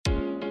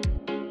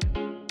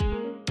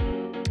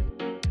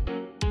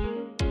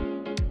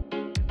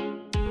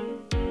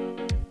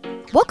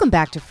Welcome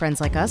back to Friends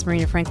Like Us.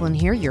 Marina Franklin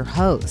here, your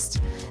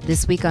host.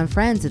 This week on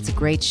Friends, it's a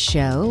great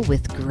show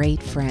with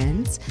great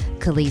friends.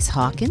 Khalees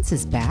Hawkins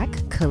is back.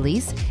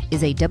 Khalees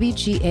is a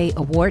WGA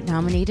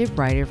Award-nominated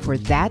writer for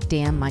That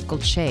Damn Michael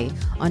Che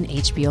on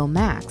HBO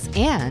Max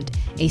and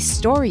a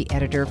story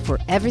editor for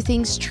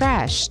Everything's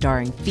Trash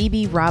starring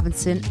Phoebe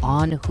Robinson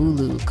on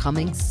Hulu,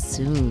 coming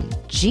soon.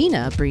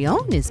 Gina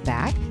Brillon is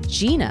back.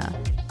 Gina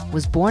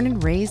was born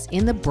and raised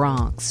in the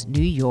Bronx,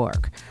 New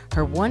York.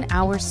 Her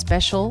one-hour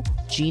special,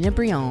 Gina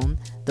Brillon,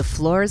 The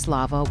Floor is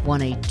Lava,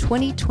 won a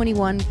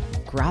 2021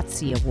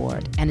 Grazie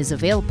Award and is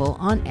available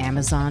on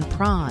Amazon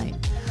Prime,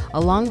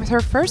 along with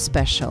her first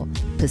special,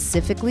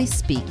 Pacifically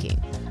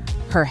Speaking.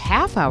 Her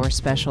half-hour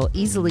special,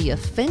 Easily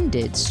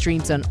Offended,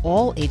 streams on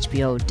all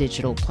HBO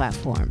digital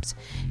platforms.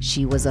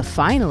 She was a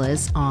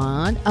finalist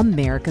on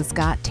America's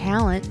Got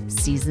Talent,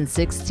 Season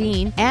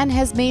 16, and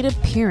has made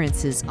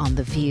appearances on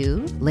The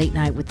View, Late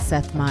Night with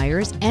Seth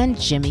Meyers, and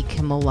Jimmy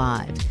Kimmel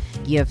Live.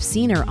 You have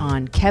seen her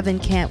on Kevin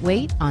Can't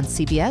Wait on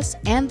CBS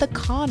and The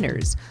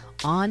Conners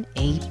on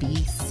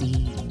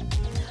ABC.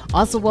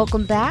 Also,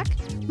 welcome back,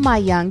 my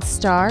young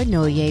star,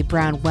 Noye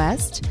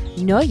Brown-West.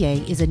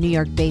 Noye is a New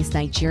York-based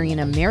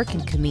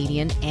Nigerian-American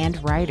comedian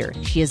and writer.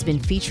 She has been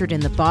featured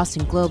in the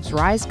Boston Globe's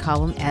Rise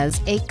column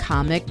as a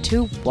comic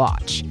to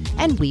watch.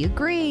 And we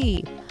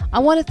agree. I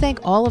want to thank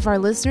all of our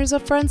listeners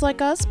of Friends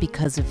Like Us.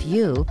 Because of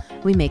you,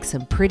 we make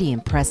some pretty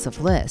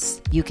impressive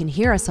lists. You can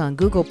hear us on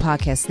Google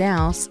Podcasts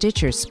Now,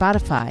 Stitcher,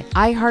 Spotify,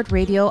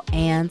 iHeartRadio,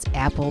 and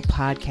Apple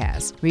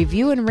Podcasts.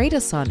 Review and rate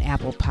us on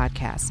Apple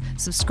Podcasts.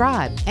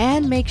 Subscribe,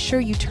 and make sure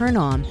you turn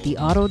on the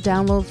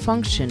auto-download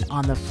function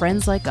on the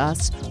Friends Like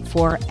Us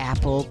for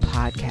Apple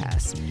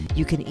Podcasts.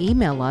 You can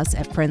email us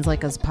at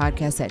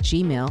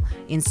friendslikeUspodcast@gmail.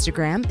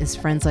 Instagram is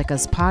Friends Like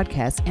Us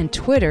Podcast, and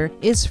Twitter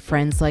is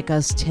Friends Like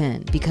Us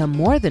 10. Become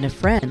more than a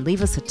friend.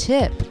 Leave us a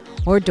tip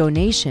or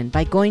donation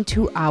by going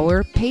to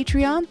our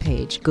Patreon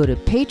page. Go to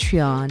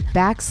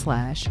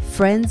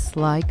Patreon/Friends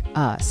Like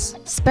Us.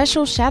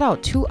 Special shout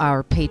out to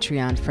our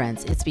Patreon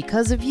friends. It's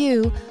because of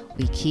you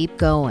we keep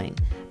going.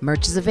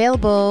 Merch is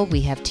available.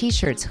 We have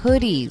t-shirts,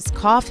 hoodies,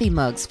 coffee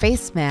mugs,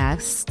 face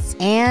masks,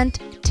 and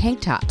tank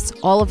tops.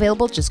 All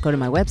available. Just go to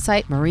my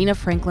website,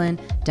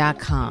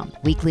 marinafranklin.com.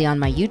 Weekly on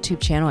my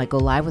YouTube channel, I go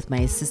live with my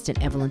assistant,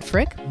 Evelyn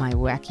Frick, my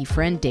wacky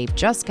friend, Dave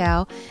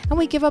Juskow, and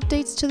we give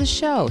updates to the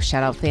show.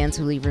 Shout out fans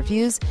who leave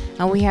reviews,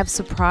 and we have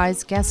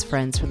surprise guest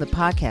friends from the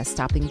podcast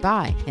stopping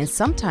by. And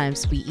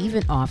sometimes we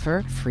even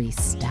offer free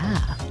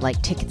stuff,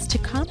 like tickets to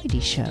comedy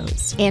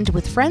shows. And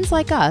with Friends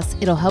Like Us,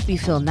 it'll help you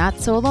feel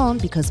not so alone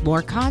because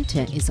more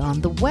content is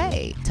on the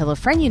way. Tell a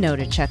friend you know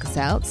to check us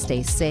out.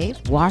 Stay safe.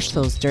 Wash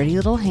those dirty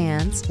little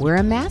hands. Wear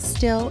a mask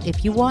still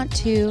if you want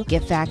to.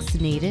 Get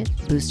vaccinated.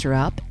 Booster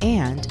up.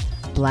 And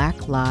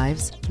Black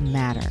Lives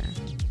Matter.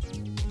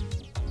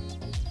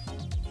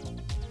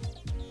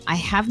 I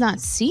have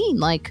not seen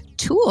like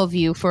two of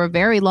you for a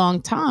very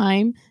long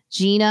time.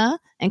 Gina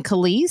and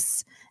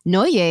Khalees.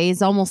 Noye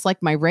is almost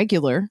like my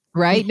regular,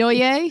 right,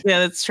 Noye? Yeah,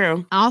 that's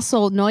true.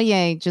 Also,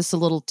 Noye, just a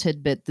little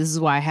tidbit. This is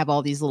why I have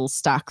all these little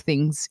stock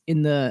things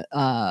in the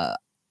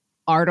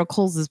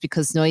articles, is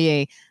because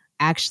Noye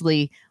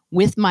actually,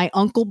 with my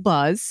Uncle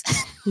Buzz,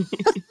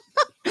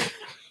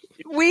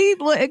 we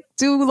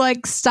do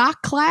like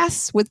stock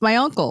class with my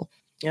uncle.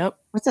 Yep.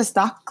 What's a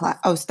stock class?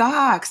 Oh,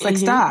 stocks, like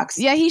stocks.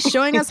 Yeah, he's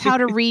showing us how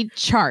to read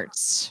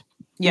charts.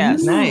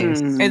 Yes.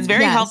 Nice. It's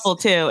very Yes. helpful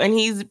too. And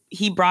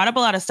he brought up a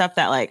lot of stuff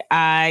that like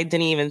I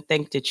didn't even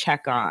think to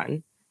check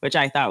on, which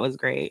I thought was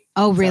great.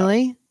 Oh,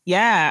 really? So,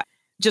 yeah.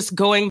 Just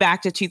going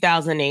back to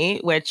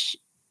 2008, which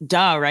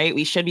duh, right?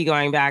 We should be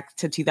going back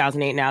to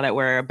 2008 now that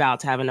we're about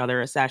to have another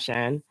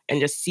recession and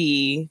just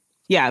see.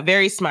 Yeah,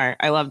 very smart.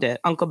 I loved it.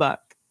 Uncle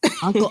Buck.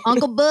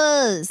 Uncle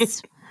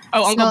Buzz.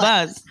 Oh, Uncle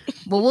Buzz.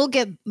 Well, we'll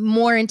get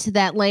more into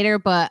that later.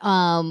 But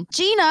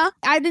Gina,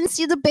 I didn't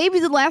see the baby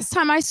the last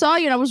time I saw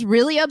you, and I was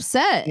really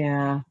upset.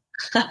 Yeah.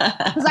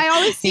 Because I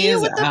always see you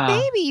with the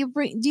baby.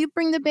 Do you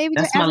bring the baby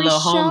to every show? That's my little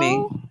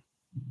homie.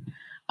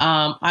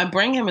 I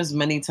bring him as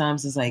many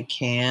times as I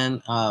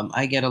can.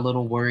 I get a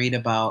little worried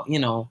about, he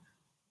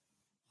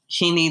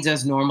needs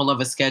as normal of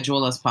a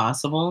schedule as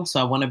possible.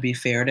 So I want to be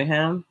fair to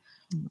him.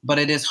 But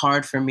it is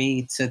hard for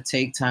me to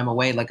take time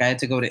away. Like I had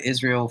to go to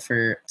Israel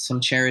for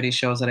some charity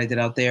shows that I did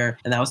out there.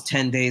 And that was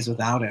 10 days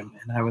without him.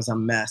 And I was a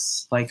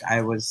mess. Like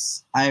I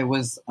was a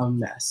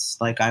mess.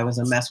 Like I was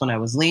a mess when I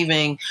was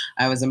leaving.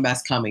 I was a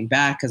mess coming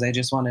back because I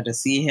just wanted to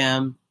see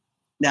him.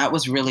 That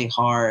was really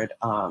hard.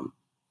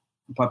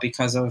 But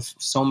because of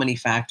so many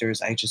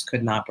factors, I just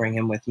could not bring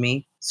him with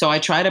me. So I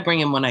try to bring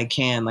him when I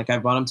can. Like I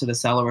brought him to the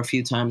cellar a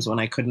few times when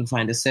I couldn't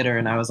find a sitter.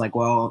 And I was like,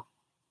 well,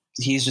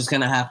 he's just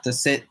going to have to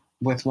sit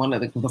with one of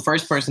the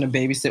first person to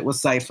babysit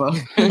was Cypher.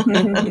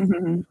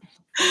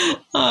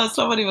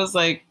 Somebody was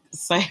like,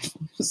 Syph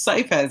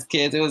has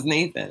kids. It was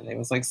Nathan. It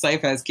was like,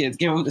 Syph has kids.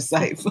 Give him to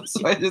Syph.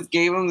 So I just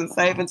gave him the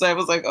Syph, and Syph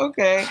was like,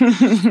 okay.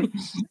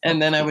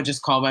 And then I would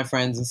just call my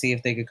friends and see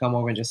if they could come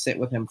over and just sit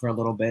with him for a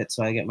little bit.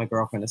 So I get my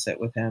girlfriend to sit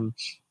with him.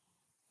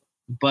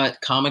 But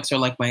comics are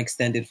like my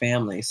extended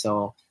family.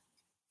 So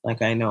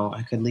Like, I know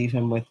I could leave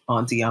him with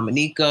Auntie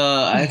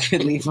Amanika. I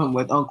could leave him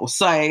with Uncle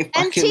Saif.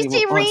 I And could leave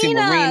him with Auntie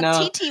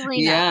Marina. TT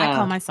Rena. I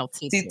call myself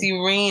TT. TT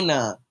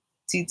Rena.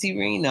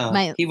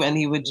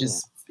 He would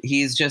just,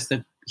 he's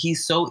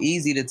so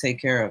easy to take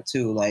care of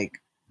too.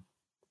 Like,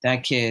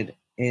 that kid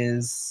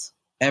is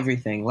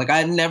everything. Like,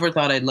 I never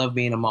thought I'd love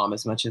being a mom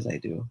as much as I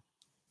do.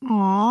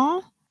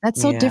 Aw. That's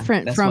so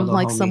different from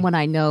like homie. someone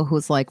I know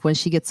who's like, when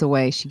she gets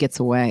away, she gets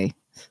away.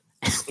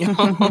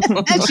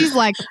 And she's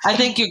like, I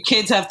think your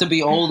kids have to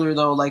be older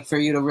though, like for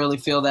you to really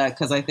feel that.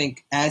 Cause I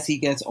think as he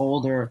gets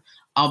older,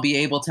 I'll be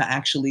able to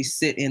actually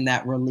sit in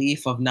that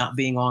relief of not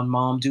being on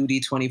mom duty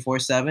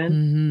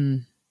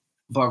 24/7.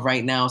 But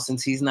right now,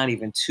 since he's not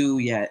even 2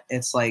 yet,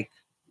 it's like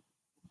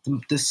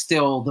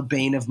the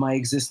bane of my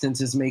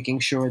existence is making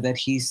sure that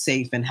he's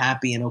safe and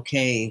happy and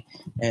okay.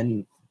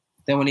 And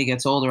then when he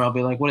gets older, I'll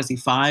be like, what is he,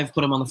 5?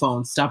 Put him on the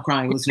phone. Stop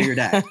crying. Listen to your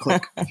dad.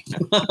 Click.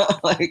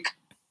 Like,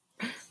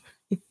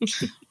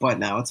 but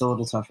now it's a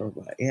little tougher.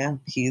 But yeah,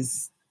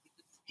 he's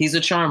a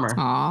charmer.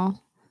 aw.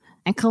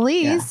 And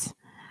Khalees,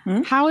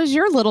 how is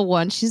your little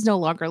one? She's no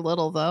longer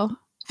little though.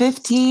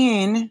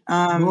 15.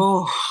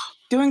 Whoa.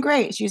 Doing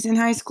great. She's in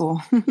high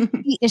school.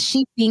 Is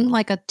she being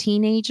like a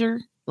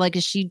teenager? Like,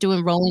 is she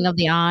doing rolling of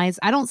the eyes?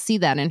 I don't see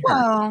that in her.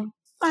 Well,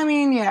 I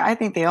mean, yeah, I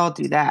think they all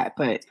do that,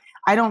 but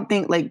I don't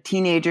think like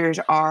teenagers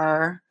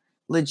are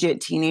legit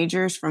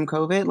teenagers from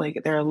COVID.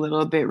 Like, they're a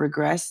little bit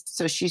regressed.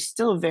 So she's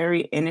still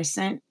very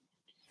innocent.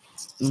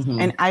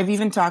 And I've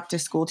even talked to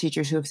school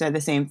teachers who have said the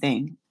same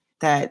thing,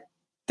 that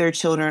their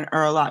children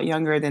are a lot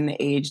younger than the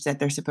age that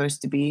they're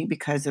supposed to be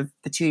because of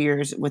the 2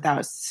 years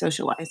without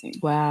socializing.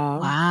 Wow.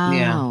 Wow.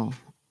 Yeah.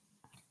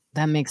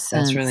 That makes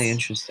sense. That's really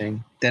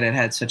interesting that it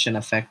had such an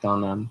effect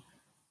on them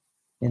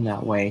in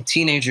that way.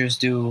 Teenagers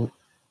do,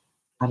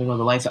 I don't know,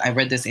 the life. I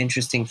read this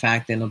interesting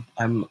fact, and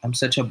I'm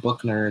such a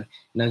book nerd,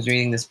 and I was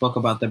reading this book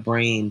about the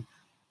brain.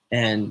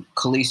 And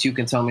Khalees, you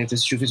can tell me if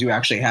it's true because you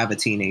actually have a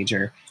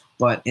teenager.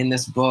 But in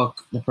this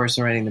book, the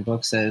person writing the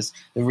book says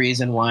the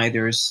reason why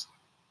there's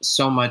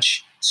so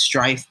much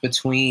strife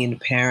between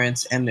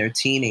parents and their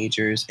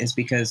teenagers is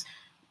because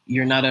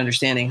you're not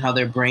understanding how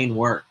their brain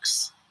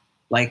works.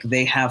 Like,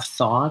 they have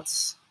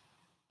thoughts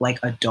like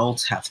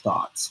adults have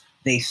thoughts.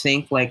 They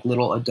think like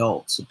little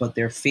adults, but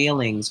their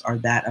feelings are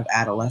that of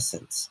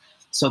adolescents.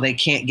 So they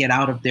can't get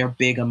out of their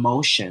big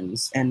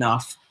emotions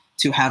enough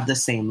to have the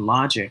same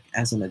logic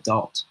as an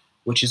adult,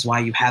 which is why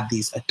you have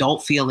these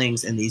adult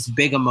feelings and these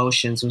big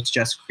emotions, which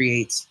just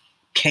creates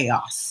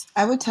chaos.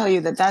 I would tell you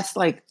that that's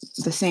like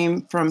the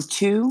same from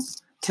 2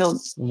 till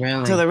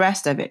the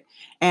rest of it.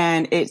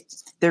 And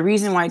the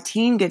reason why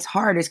teen gets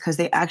hard is because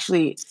they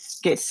actually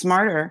get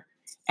smarter.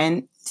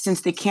 And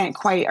since they can't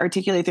quite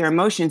articulate their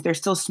emotions, they're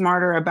still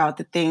smarter about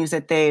the things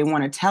that they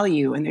want to tell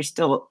you. And they're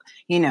still,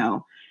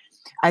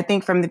 I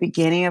think from the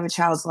beginning of a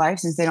child's life,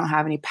 since they don't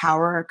have any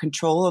power or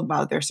control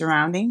about their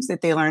surroundings,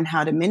 that they learn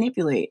how to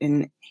manipulate.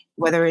 And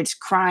whether it's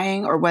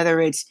crying or whether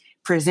it's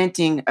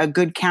presenting a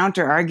good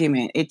counter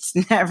argument, it's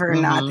never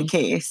not the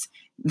case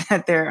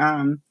that they're,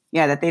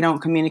 that they don't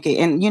communicate.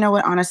 And you know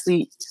what?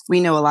 Honestly, we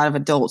know a lot of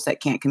adults that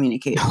can't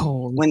communicate.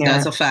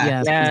 That's a fact.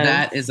 Yes.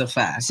 That is a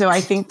fact. So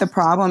I think the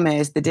problem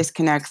is the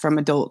disconnect from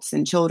adults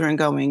and children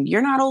going,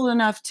 you're not old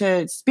enough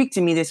to speak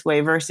to me this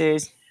way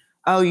versus,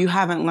 oh, you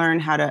haven't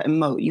learned how to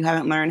emote. You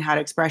haven't learned how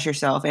to express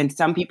yourself. And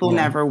some people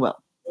never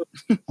will.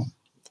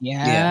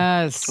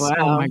 Yes. Wow.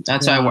 Oh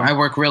that's why I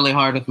work really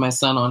hard with my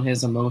son on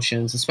his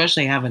emotions,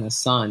 especially having a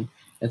son.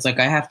 It's like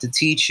I have to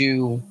teach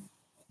you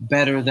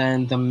better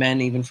than the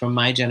men even from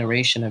my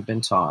generation have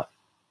been taught,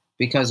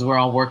 because we're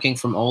all working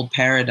from old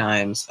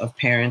paradigms of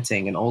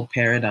parenting and old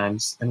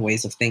paradigms and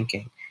ways of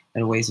thinking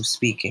and ways of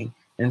speaking.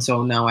 And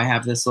so now I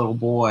have this little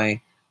boy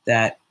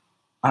that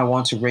I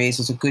want to raise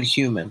as a good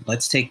human.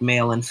 Let's take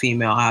male and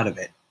female out of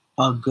it.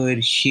 A good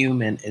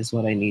human is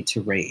what I need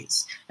to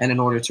raise. And in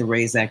order to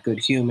raise that good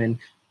human,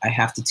 I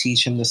have to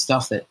teach him the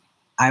stuff that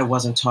I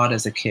wasn't taught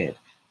as a kid,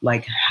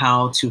 like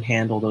how to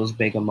handle those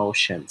big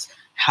emotions,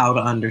 how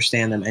to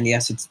understand them. And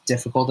yes, it's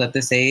difficult at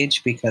this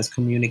age because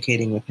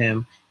communicating with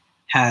him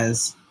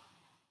has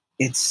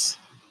its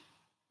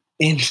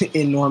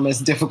enormous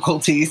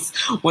difficulties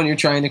when you're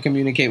trying to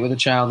communicate with a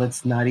child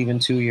that's not even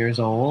 2 years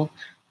old.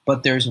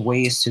 But there's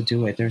ways to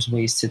do it. There's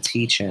ways to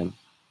teach him,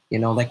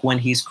 like when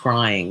he's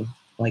crying,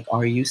 like,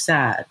 are you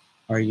sad?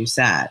 Are you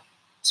sad?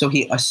 So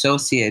he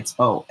associates,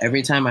 oh,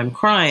 every time I'm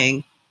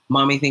crying,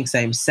 mommy thinks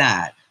I'm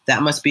sad.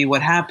 That must be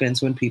what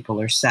happens when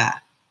people are sad.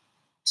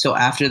 So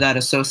after that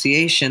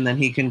association, then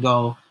he can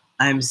go,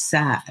 I'm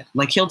sad.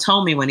 Like, he'll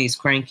tell me when he's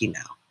cranky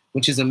now,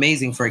 which is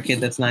amazing for a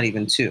kid that's not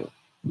even 2.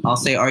 I'll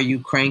say, are you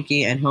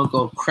cranky? And he'll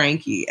go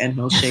cranky and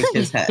he'll shake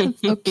his head.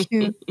 So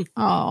cute.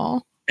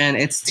 Oh. And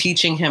it's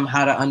teaching him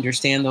how to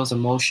understand those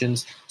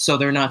emotions so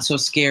they're not so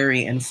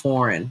scary and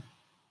foreign,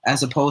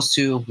 as opposed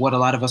to what a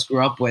lot of us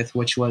grew up with,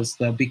 which was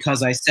the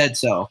because I said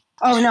so.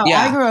 Oh, no,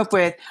 Yeah. I grew up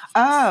with,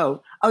 oh,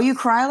 you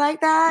cry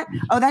like that?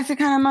 Oh, that's the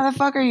kind of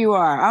motherfucker you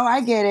are. Oh,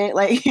 I get it.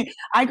 Like,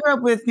 I grew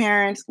up with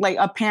parents, like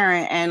a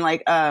parent and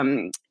like,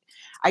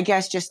 I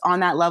guess just on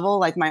that level,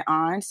 like my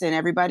aunts and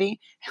everybody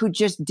who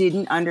just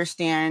didn't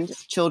understand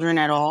children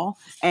at all.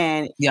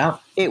 And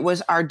it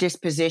was our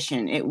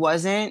disposition. It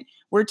wasn't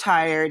we're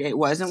tired. It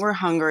wasn't we're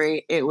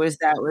hungry. It was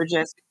that we're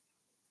just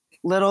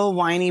little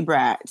whiny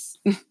brats.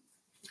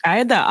 I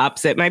had the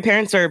opposite. My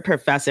parents are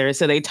professors,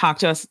 so they talk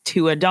to us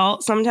to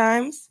adults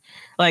sometimes,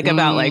 like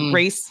about like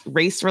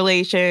race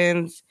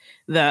relations,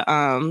 the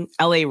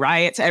LA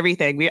riots,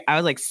 everything. I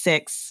was like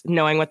 6,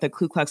 knowing what the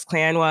Ku Klux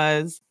Klan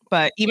was.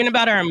 But even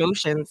about our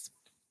emotions,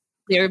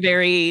 they're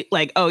very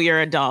like, oh,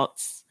 you're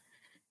adults.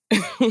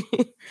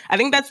 I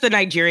think that's the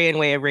Nigerian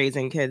way of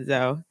raising kids,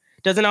 though.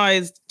 Doesn't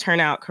always turn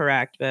out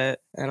correct,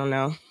 but I don't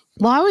know.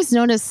 Well, I always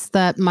notice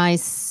that my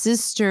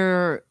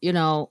sister, you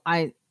know,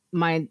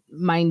 my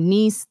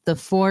niece, the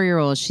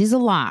 4-year-old, she's a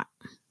lot.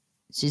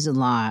 She's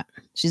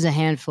a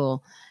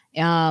handful.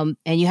 And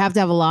you have to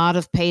have a lot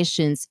of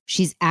patience.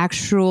 She's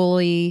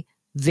actually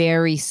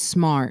very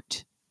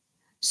smart.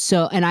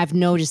 So, and I've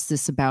noticed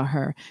this about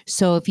her.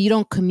 So if you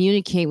don't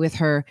communicate with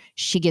her,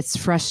 she gets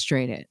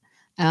frustrated.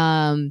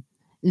 And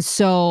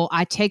so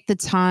I take the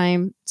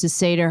time to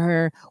say to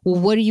her, well,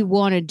 what do you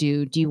want to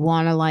do? Do you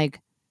want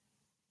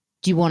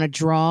to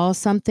draw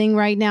something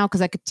right now?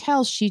 Because I could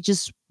tell she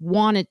just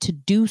wanted to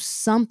do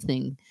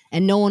something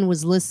and no one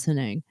was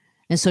listening.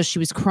 And so she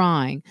was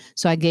crying.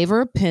 So I gave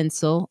her a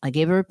pencil, I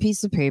gave her a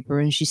piece of paper,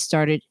 and she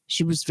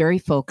was very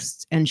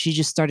focused and she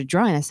just started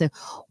drawing. I said,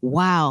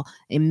 wow,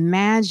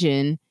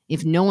 imagine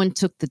if no one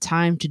took the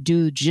time to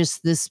do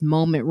just this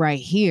moment right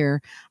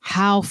here,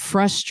 how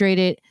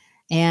frustrated.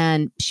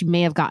 And she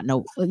may have gotten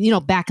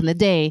back in the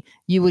day,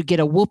 you would get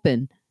a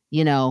whooping,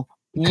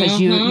 because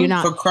you're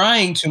not for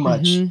crying too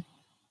much. Mm-hmm.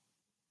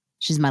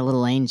 She's my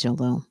little angel,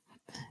 though.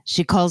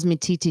 She calls me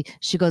Titi.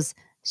 She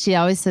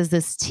always says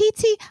this,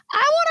 Titi,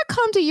 I want to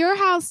come to your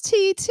house,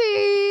 Titi.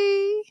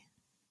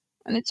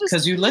 And it's just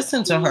because you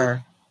listen to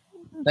her.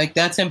 Like,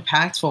 that's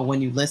impactful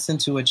when you listen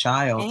to a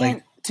child. And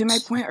like, to my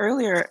point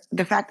earlier,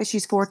 the fact that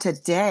she's 4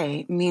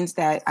 today means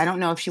that I don't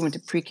know if she went to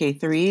pre-K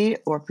 3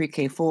 or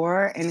pre-K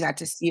 4 and got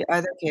to see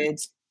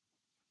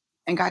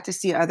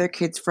other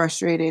kids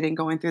frustrated and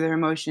going through their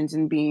emotions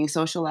and being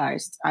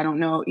socialized. I don't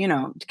know,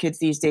 kids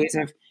these days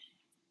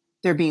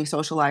they're being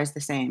socialized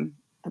the same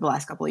for the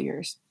last couple of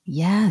years.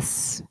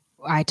 Yes.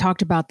 I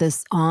talked about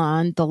this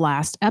on the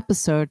last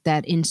episode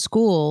that in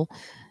school,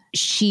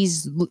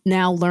 she's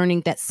now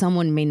learning that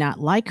someone may not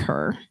like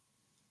her.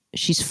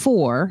 She's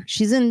 4.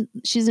 She's in,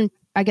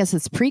 I guess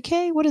it's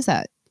pre-K. What is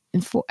that?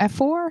 At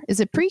 4?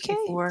 Is it pre-K?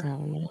 I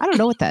don't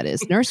know what that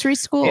is. Nursery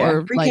school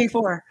or pre-K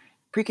 4,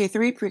 pre-K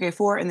 3, pre-K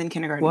 4, and then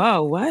kindergarten.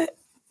 Whoa, what?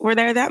 Were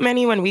there that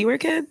many when we were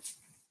kids?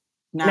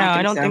 No,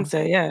 I don't think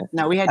so. Yeah.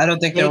 No, we had. I don't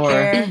think there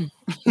were.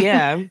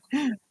 Yeah.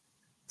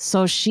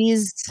 So she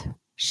goes,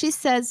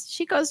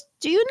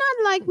 do you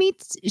not like me?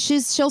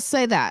 She'll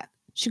say that.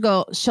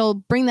 She'll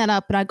bring that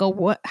up and I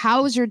go,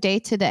 how was your day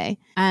today?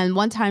 And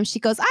one time she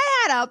goes,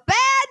 I had a bad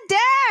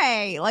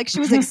day. Like she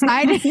was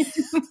excited. She was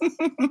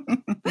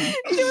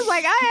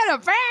like, I had a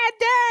bad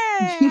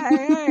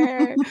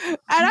day. And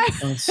I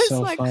was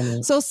so like,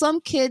 funny. So some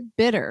kid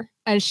bit her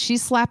and she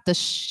slapped the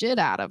shit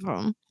out of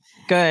him.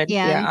 Good.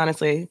 Yeah,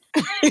 honestly.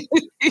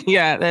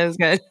 Yeah, that was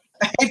good.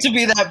 I hate to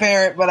be that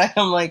parent, but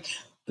I'm like,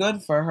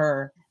 good for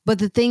her. But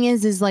the thing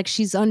is like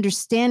she's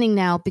understanding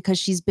now because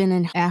she's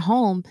been at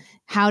home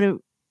how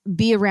to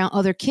be around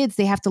other kids.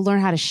 They have to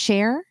learn how to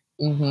share.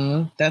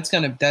 Mm-hmm.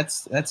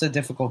 That's a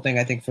difficult thing,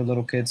 I think, for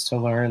little kids to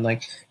learn.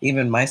 Like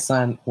even my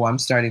son, who I'm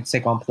starting to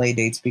take on play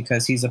dates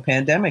because he's a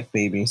pandemic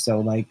baby. So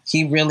like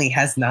he really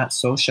has not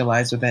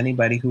socialized with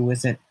anybody who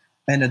isn't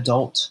an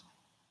adult.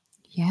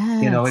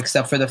 Yeah.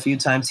 Except for the few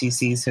times he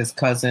sees his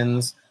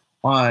cousins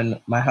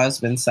on my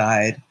husband's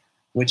side,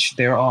 which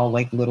they're all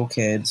like little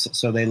kids.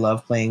 So they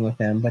love playing with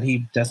him, but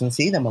he doesn't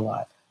see them a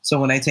lot. So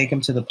when I take him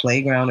to the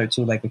playground or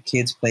to like a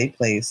kid's play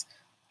place,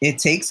 it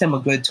takes him a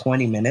good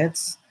 20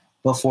 minutes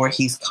before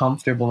he's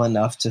comfortable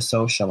enough to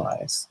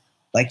socialize.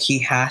 Like he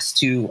has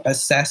to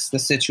assess the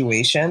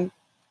situation.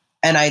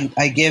 And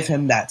I give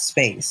him that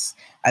space.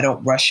 I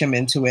don't rush him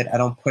into it. I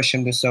don't push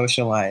him to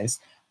socialize.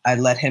 I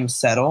let him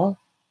settle.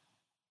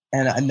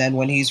 And then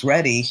when he's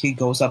ready, he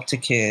goes up to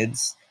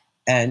kids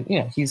and,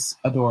 he's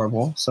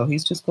adorable. So he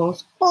just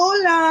goes,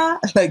 hola.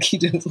 Like he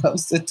just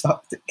loves to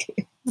talk to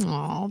kids.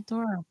 Oh,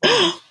 adorable.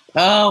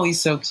 Oh,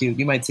 he's so cute.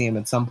 You might see him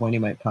at some point. He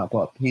might pop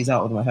up. He's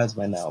out with my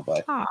husband now,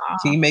 but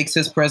he makes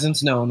his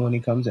presence known when he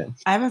comes in.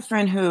 I have a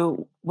friend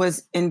who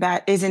is in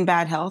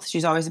bad health.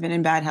 She's always been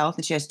in bad health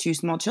and she has 2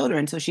 small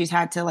children. So she's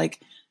had to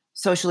like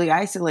socially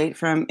isolate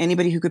from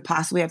anybody who could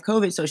possibly have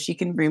COVID so she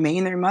can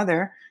remain their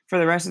mother for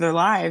the rest of their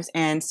lives.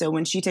 And so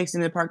when she takes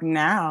them to the park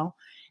now,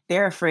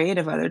 they're afraid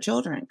of other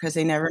children because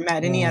they never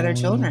met any other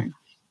children.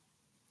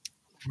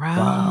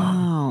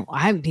 Wow.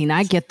 I mean,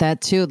 I get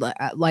that too.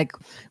 Like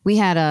we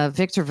had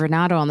Victor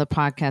Vernado on the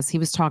podcast. He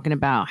was talking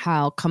about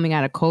how coming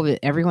out of COVID,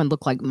 everyone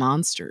looked like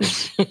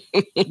monsters.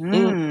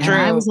 And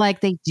I was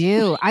like, they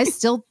do. I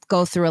still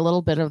go through a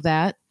little bit of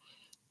that.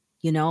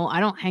 You know, I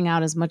don't hang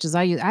out as much as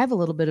I used. I have a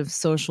little bit of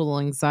social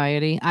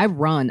anxiety. I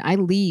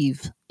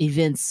leave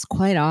events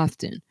quite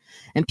often.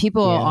 And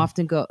people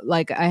often go,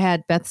 like I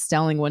had Beth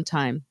Stelling one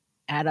time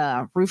at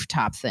a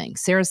rooftop thing.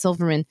 Sarah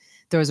Silverman,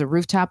 there was a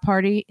rooftop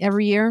party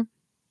every year.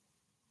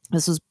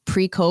 This was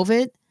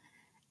pre-COVID.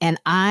 And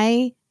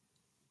I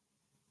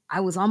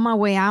was on my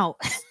way out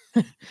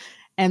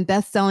and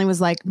Beth Stelling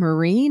was like,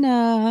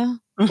 Marina,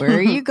 where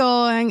are you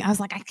going? I was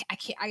like, I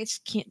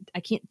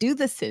can't do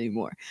this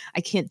anymore.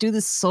 I can't do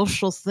this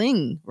social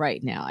thing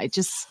right now. I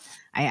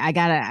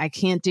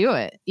can't do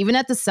it. Even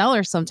at the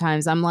Cellar,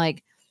 sometimes I'm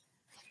like,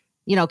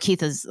 you know,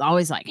 Keith is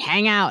always like,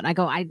 hang out. And I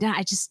go, I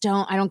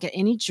don't get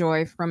any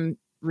joy from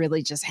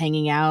really just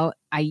hanging out.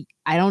 I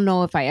don't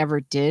know if I ever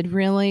did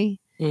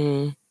really.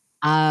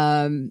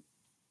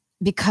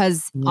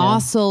 Because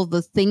also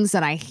the things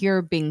that I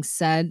hear being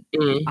said,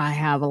 I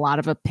have a lot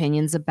of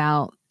opinions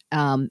about.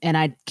 And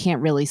I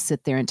can't really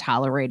sit there and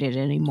tolerate it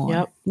anymore.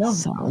 Yep. No,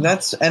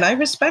 and I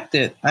respect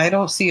it. I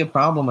don't see a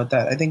problem with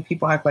that. I think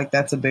people act like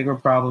that's a bigger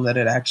problem than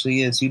it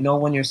actually is. You know,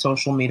 when your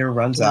social meter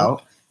runs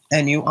out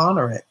and you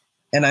honor it.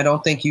 And I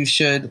don't think you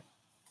should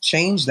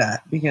change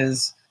that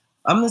because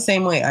I'm the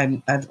same way.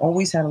 I've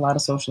always had a lot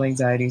of social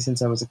anxiety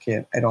since I was a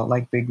kid. I don't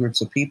like big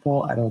groups of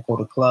people. I don't go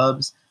to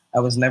clubs. I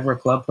was never a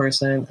club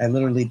person. I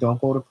literally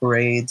don't go to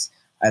parades.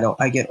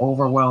 I get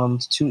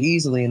overwhelmed too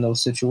easily in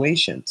those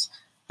situations.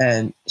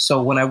 And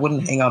so when I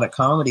wouldn't hang out at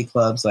comedy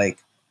clubs, like,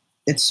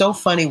 it's so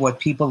funny what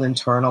people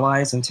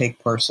internalize and take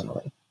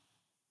personally.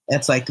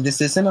 It's like, this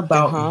isn't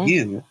about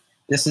you.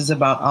 This is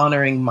about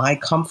honoring my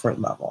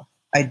comfort level.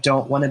 I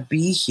don't want to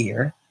be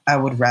here. I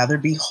would rather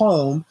be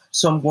home.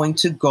 So I'm going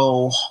to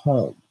go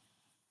home.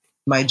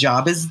 My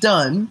job is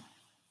done.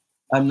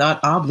 I'm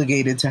not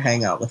obligated to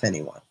hang out with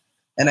anyone.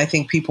 And I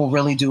think people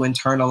really do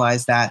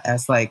internalize that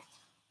as like,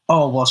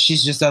 oh, well, she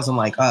just doesn't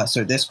like us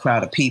or this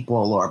crowd of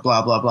people or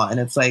blah, blah, blah. And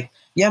it's like,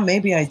 yeah,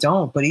 maybe I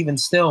don't, but even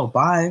still,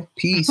 bye,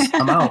 peace,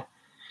 I'm out.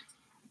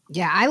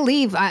 Yeah, I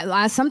leave.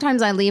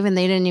 Sometimes I leave and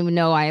they didn't even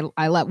know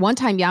I left. One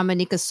time,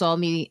 Yamanika saw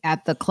me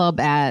at the club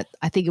at,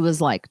 I think it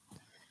was late.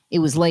 It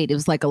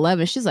was like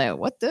 11. She's like,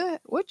 what?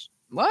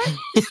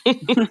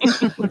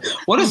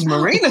 What is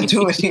Marina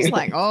doing here? She's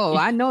like, oh,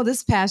 I know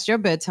this past your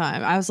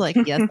bedtime. I was like,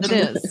 yes, it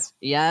is.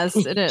 Yes,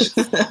 it is.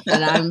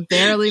 And I'm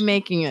barely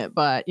making it,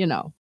 but you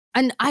know.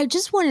 And I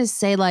just want to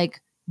say,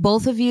 like,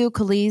 both of you,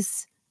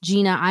 Kelis,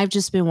 Gina, I've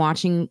just been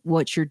watching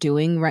what you're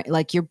doing, right?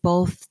 Like, you're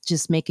both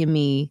just making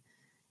me,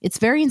 it's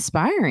very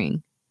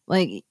inspiring,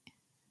 like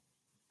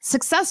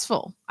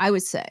successful, I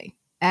would say,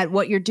 at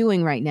what you're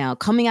doing right now.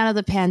 Coming out of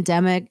the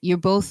pandemic, you're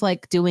both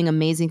like doing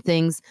amazing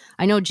things.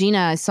 I know, Gina,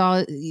 I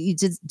saw you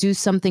did do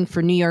something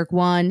for New York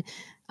One.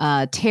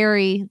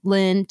 Terry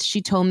Lynn,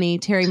 she told me,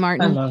 Terry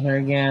Martin. I love her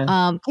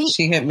again.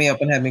 She hit me up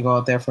and had me go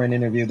out there for an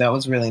interview. That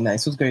was really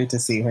nice. It was great to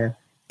see her.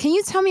 Can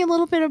you tell me a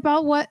little bit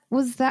about what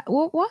was that?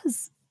 What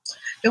was?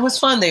 It was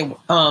fun.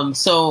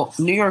 So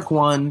New York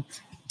One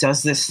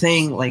does this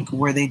thing like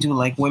where they do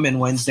like Women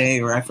Wednesday,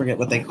 or I forget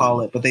what they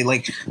call it, but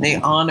they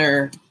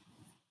honor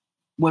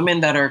women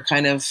that are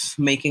kind of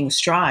making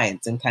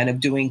strides and kind of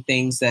doing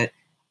things that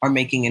are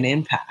making an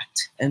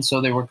impact. And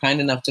so they were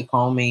kind enough to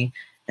call me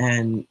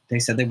and they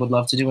said they would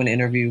love to do an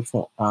interview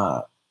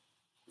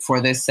for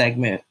this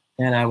segment.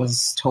 And I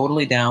was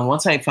totally down.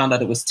 Once I found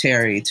out it was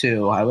Terry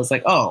too, I was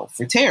like, oh,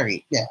 for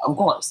Terry. Yeah, of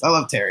course. I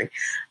love Terry.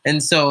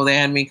 And so they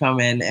had me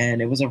come in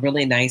and it was a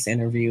really nice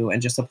interview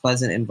and just a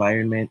pleasant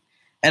environment.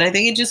 And I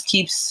think it just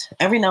keeps,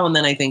 every now and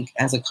then, I think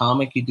as a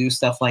comic, you do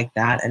stuff like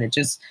that. And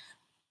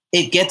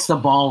it gets the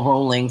ball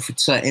rolling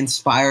to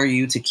inspire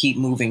you to keep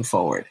moving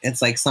forward.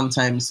 It's like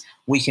sometimes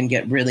we can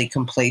get really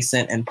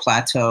complacent and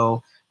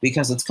plateau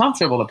because it's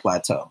comfortable to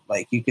plateau.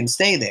 Like you can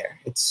stay there.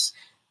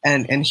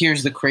 And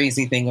here's the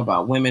crazy thing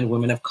about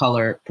women of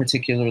color,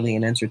 particularly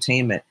in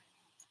entertainment.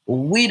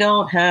 We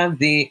don't have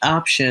the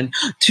option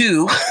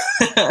to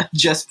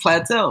just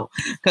plateau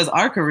because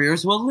our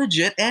careers will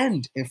legit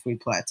end if we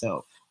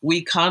plateau.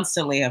 We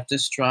constantly have to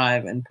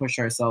strive and push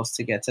ourselves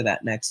to get to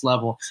that next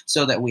level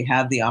so that we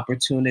have the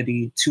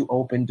opportunity to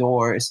open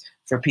doors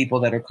for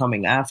people that are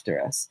coming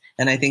after us.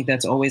 And I think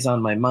that's always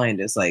on my mind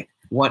is like,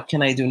 what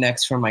can I do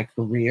next for my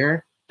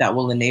career that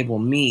will enable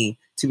me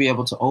to be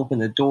able to open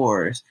the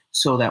doors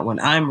so that when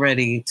I'm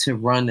ready to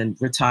run and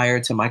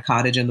retire to my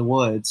cottage in the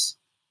woods,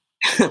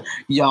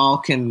 y'all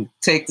can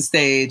take the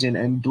stage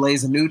and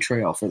blaze a new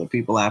trail for the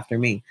people after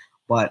me.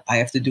 But I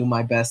have to do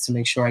my best to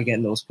make sure I get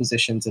in those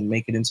positions and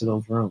make it into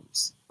those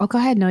rooms. Oh, go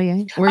ahead,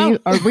 Noye.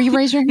 Were you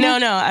raising your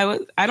hand? No.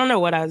 I don't know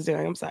what I was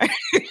doing. I'm sorry.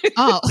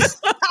 Oh,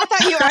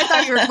 I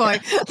thought you were going.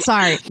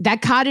 Sorry.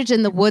 That cottage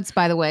in the woods,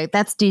 by the way,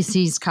 that's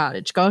DC's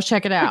cottage. Go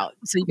check it out.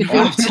 So you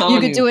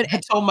can do it. I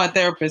told my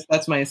therapist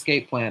that's my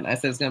escape plan. I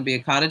said it's going to be a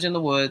cottage in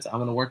the woods. I'm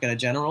going to work at a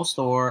general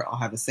store. I'll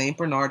have a St.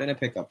 Bernard and a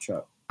pickup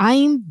truck.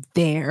 I'm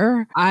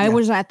there. I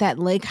was at that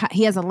lake.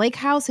 He has a lake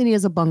house and he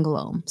has a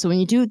bungalow. So when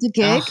you do the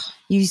gig,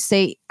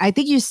 I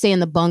think you stay in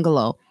the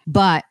bungalow,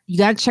 but you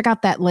got to check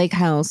out that lake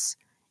house.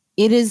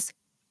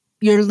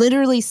 You're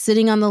literally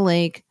sitting on the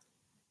lake.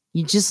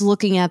 You're just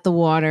looking at the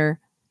water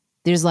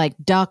There's like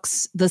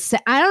ducks.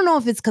 I don't know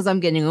if it's because I'm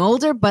getting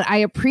older, but I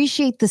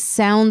appreciate the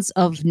sounds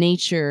of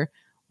nature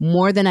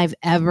more than I've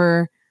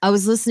ever. I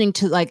was listening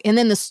to and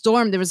then the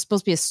storm, there was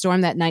supposed to be a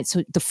storm that night.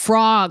 So the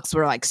frogs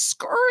were like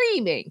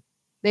screaming.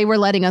 They were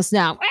letting us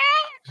know.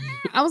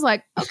 I was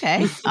like,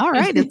 okay, all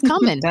right, it's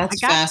coming.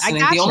 That's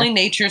fascinating. The only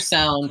nature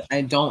sound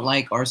I don't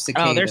like are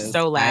cicadas. Oh, they're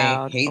so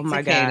loud. I hate my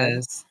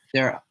cicadas. God.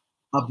 They're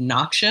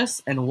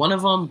obnoxious. And one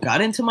of them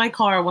got into my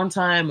car one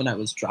time when I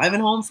was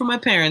driving home from my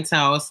parents'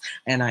 house,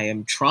 and I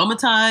am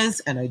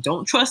traumatized, and I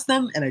don't trust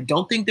them, and I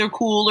don't think they're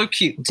cool or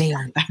cute. They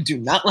are. I do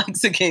not like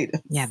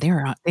cicadas. Yeah,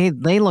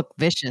 they look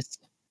vicious.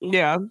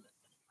 Yeah.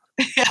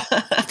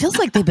 It feels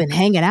like they've been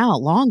hanging out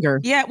longer.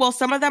 Yeah, well,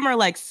 some of them are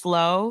like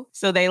slow,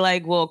 so they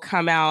will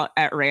come out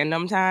at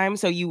random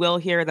times, so you will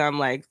hear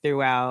them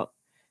throughout.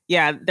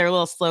 Yeah, they're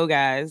little slow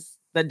guys.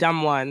 The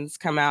dumb ones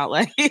come out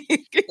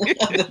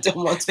the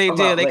dumb ones they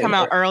do. They come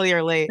out early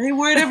or late. Hey,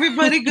 where'd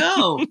everybody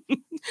go?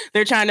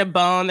 They're trying to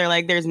bone. They're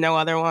like, there's no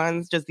other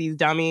ones, just these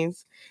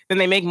dummies. Then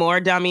they make more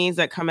dummies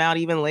that come out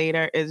even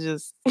later. It's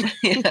just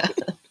yeah.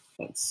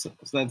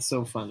 That's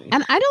so funny.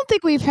 And I don't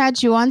think we've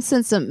had you on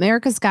since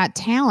America's Got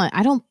Talent.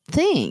 I don't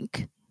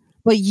think.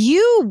 But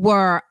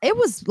it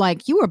was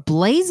like you were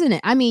blazing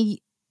it. I mean,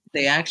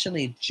 they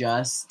actually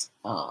just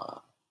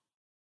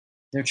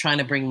they're trying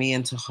to bring me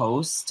in to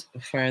host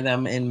for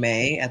them in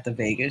May at the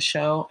Vegas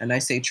show. And I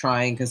say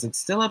trying because it's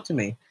still up to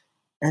me.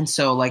 And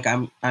so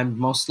I'm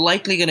most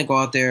likely going to go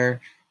out there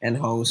and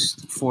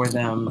host for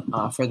them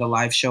for the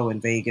live show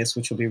in Vegas,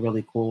 which will be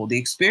really cool. The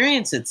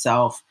experience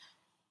itself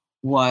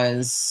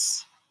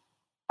was,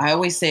 I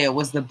always say it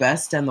was the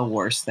best and the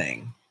worst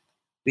thing,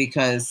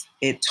 because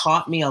it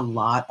taught me a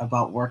lot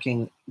about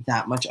working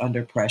that much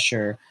under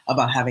pressure,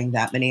 about having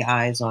that many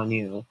eyes on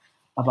you,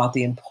 about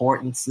the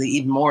importance,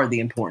 even more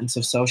the importance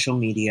of social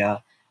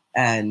media,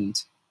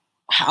 and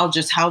how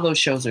those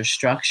shows are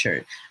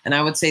structured. And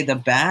I would say the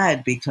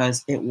bad,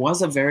 because it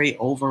was a very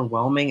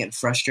overwhelming and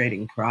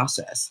frustrating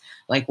process.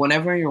 Like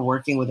whenever you're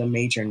working with a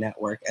major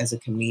network as a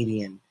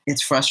comedian,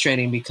 it's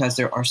frustrating because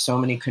there are so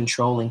many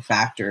controlling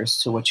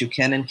factors to what you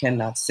can and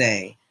cannot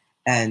say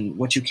and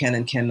what you can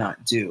and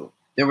cannot do.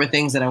 There were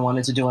things that I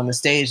wanted to do on the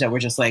stage that were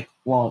just like,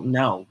 well,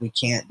 no, we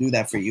can't do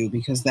that for you,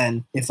 because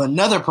then if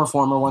another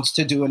performer wants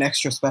to do an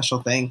extra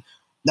special thing,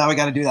 now we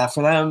got to do that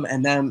for them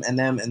and them and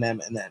them and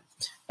them and them.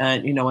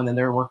 And then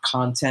there were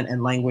content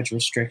and language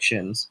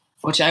restrictions,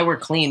 which I were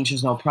clean, which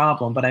is no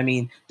problem. But I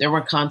mean, there were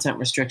content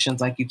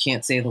restrictions like you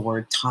can't say the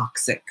word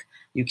toxic.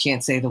 You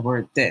can't say the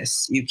word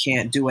this. You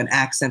can't do an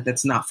accent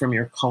that's not from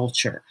your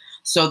culture.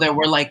 So there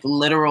were like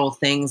literal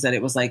things that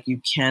it was like you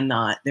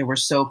cannot. They were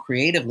so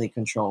creatively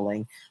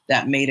controlling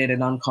that made it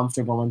an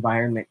uncomfortable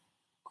environment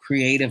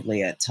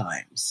creatively at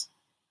times,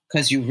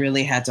 because you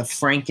really had to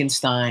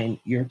Frankenstein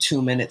your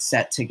 2-minute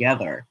set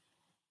together.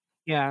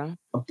 Yeah.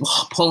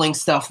 Pulling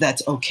stuff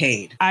that's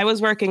okayed. I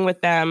was working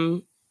with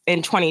them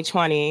in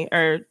 2020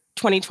 or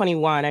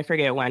 2021. I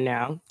forget when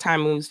now.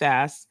 Time moves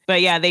fast.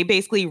 But yeah, they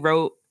basically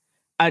wrote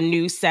a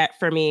new set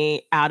for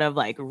me out of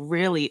like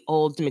really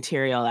old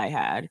material I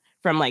had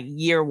from like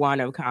year one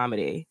of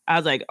comedy. I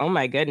was like, oh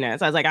my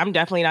goodness. I was like, I'm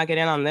definitely not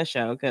getting on this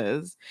show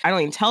because I don't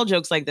even tell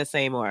jokes like this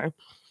anymore.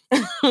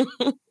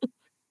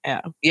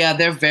 Yeah. Yeah,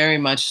 they're very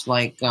much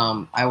like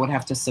I would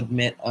have to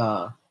submit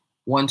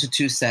 1 to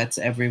 2 sets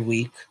every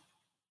week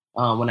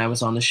when I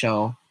was on the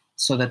show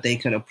so that they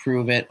could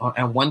approve it.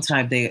 At one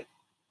time,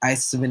 I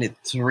submitted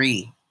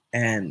 3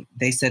 and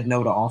they said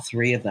no to all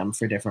 3 of them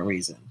for different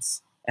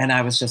reasons. And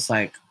I was just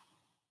like,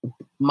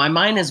 my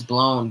mind is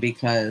blown,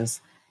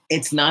 because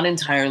it's not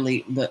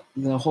entirely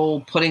the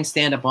whole putting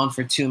stand-up on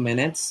for 2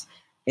 minutes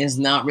is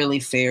not really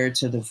fair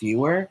to the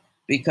viewer,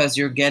 because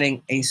you're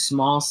getting a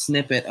small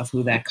snippet of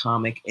who that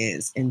comic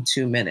is in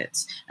 2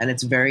 minutes. And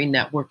it's very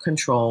network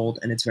controlled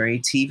and it's very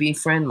TV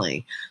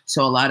friendly.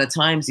 So a lot of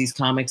times these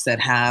comics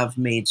that have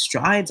made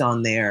strides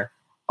on there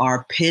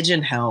are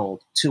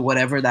pigeonholed to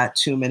whatever that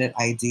 2-minute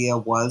idea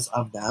was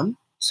of them.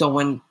 So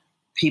when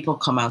people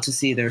come out to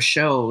see their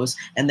shows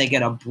and they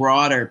get a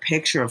broader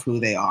picture of who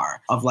they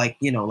are, of like,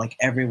 like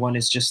everyone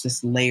is just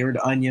this layered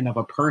onion of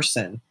a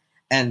person.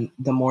 And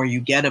the more you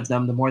get of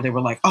them, the more they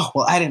were like, oh,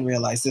 well, I didn't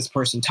realize this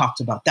person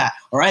talked about that,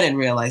 or I didn't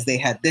realize they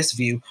had this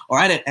view, or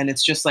I didn't. And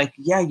it's just like,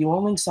 yeah, you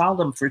only saw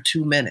them for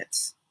 2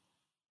 minutes.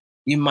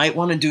 You might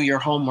want to do your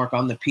homework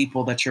on the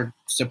people that you're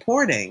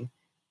supporting,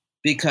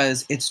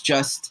 because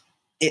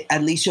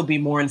at least you'll be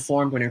more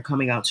informed when you're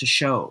coming out to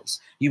shows.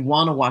 You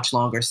want to watch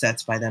longer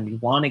sets by them. You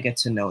want to get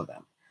to know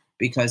them,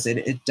 because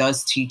it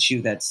does teach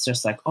you that's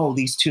just like, oh,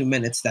 these 2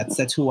 minutes,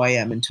 that's who I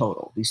am in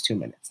total, these 2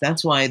 minutes.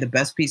 That's why the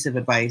best piece of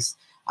advice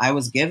I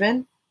was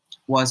given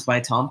was by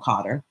Tom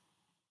Cotter.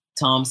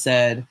 Tom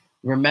said,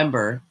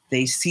 remember,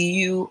 they see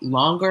you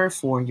longer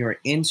for your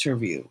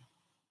interview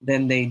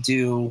than they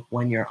do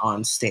when you're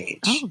on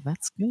stage. Oh,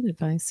 that's good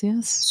advice,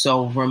 yes.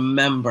 So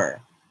remember,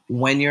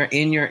 when you're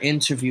in your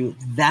interview,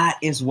 that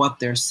is what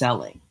they're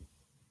selling.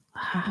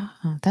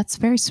 That's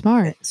very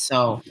smart.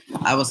 So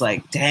I was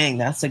like, dang,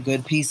 that's a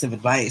good piece of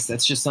advice.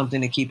 That's just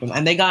something to keep in mind.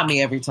 And they got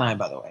me every time,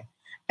 by the way.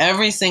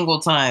 Every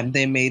single time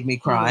they made me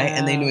cry,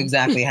 and they knew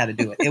exactly how to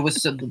do it. It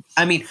was,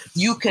 I mean,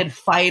 you could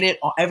fight it.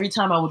 Every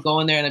time I would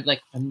go in there and I'd be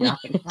like, I'm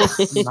not going to cry.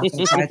 I'm not going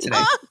to cry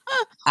today.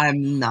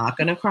 I'm not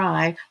going to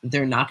cry.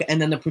 They're not going to.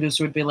 And then the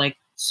producer would be like,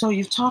 so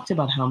you've talked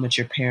about how much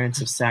your parents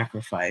have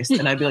sacrificed.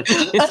 And I'd be like,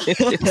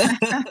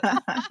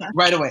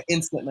 right away,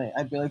 instantly.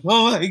 I'd be like,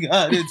 oh my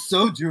God, it's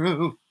so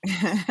true.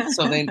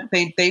 So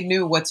they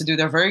knew what to do.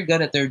 They're very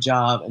good at their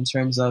job in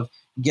terms of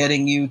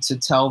getting you to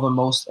tell the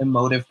most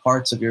emotive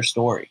parts of your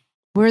story.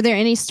 Were there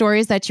any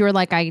stories that you were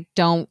like, I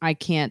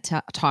can't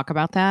talk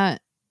about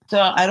that?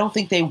 So I don't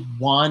think they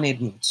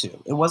wanted me to.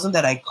 It wasn't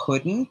that I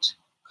couldn't,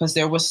 because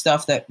there was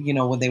stuff that,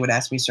 when they would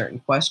ask me certain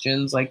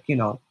questions, like,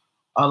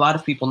 a lot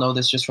of people know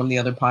this just from the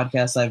other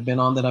podcasts I've been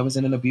on, that I was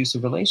in an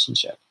abusive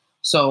relationship.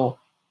 So,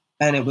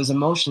 and it was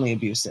emotionally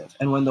abusive.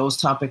 And when those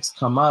topics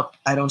come up,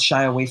 I don't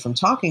shy away from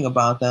talking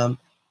about them,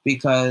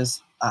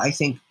 because I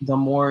think the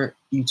more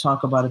you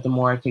talk about it, the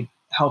more I could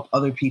help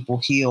other people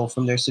heal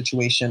from their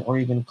situation, or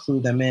even clue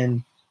them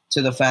in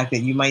to the fact that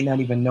you might not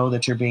even know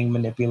that you're being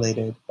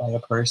manipulated by a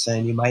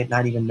person. You might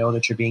not even know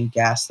that you're being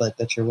gaslit,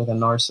 that you're with a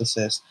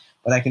narcissist.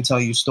 But I can tell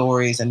you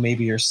stories, and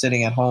maybe you're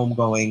sitting at home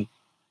going,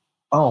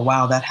 oh,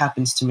 wow, that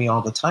happens to me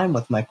all the time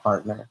with my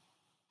partner.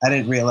 I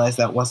didn't realize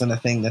that wasn't a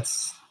thing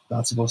that's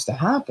not supposed to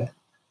happen.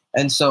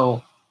 And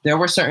so there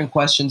were certain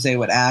questions they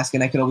would ask,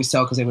 and I could always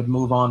tell because they would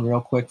move on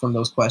real quick from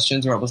those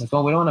questions, or it was like,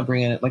 oh, we don't want to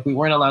bring in it. Like, we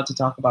weren't allowed to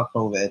talk about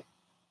COVID.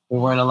 We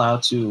weren't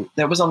allowed to.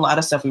 There was a lot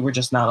of stuff we were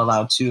just not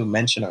allowed to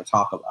mention or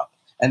talk about.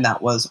 And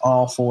that was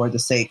all for the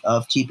sake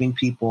of keeping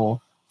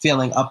people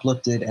feeling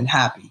uplifted and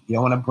happy. You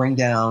don't want to bring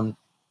down,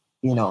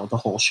 the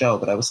whole show.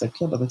 But I was like,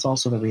 yeah, but that's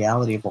also the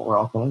reality of what we're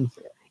all going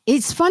through.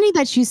 It's funny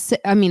that you said,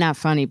 I mean, not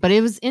funny, but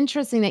it was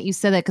interesting that you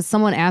said that, because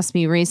someone asked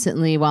me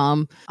recently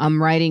while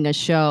I'm writing a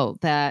show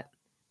that,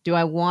 do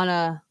I want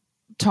to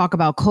talk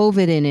about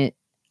COVID in it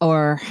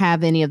or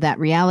have any of that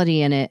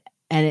reality in it?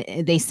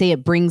 And they say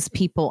it brings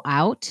people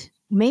out.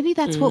 Maybe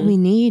that's what we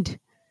need.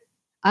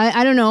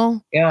 I don't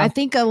know. Yeah. I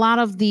think a lot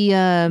of the,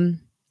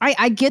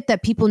 I get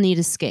that people need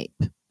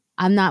escape.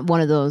 I'm not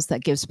one of those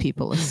that gives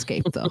people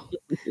escape though.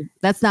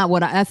 That's not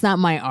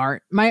my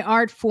art. My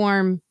art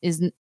form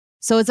is,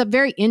 so it's a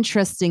very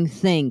interesting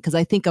thing, because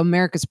I think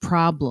America's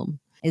problem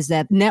is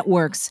that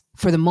networks,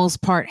 for the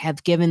most part,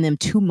 have given them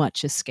too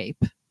much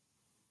escape.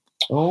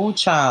 Oh,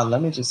 child,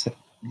 let me just,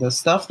 the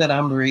stuff that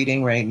I'm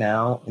reading right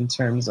now in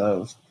terms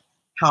of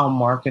how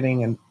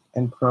marketing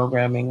and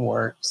programming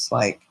works,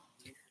 like,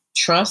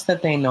 trust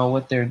that they know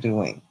what they're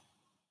doing.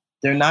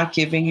 They're not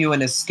giving you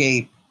an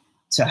escape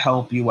to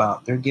help you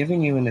out. They're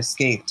giving you an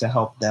escape to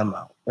help them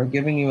out. They're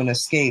giving you an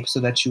escape so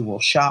that you will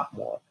shop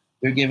more.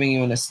 They're giving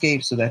you an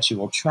escape so that you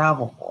will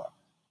travel more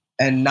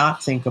and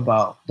not think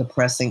about the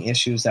pressing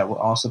issues that we're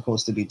all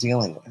supposed to be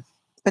dealing with.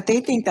 But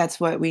they think that's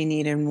what we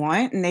need and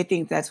want, and they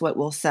think that's what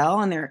will sell,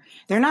 and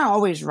they're not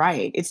always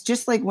right. It's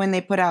just like when they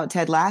put out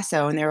Ted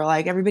Lasso and they were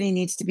like, everybody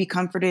needs to be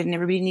comforted and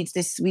everybody needs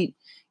this sweet,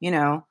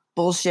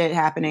 bullshit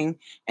happening.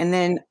 And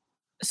then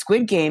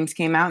Squid Games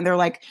came out and they're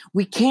like,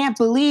 we can't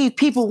believe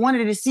people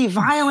wanted to see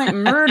violent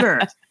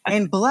murder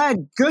and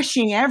blood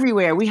gushing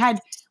everywhere. We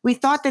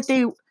thought that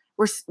they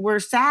were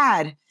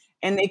sad.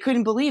 And they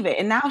couldn't believe it.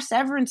 And now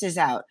Severance is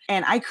out.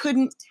 And I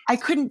couldn't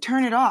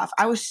turn it off.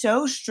 I was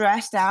so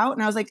stressed out.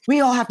 And I was like, we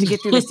all have to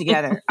get through this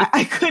together.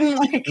 I couldn't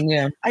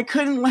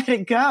let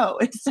it go.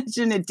 It's such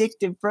an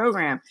addictive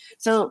program.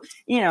 So,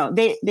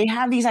 they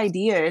have these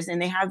ideas, and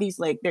they have these,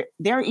 like,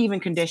 they're even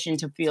conditioned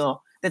to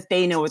feel that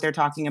they know what they're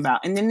talking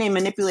about. And then they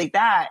manipulate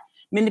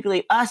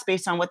us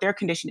based on what they're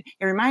conditioned.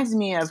 It reminds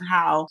me of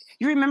how,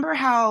 you remember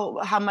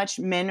how much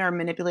men are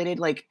manipulated,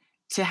 like,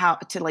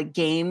 to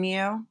game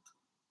you?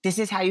 This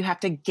is how you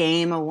have to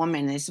game a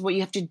woman. This is what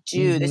you have to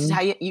do. Mm-hmm. This is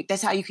how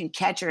that's how you can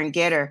catch her and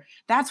get her.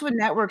 That's what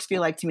networks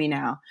feel like to me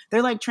now.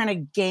 They're like trying to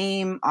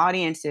game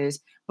audiences,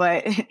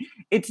 but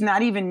it's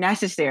not even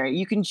necessary.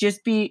 You can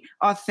just be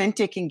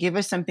authentic and give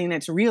us something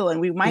that's real,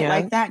 and we might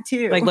like that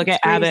too. Like, look at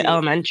Abbott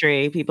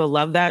Elementary. People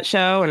love that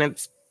show, and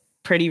it's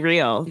pretty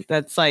real.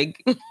 That's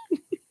like,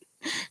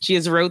 she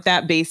just wrote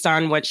that based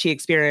on what she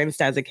experienced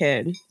as a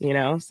kid,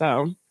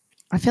 so.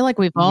 I feel like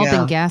we've all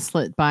been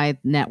gaslit by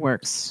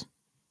networks.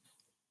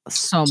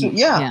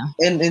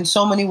 And in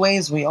so many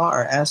ways we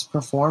are, as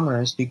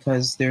performers,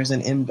 because there's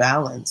an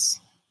imbalance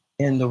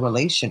in the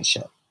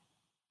relationship.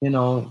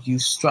 You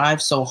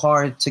strive so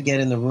hard to get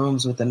in the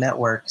rooms with the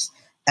networks,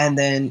 and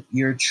then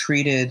you're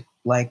treated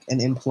like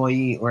an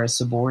employee or a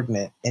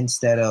subordinate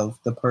instead of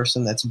the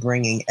person that's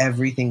bringing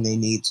everything they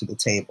need to the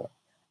table.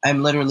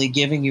 I'm literally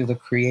giving you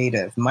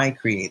my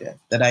creative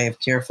that I have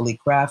carefully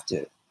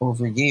crafted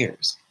over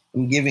years.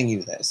 I'm giving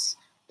you this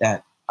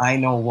that I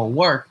know will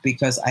work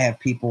because I have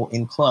people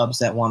in clubs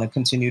that want to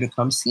continue to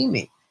come see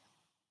me.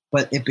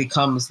 But it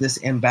becomes this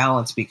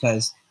imbalance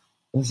because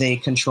they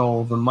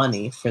control the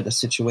money for the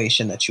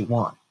situation that you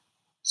want.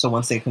 So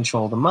once they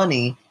control the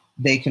money,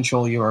 they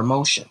control your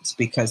emotions,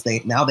 because they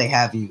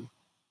have you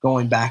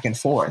going back and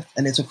forth.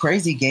 And it's a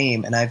crazy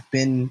game. And I've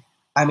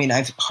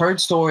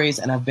heard stories,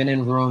 and I've been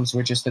in rooms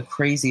where just the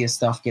craziest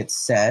stuff gets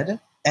said.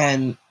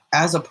 And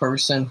as a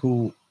person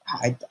who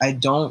I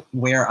don't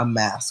wear a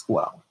mask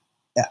well,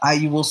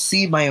 you will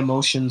see my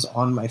emotions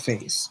on my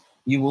face.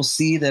 You will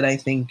see that I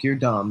think you're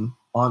dumb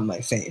on my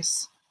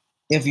face.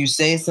 If you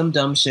say some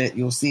dumb shit,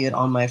 you'll see it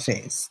on my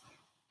face.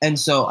 And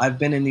so I've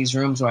been in these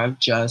rooms where I'll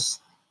just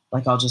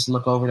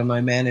look over to my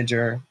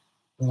manager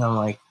and I'm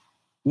like,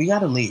 we got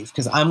to leave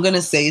because I'm going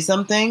to say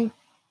something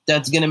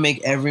that's going to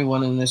make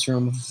everyone in this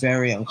room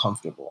very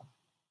uncomfortable.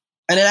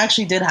 And it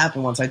actually did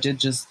happen once. I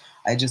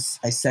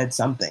said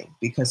something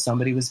because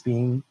somebody was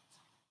being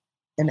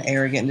an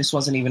arrogant. This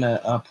wasn't even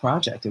a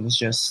project. It was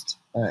just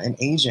an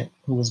agent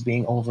who was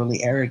being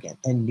overly arrogant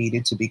and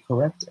needed to be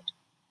corrected.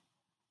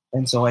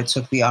 And so I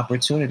took the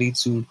opportunity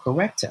to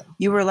correct him.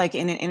 You were like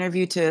in an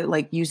interview to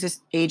like use this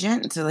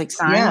agent to like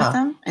sign with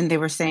them, and they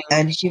were saying,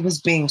 and he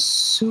was being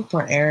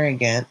super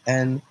arrogant,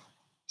 and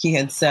he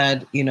had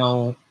said,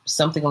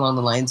 something along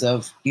the lines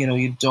of,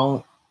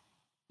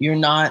 you're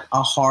not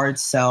a hard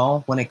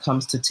sell when it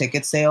comes to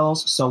ticket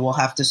sales, so we'll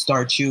have to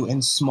start you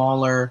in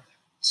smaller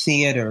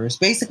theaters.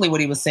 Basically what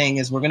he was saying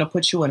is, we're going to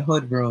put you in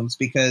hood rooms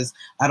because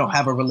I don't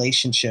have a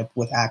relationship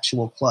with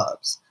actual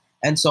clubs.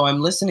 And so I'm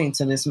listening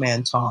to this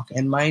man talk.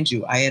 And mind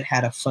you, I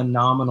had a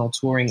phenomenal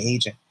touring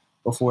agent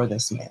before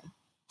this man.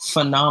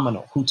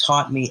 Phenomenal, who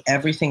taught me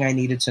everything I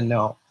needed to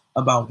know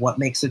about what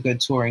makes a good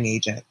touring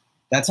agent.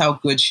 That's how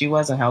good she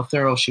was and how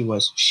thorough she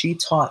was. She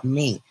taught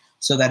me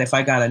so that if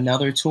I got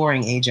another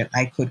touring agent,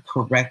 I could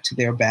correct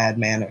their bad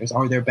manners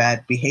or their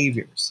bad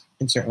behaviors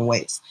in certain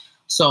ways.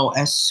 So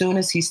as soon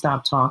as he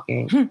stopped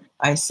talking,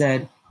 I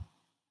said,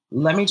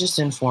 let me just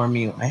inform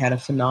you, I had a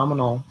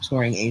phenomenal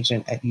touring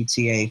agent at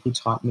UTA who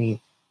taught me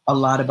a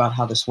lot about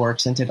how this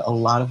works and did a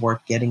lot of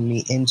work getting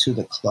me into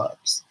the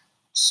clubs.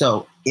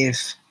 So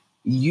if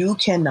you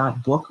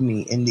cannot book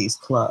me in these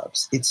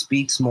clubs, it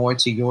speaks more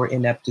to your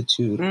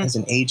ineptitude as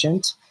an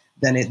agent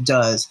than it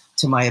does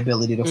to my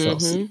ability to fill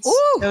seats.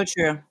 Ooh. So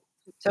true.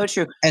 So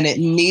true. And it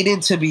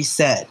needed to be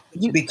said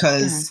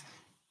because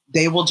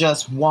they will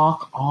just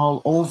walk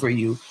all over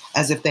you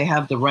as if they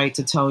have the right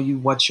to tell you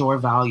what your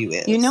value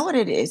is. You know what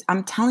it is?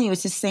 I'm telling you,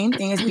 it's the same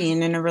thing as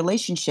being in a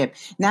relationship.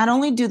 Not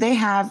only do they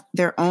have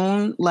their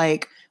own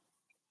like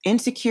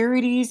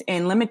insecurities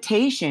and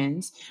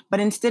limitations, but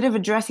instead of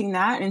addressing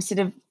that, instead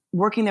of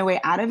working their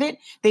way out of it,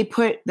 they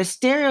put the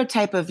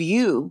stereotype of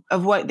you,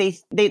 of what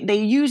they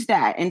use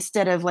that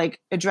instead of like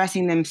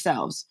addressing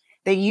themselves.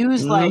 They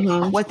use like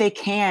what they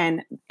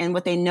can and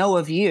what they know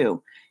of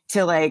you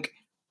to like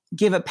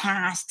give a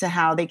pass to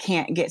how they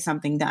can't get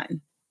something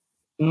done.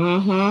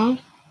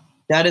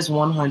 That is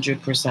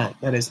 100%.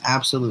 That is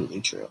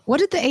absolutely true. What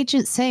did the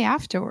agent say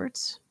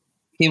afterwards?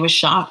 He was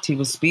shocked. He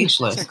was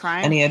speechless.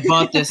 And he had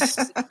bought this.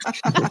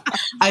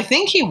 I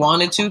think he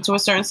wanted to a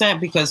certain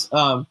extent because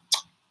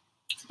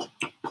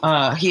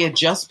he had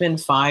just been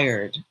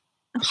fired.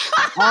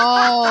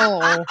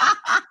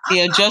 He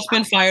had just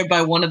been fired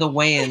by one of the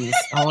Wayans.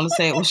 I want to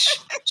say it was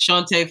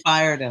Shantae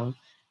fired him.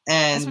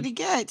 And that's what he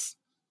gets.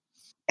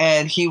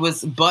 And he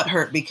was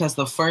butthurt because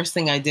the first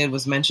thing I did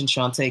was mention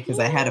Shantae because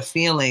I had a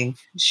feeling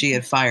she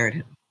had fired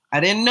him. I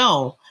didn't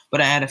know,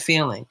 but I had a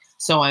feeling.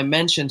 So I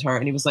mentioned her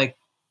and he was like,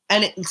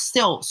 and it's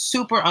still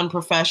super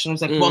unprofessional. He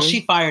was like, well,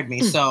 she fired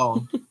me.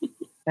 So,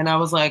 and I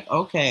was like,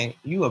 okay,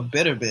 you a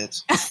bitter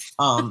bitch.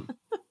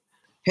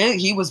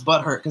 He was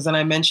butthurt because then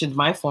I mentioned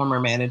my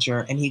former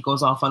manager and he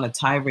goes off on a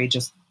tirade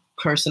just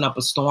cursing up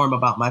a storm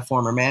about my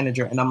former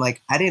manager. And I'm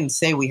like, I didn't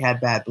say we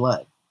had bad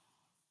blood.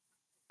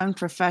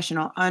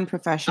 Unprofessional.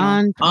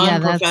 Yeah,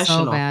 that's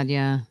so bad,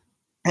 yeah.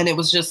 And it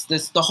was just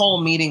the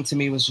whole meeting to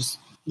me was just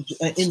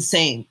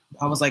insane.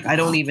 I was like, I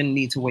don't even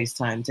need to waste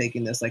time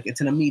taking this. Like, it's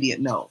an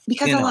immediate no.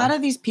 Because a lot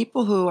of these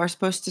people who are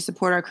supposed to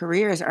support our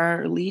careers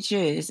are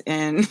leeches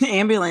and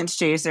ambulance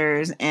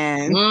chasers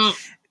and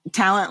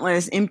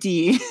talentless,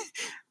 empty...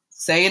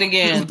 Say it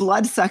again.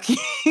 Blood-sucking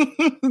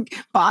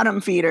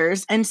bottom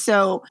feeders. And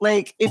so,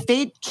 like, if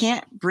they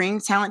can't bring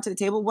talent to the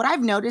table, what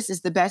I've noticed is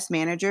the best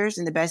managers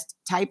and the best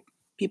type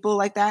people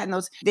like that, and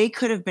those, they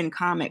could have been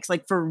comics,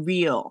 like for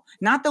real.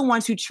 Not the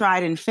ones who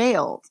tried and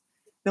failed.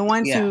 The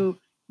ones who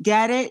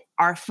get it,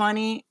 are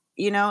funny,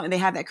 and they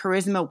have that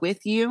charisma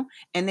with you,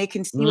 and they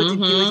can see what to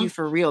do with you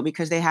for real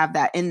because they have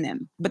that in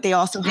them. But they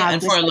also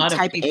have this like,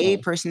 type A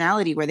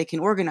personality where they can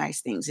organize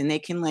things and they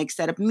can like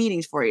set up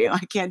meetings for you. I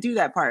can't do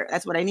that part.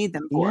 That's what I need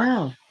them for.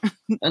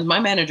 Yeah. My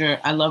manager,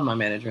 I love my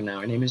manager now.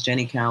 Her name is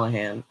Jenny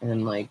Callahan.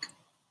 And like,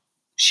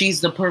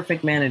 she's the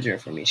perfect manager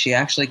for me. She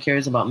actually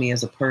cares about me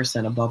as a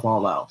person above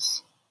all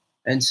else.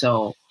 And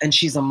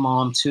she's a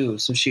mom too.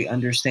 So she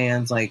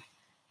understands like,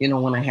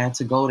 when I had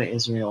to go to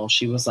Israel,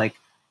 she was like,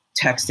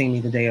 texting me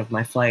the day of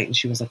my flight and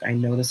she was like, I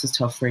know this is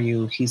tough for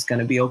you. He's going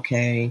to be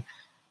okay.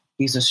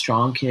 He's a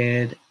strong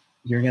kid.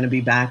 You're going to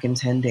be back in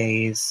 10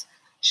 days.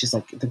 She's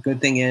like, the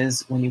good thing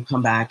is when you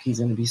come back, he's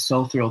going to be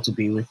so thrilled to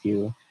be with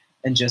you,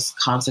 and just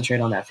concentrate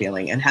on that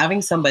feeling. And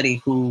having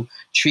somebody who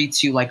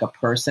treats you like a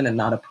person and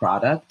not a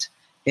product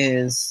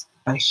is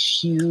a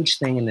huge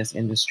thing in this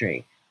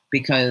industry,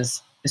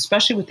 because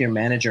especially with your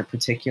manager,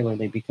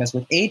 particularly because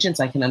with agents,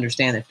 I can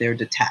understand if they're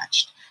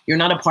detached. You're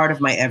not a part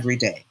of my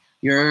everyday.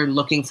 You're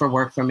looking for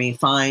work for me.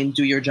 Fine,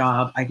 do your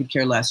job. I could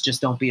care less.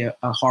 Just don't be a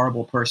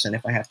horrible person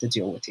if I have to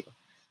deal with you.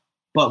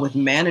 But with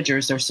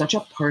managers, there's such a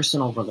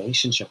personal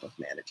relationship with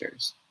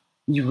managers.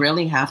 You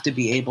really have to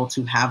be able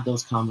to have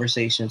those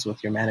conversations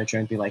with your manager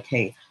and be like,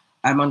 hey,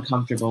 I'm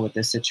uncomfortable with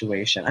this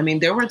situation. I mean,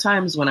 there were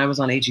times when I was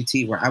on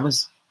AGT where I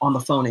was on the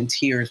phone in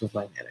tears with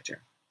my manager.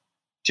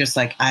 Just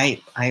like,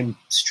 I'm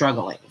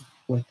struggling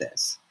with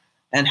this.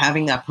 And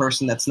having that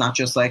person that's not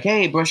just like,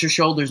 hey, brush your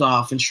shoulders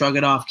off and shrug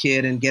it off,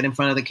 kid, and get in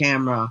front of the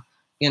camera.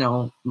 You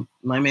know,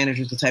 my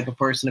manager's the type of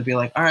person to be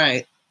like, all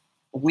right,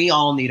 we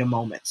all need a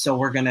moment. So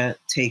we're going to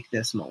take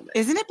this moment.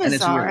 Isn't it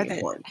bizarre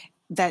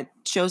that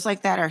shows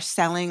like that are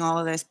selling all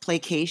of this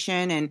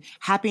placation and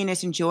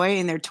happiness and joy,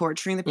 and they're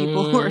torturing the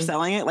people who are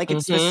selling it like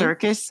it's a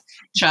circus?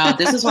 Child,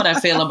 this is what I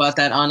feel about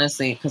that,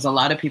 honestly, because a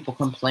lot of people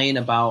complain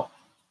about,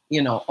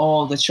 you know,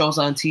 oh, the shows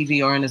on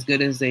TV aren't as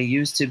good as they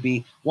used to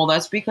be. Well,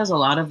 that's because a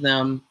lot of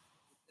them,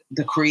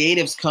 the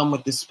creatives come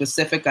with this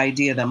specific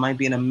idea that might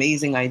be an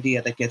amazing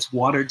idea that gets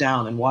watered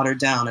down and watered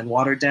down and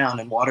watered down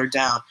and watered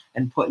down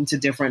and put into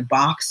different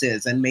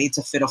boxes and made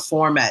to fit a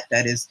format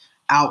that is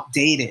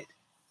outdated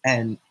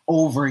and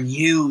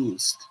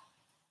overused.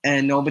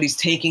 And nobody's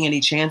taking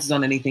any chances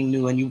on anything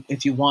new. And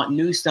if you want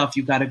new stuff,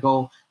 you got to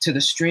go to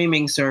the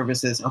streaming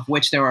services, of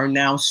which there are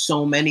now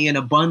so many in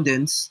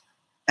abundance,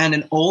 and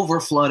an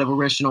overflood of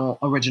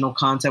original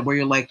content where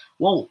you're like,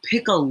 whoa,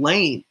 pick a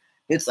lane.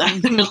 It's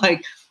either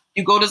like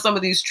you go to some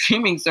of these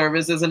streaming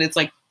services and it's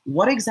like,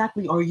 what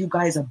exactly are you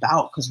guys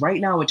about? Because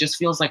right now it just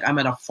feels like I'm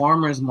at a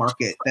farmer's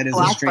market that is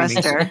a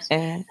streaming service.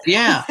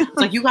 Yeah. It's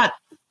like you have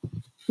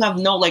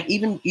no, like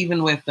even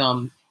with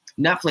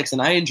Netflix,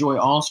 and I enjoy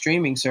all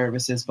streaming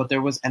services, but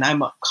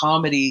I'm a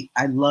comedy.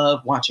 I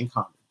love watching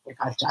comedy. Like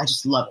I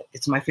just love it.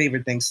 It's my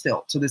favorite thing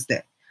still to this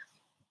day.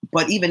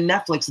 But even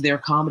Netflix, their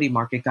comedy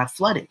market got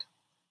flooded.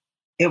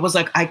 It was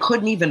like I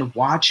couldn't even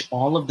watch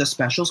all of the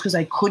specials because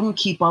I couldn't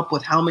keep up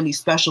with how many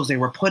specials they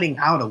were putting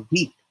out a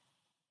week.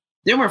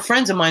 There were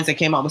friends of mine that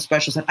came out with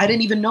specials that I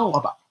didn't even know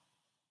about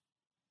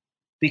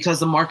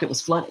because the market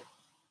was flooded.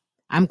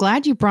 I'm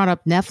glad you brought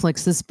up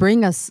Netflix. This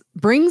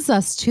brings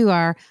us to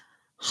our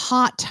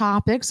hot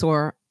topics,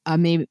 or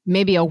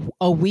maybe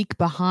a week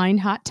behind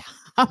hot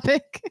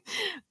topic,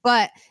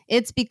 but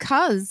it's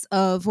because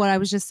of what I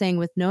was just saying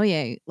with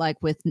Noye,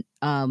 like with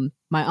my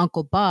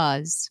Uncle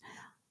Buzz.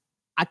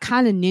 I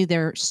kind of knew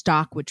their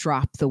stock would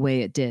drop the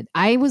way it did.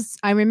 I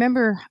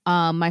remember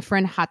my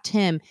friend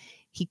Hatim,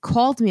 he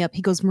called me up.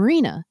 He goes,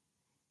 Marina,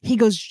 he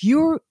goes,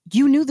 you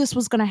knew this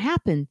was going to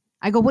happen.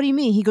 I go, what do you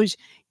mean? He goes,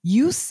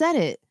 you said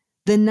it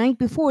the night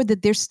before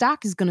that their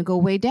stock is going to go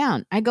way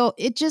down. I go,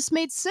 it just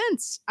made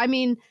sense. I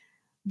mean,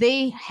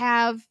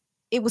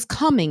 it was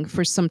coming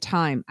for some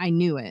time. I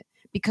knew it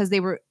because they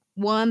were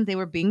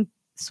being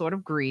sort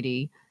of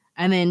greedy.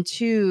 And then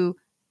two,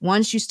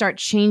 once you start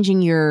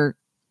changing your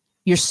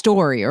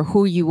story or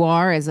who you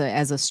are as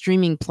a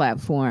streaming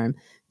platform,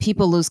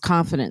 people lose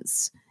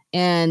confidence.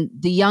 And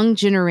the young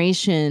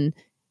generation,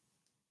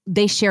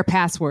 they share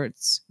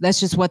passwords. That's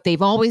just what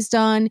they've always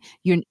done.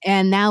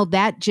 And now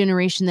that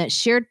generation that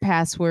shared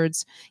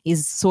passwords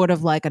is sort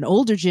of like an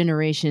older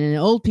generation, and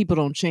old people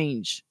don't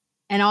change.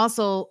 And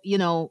also, you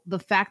know, the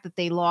fact that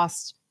they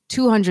lost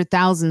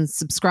 200,000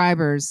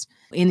 subscribers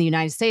in the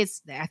United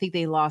States, I think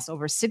they lost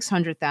over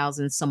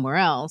 600,000 somewhere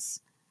else.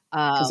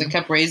 Because it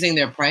kept raising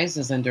their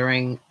prices. And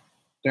during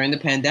the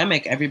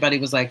pandemic, everybody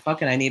was like,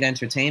 fuck it, I need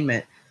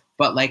entertainment.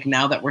 But like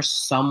now that we're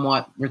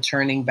somewhat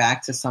returning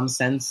back to some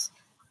sense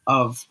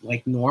of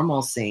like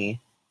normalcy,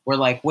 we're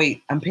like,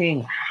 wait, I'm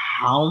paying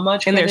how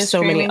much? And there's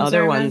so many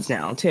other ones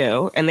now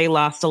too. And they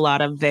lost a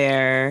lot of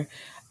their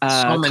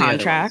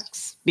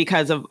contracts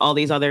because of all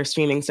these other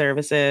streaming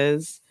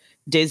services.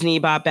 Disney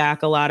bought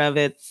back a lot of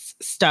its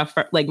stuff.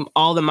 Like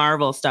all the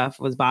Marvel stuff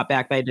was bought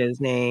back by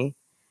Disney.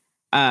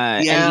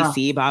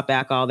 NBC bought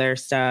back all their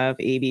stuff,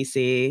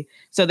 ABC.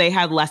 So they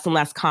had less and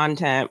less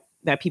content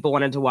that people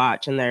wanted to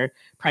watch, and their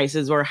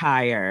prices were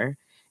higher.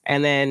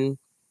 And then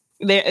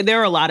there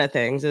are a lot of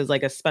things. It was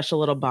like a special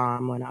little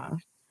bomb went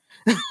off.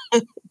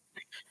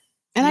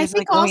 And I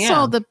think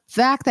also the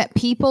fact that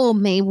people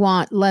may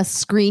want less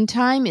screen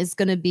time is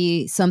going to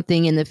be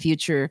something in the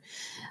future.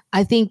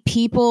 I think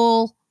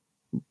people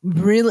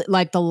really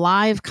like the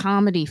live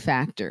comedy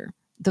factor.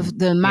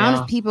 The amount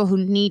of people who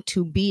need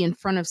to be in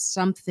front of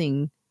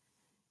something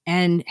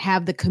and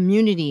have the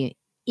community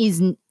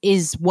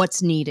is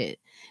what's needed.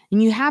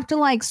 And you have to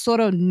like sort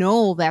of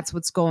know that's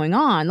what's going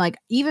on. Like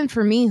even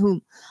for me,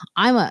 who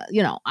I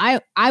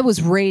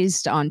was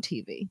raised on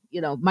TV.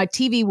 You know, my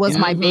TV was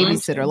my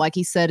babysitter, like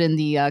he said in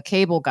the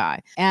Cable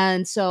Guy.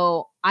 And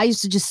so I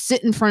used to just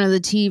sit in front of the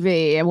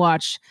TV and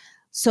watch.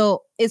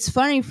 So it's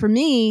funny for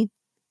me,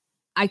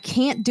 I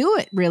can't do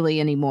it really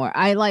anymore.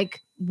 I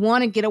like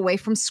want to get away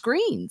from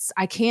screens.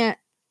 I can't.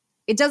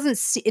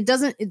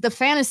 The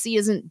fantasy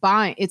isn't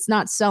buying. It's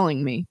not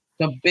selling me.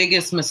 The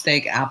biggest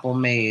mistake Apple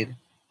made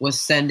was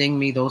sending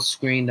me those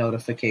screen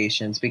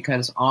notifications,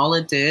 because all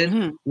it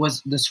did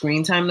was the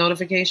screen time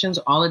notifications.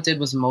 All it did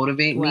was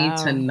motivate me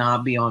to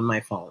not be on my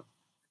phone,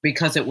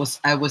 because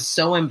I was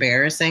so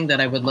embarrassing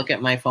that I would look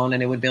at my phone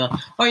and it would be like,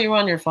 oh, you're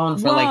on your phone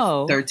for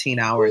like 13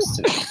 hours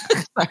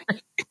today.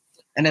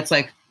 And it's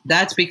like,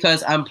 that's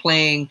because I'm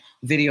playing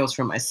videos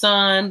for my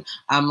son.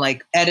 I'm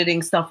like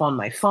editing stuff on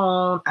my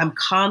phone. I'm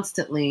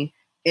constantly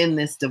in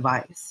this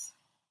device.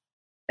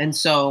 And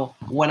so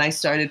when I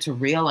started to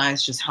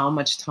realize just how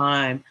much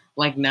time,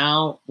 like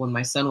now when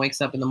my son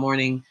wakes up in the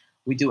morning,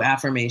 we do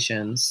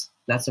affirmations.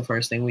 That's the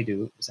first thing we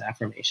do, is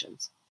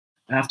affirmations.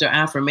 After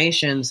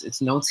affirmations,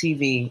 it's no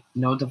TV,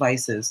 no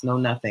devices, no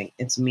nothing.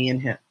 It's me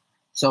and him.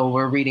 So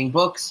we're reading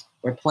books,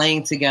 we're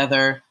playing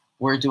together,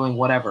 we're doing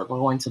whatever. We're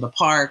going to the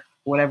park,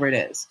 whatever it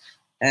is.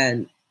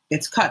 And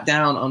it's cut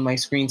down on my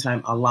screen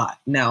time a lot.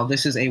 Now,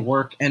 this is a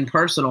work and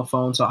personal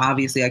phone, so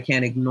obviously I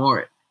can't ignore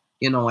it.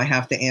 You know, I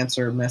have to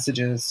answer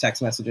messages,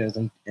 text messages,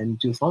 and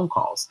do phone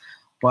calls.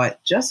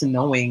 But just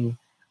knowing,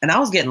 and I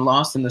was getting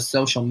lost in the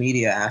social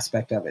media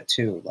aspect of it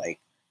too. Like,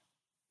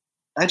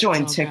 I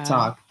joined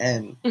TikTok,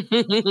 and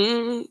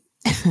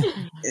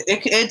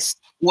it's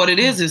what it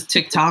is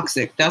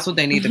TikToxic. That's what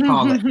they need to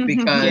call it,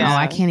 because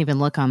I can't even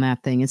look on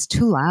that thing. It's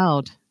too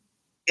loud.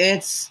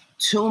 It's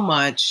too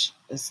much.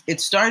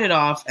 It started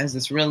off as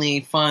this really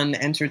fun,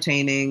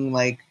 entertaining,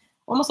 like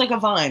almost like a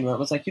Vine, where it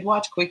was like you'd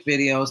watch quick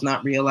videos,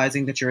 not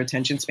realizing that your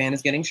attention span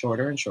is getting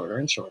shorter and shorter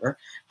and shorter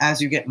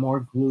as you get more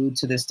glued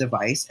to this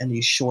device and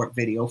these short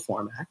video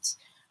formats.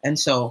 And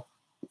so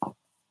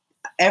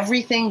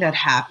everything that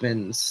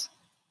happens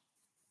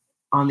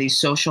on these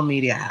social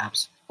media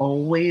apps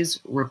always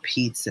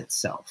repeats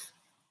itself.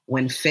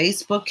 When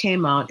Facebook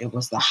came out, it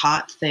was the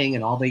hot thing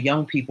and all the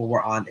young people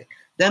were on it.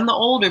 Then the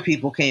older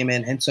people came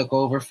in and took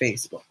over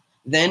Facebook.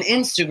 Then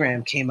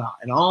Instagram came out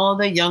and all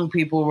the young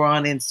people were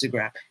on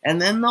Instagram.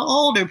 And then the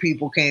older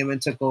people came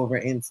and took over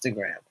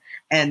Instagram.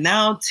 And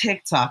now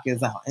TikTok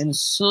is out. And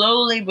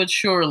slowly but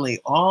surely,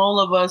 all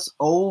of us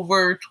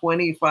over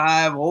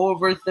 25,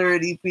 over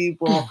 30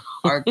 people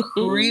are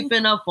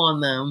creeping up on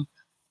them,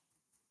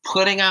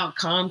 putting out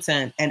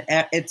content. And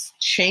it's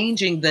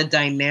changing the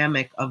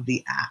dynamic of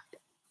the app,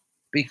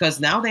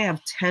 because now they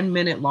have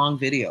 10-minute long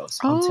videos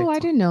on TikTok. I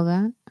didn't know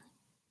that.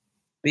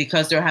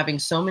 Because they're having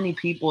so many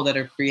people that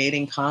are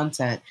creating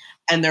content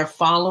and they're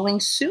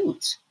following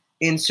suit.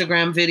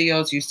 Instagram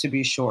videos used to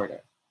be shorter.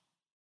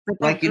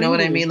 Like, you know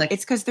what I mean? Like,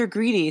 it's because they're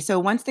greedy. So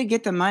once they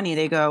get the money,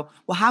 they go,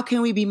 well, how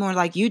can we be more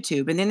like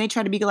YouTube? And then they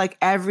try to be like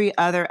every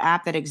other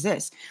app that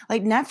exists.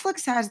 Like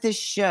Netflix has this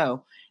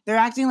show. They're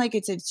acting like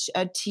it's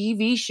a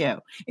TV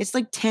show. It's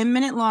like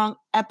 10-minute long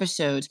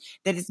episodes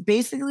that is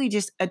basically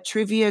just a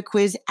trivia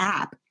quiz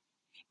app.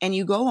 And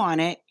you go on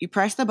it, you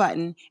press the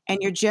button, and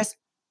you're just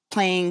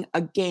playing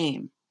a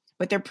game,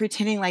 but they're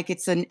pretending like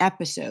it's an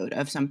episode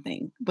of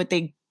something, but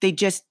they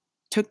just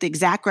took the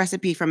exact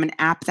recipe from an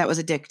app that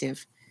was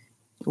addictive.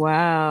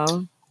 Wow.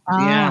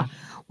 Yeah.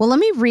 Well, let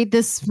me read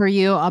this for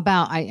you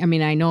about, I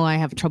mean, I know I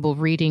have trouble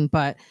reading,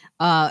 but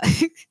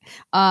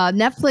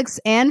Netflix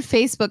and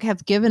Facebook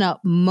have given up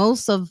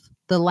most of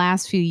the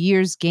last few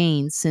years'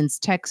 gains since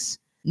tech's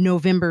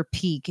November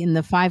peak. In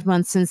the 5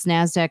 months since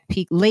NASDAQ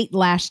peak late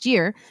last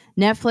year,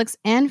 Netflix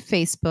and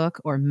Facebook,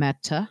 or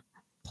Meta,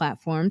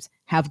 platforms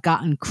have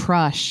gotten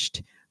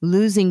crushed,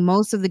 losing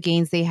most of the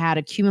gains they had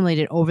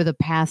accumulated over the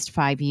past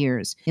 5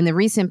 years. In the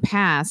recent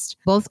past,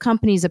 both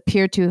companies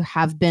appear to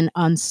have been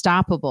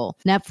unstoppable.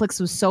 Netflix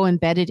was so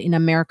embedded in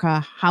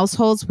American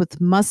households with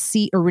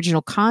must-see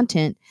original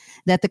content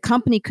that the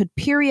company could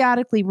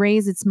periodically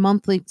raise its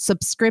monthly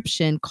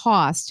subscription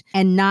cost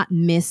and not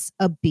miss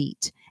a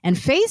beat. And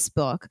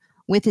Facebook,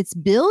 with its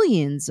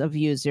billions of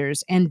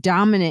users and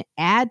dominant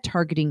ad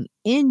targeting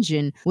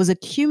engine, was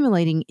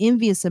accumulating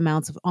envious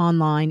amounts of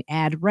online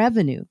ad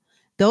revenue.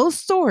 Those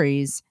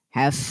stories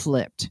have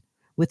flipped,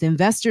 with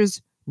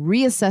investors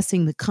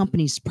reassessing the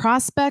company's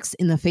prospects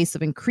in the face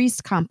of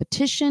increased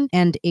competition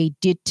and a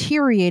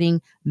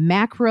deteriorating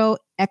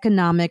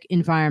macroeconomic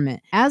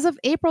environment. As of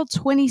April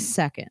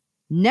 22nd,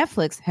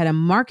 Netflix had a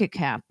market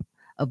cap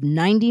of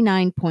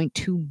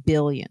 $99.2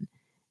 billion,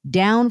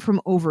 down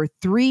from over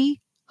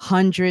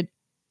 $300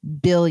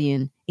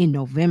 billion in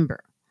November.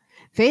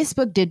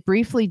 Facebook did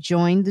briefly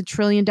join the $1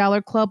 trillion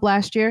club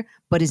last year,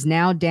 but is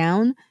now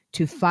down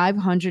to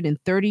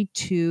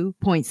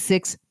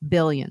 $532.6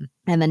 billion.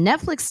 And the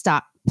Netflix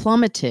stock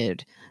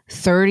plummeted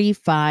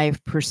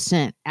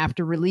 35%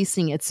 after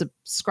releasing its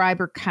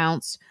subscriber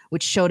counts,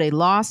 which showed a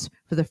loss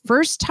for the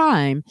first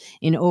time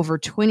in over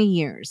 20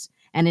 years.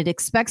 And it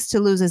expects to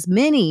lose as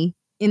many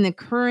in the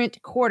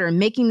current quarter,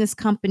 making this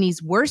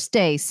company's worst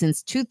day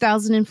since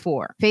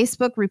 2004.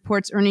 Facebook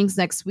reports earnings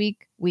next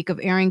week of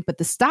airing, but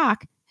the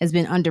stock has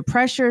been under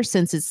pressure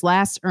since its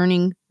last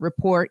earning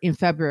report in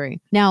February.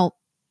 Now,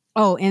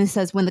 and it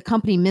says when the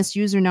company missed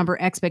user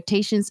number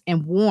expectations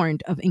and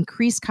warned of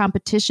increased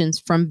competitions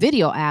from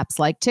video apps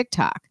like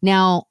TikTok.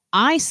 Now,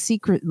 I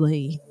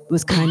secretly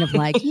was kind of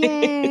like,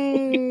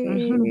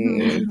 yay.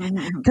 me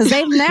because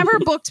they've never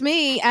booked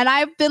me. And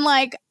I've been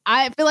like,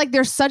 I feel like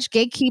they're such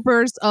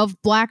gatekeepers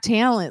of Black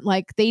talent.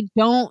 Like they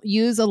don't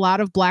use a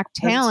lot of Black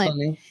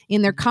talent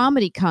in their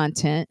comedy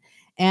content.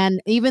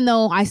 And even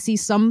though I see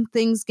some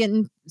things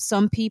getting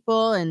some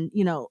people and,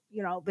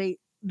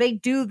 they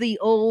do the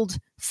old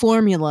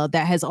formula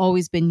that has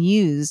always been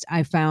used,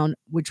 I found,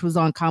 which was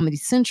on Comedy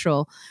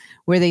Central,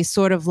 where they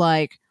sort of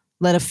like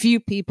let a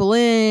few people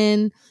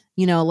in,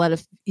 let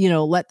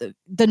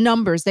the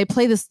numbers, they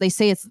play this, they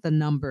say it's the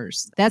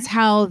numbers. That's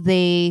how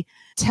they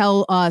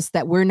tell us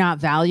that we're not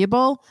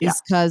valuable, is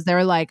because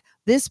they're like,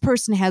 this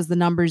person has the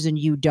numbers and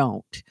you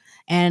don't.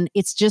 And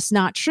it's just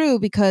not true,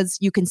 because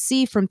you can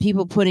see from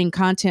people putting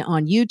content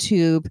on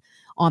YouTube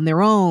on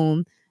their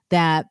own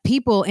that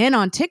people, and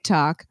on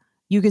TikTok,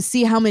 you can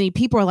see how many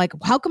people are like,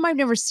 how come I've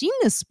never seen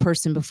this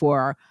person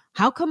before?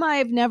 How come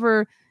I've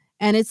never,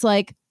 and it's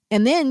like,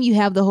 and then you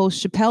have the whole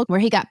Chappelle where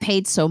he got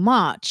paid so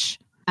much.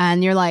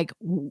 And you're like,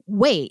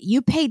 wait,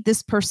 you paid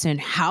this person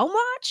how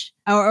much?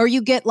 Or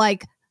you get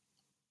like,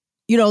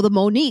 the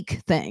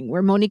Monique thing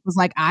where Monique was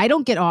like, I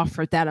don't get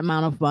offered that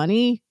amount of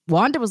money.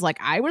 Wanda was like,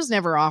 I was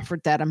never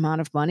offered that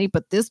amount of money,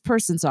 but this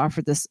person's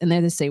offered this. And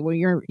then they say, well,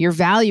 your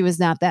value is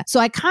not that.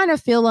 So I kind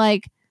of feel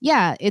like,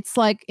 it's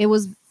like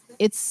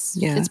it's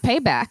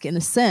payback in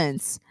a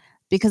sense,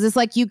 because it's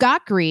like you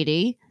got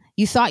greedy.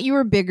 You thought you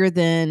were bigger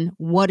than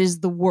what is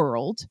the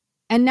world.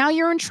 And now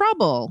you're in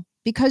trouble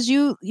because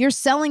you're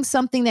selling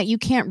something that you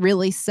can't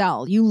really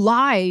sell. You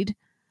lied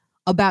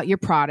about your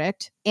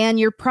product, and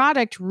your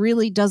product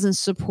really doesn't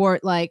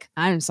support, like,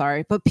 I'm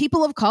sorry, but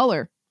people of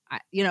color,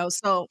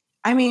 so.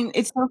 I mean,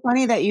 it's so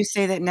funny that you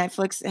say that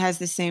Netflix has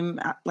the same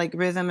like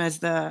rhythm as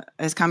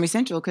Comedy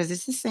Central, because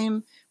it's the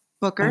same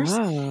bookers.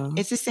 Oh.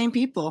 It's the same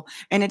people.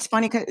 And it's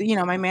funny because,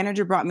 my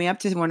manager brought me up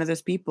to one of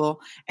those people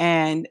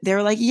and they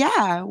were like,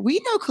 yeah, we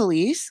know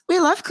Khalees. We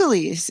love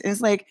Khalees. And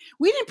it's like,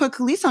 we didn't put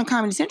Khalees on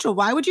Comedy Central.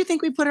 Why would you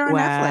think we put her on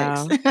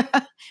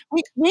Netflix?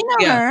 we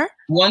know her.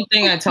 One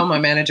thing I tell my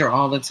manager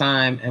all the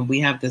time, and we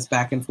have this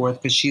back and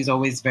forth because she's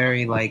always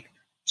very like,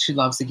 she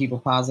loves to keep a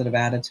positive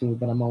attitude,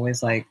 but I'm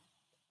always like,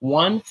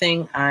 one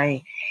thing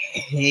I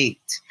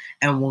hate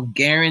and will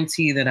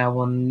guarantee that I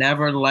will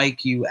never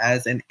like you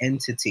as an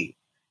entity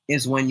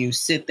is when you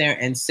sit there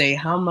and say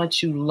how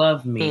much you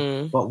love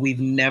me, but we've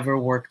never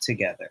worked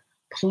together.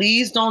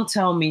 Please don't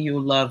tell me you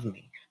love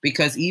me,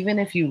 because even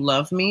if you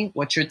love me,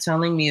 what you're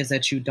telling me is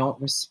that you don't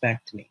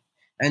respect me.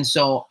 And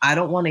so I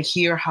don't want to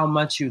hear how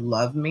much you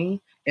love me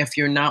if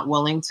you're not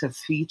willing to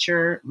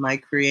feature my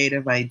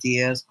creative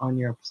ideas on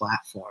your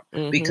platform,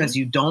 because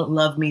you don't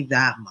love me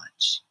that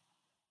much.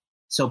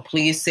 So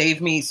please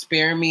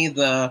spare me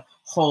the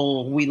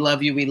whole, we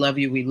love you, we love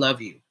you, we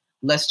love you.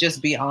 Let's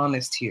just be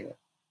honest here.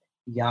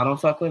 Y'all don't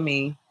fuck with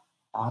me.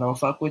 I don't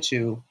fuck with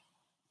you.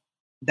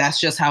 That's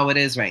just how it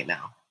is right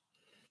now.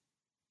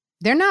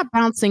 They're not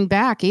bouncing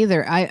back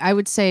either. I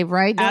would say,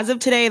 right? As of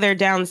today, they're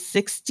down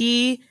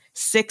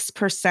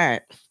 66%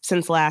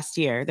 since last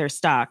year, their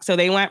stock. So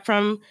they went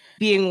from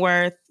being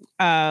worth,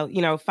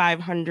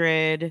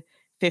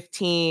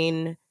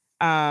 $515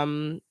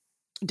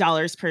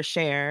 dollars per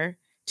share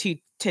to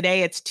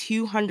today it's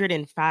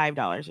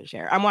 $205 a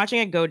share. I'm watching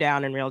it go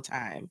down in real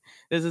time.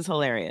 This is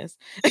hilarious.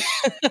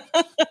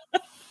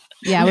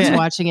 Yeah, I was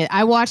watching it.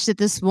 I watched it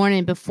this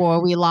morning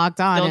before we logged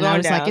on, still and I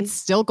was down. Like, it's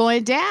still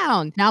going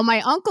down. Now,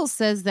 my uncle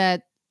says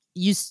that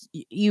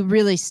you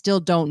really still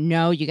don't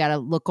know. You got to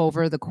look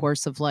over the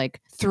course of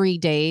like 3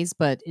 days,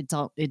 but it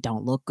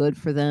don't look good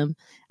for them.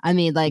 I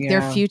mean, like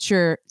their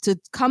future to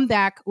come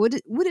back. What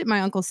did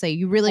my uncle say?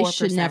 You really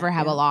should never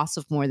have a loss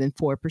of more than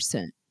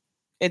 4%.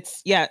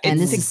 It's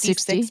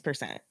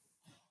 66%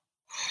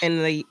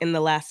 in the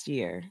last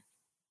year,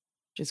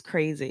 which is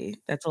crazy.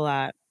 That's a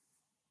lot.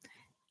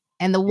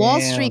 And the Wall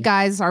Street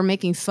guys are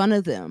making fun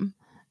of them.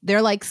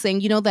 They're like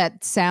saying,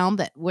 that sound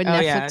that when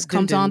Netflix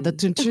comes on, the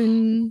dun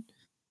dun.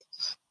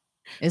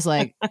 It's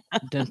like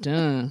dun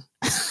dun.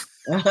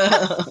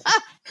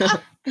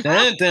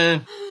 Dun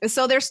dun.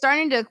 So they're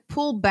starting to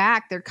pull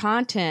back their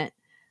content.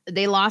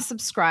 They lost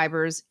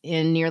subscribers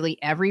in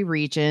nearly every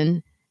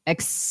region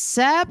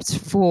except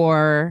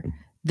for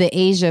the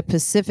Asia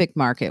Pacific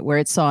market, where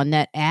it saw a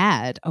net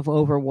add of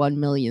over 1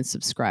 million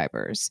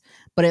subscribers.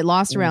 But it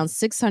lost around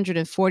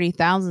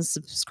 640,000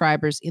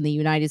 subscribers in the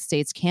United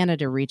States,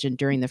 Canada region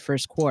during the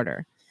first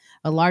quarter,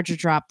 a larger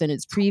drop than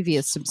its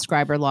previous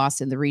subscriber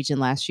loss in the region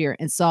last year,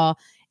 and saw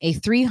a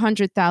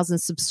 300,000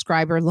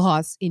 subscriber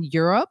loss in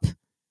Europe,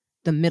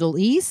 the Middle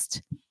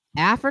East,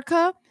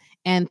 Africa,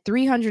 and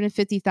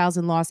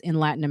 350,000 loss in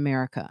Latin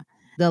America.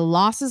 The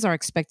losses are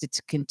expected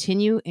to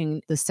continue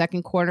in the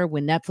second quarter,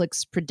 when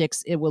Netflix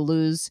predicts it will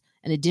lose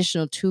an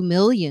additional 2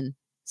 million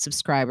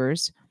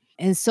subscribers.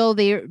 And so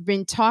they've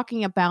been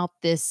talking about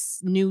this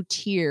new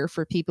tier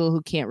for people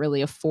who can't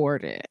really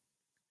afford it,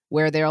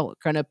 where they're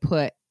going to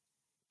put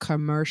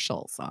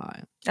commercials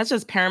on. That's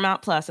just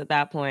Paramount Plus at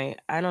that point.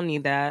 I don't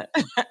need that.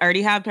 I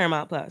already have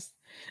Paramount Plus.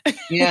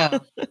 Yeah.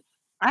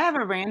 I have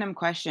a random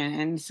question,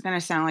 and it's going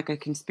to sound like a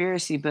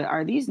conspiracy, but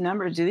do these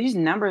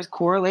numbers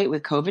correlate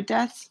with COVID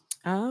deaths?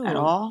 at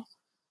all.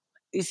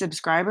 These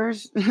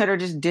subscribers that are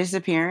just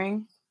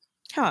disappearing.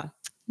 Huh.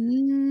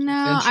 No,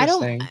 I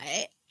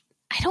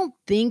don't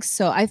think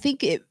so. I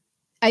think it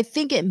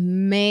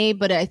may,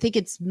 but I think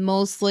it's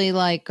mostly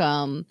like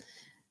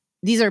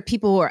these are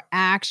people who are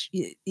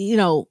actually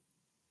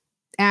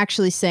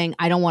saying,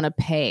 I don't want to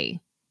pay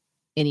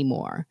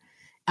anymore.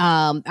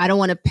 I don't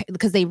want to pay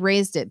because they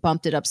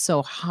bumped it up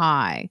so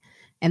high.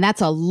 And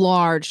that's a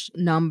large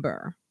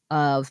number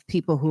of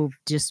people who've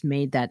just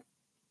made that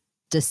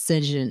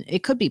decision.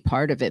 It could be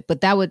part of it,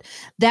 but that would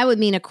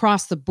mean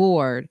across the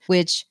board,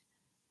 which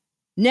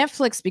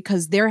Netflix,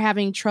 because they're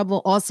having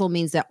trouble, also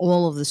means that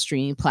all of the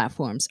streaming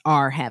platforms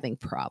are having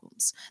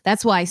problems.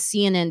 That's why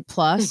CNN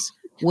Plus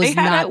was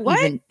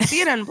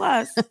CNN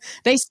Plus.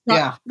 They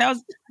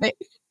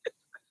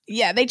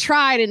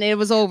tried and it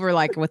was over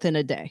like within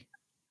a day.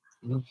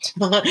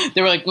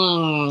 They were like,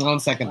 on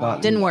second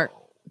thought. Didn't work.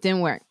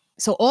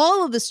 So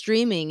all of the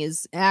streaming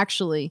is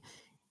actually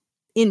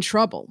in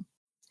trouble.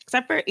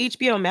 Except for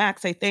HBO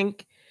Max. I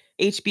think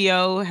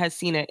HBO has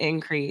seen an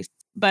increase,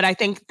 but I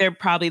think they're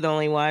probably the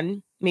only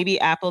one. Maybe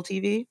Apple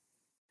TV.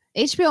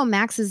 HBO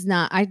Max is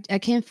not. I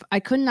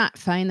could not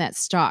find that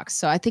stock,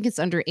 so I think it's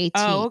under 18.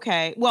 Oh,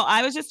 okay. Well,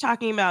 I was just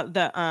talking about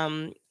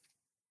the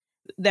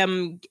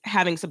them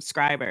having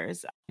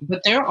subscribers.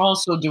 But they're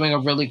also doing a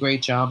really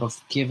great job of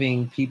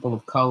giving people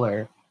of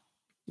color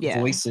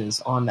voices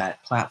on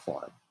that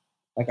platform.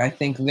 Like, I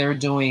think they're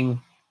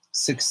doing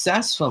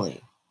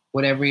successfully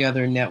what every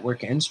other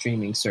network and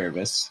streaming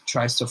service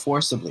tries to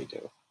forcibly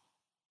do.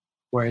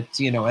 Where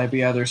it's,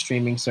 every other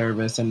streaming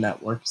service and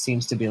network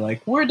seems to be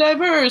like, we're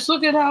diverse.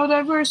 Look at how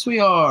diverse we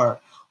are.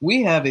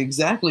 We have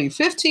exactly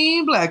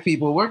 15 Black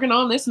people working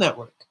on this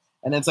network.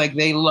 And it's like,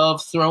 they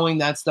love throwing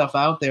that stuff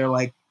out there.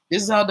 Like,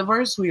 this is how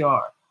diverse we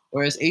are.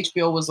 Whereas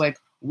HBO was like,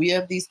 we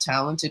have these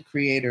talented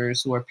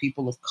creators who are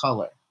people of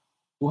color,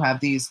 who have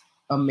these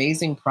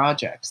amazing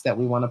projects that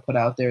we want to put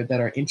out there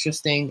that are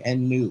interesting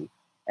and new.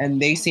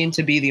 And they seem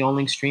to be the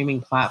only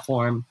streaming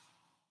platform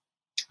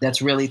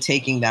that's really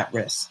taking that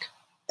risk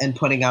and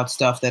putting out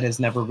stuff that has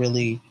never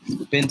really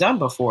been done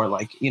before.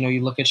 Like,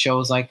 you look at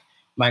shows like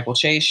Michael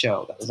Che's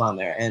show that was on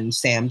there and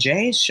Sam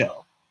Jay's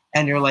show.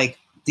 And you're like,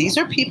 these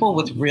are people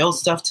with real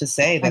stuff to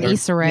say. That and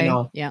Issa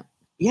Rae.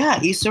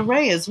 Yeah, Issa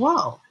Rae as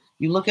well.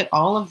 You look at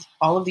all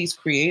of these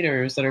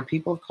creators that are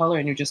people of color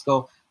and you just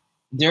go,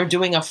 they're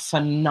doing a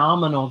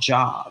phenomenal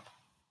job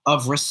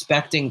of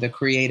respecting the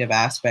creative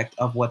aspect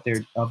of what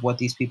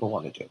these people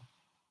want to do.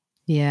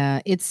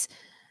 Yeah, it's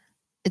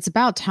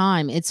about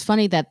time. It's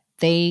funny that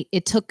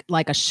it took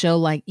like a show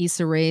like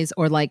Issa Rae's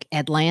or like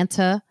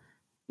Atlanta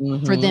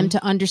for them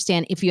to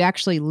understand, if you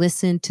actually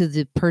listen to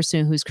the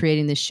person who's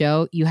creating the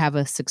show, you have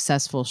a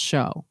successful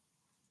show.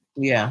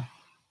 Yeah,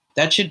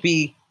 that should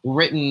be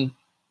written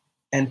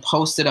and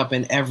posted up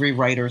in every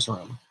writer's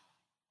room.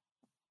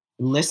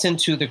 Listen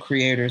to the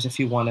creators if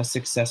you want a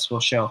successful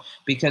show,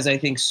 because I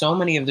think so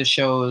many of the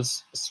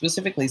shows,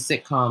 specifically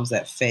sitcoms,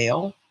 that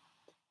fail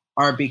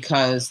are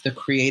because the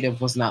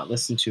creative was not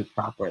listened to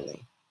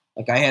properly.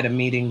 Like, I had a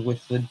meeting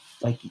with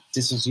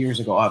this was years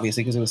ago,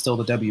 obviously, because it was still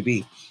the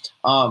WB,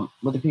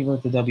 with the people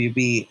at the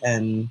WB,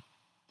 and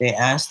they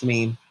asked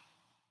me,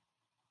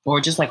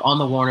 or just like on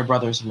the Warner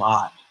Brothers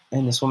lot,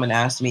 and this woman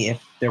asked me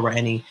if there were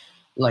any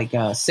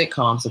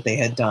sitcoms that they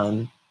had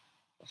done,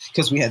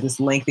 because we had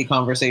this lengthy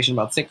conversation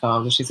about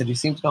sitcoms, and she said, you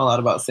seem to know a lot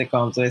about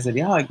sitcoms. And I said,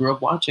 yeah, I grew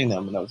up watching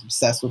them, and I was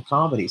obsessed with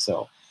comedy,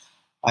 so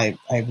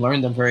I've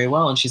learned them very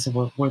well. And she said,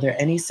 well, were there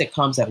any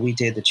sitcoms that we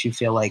did that you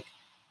feel like,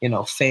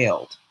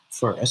 failed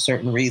for a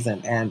certain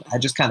reason? And I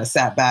just kind of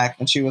sat back,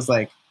 and she was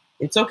like,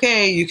 it's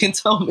okay, you can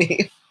tell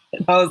me.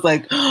 And I was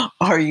like,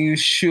 are you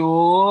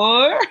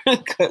sure?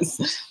 Because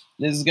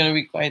this is going to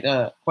be quite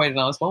an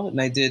honest moment.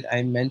 And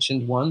I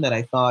mentioned one that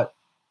I thought,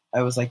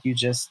 I was like, you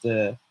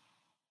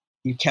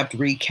kept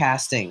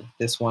recasting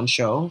this one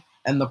show,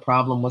 and the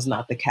problem was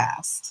not the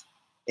cast.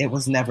 It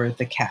was never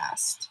the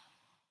cast.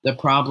 The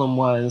problem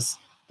was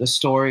the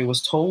story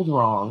was told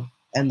wrong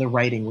and the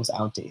writing was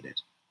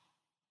outdated.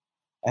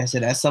 I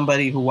said, as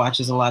somebody who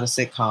watches a lot of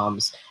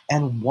sitcoms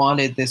and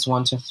wanted this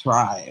one to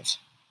thrive,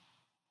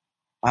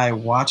 I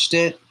watched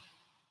it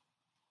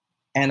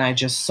and I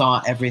just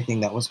saw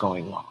everything that was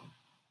going wrong.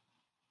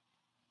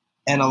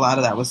 And a lot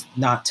of that was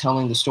not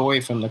telling the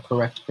story from the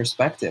correct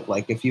perspective.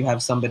 Like, if you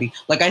have somebody,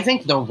 like, I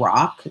think The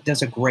Rock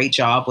does a great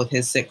job with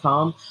his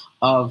sitcom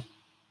of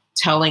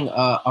telling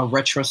a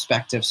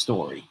retrospective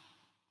story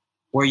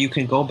where you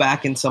can go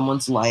back in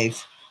someone's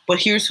life, but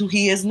here's who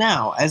he is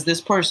now as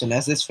this person,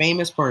 as this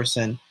famous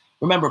person.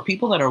 Remember,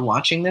 people that are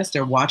watching this,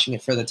 they're watching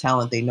it for the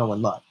talent they know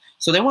and love.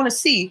 So they want to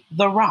see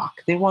The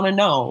Rock. They want to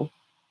know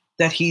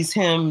that he's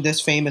him,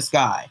 this famous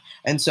guy.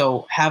 And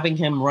so having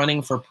him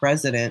running for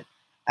president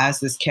as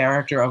this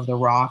character of The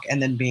Rock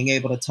and then being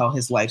able to tell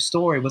his life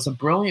story was a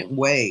brilliant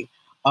way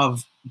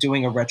of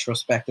doing a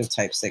retrospective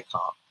type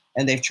sitcom.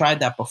 And they've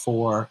tried that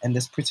before. And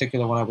this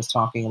particular one I was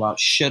talking about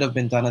should have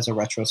been done as a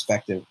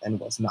retrospective and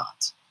was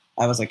not.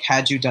 I was like,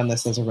 had you done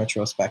this as a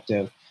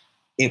retrospective,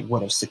 it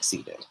would have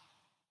succeeded.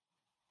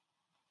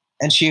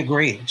 And she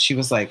agreed. She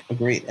was like,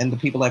 agreed. And the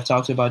people I've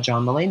talked to about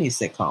John Mulaney's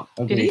sitcom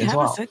agreed Did he as have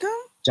well. a sitcom?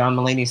 John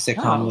Mulaney's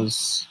sitcom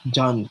was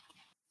done.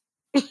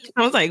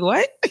 I was like,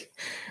 what?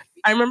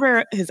 I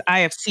remember his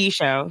IFC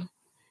show.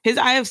 His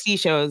IFC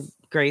show is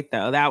great,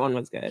 though. That one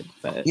was good.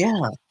 But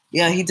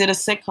yeah, he did a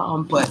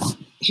sitcom. But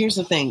here's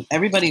the thing: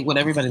 what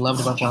everybody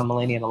loved about John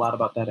Mulaney, and a lot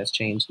about that has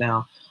changed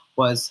now,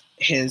 was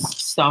his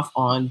stuff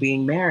on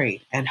being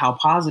married and how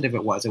positive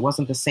it was. It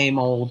wasn't the same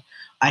old,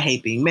 I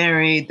hate being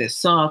married, this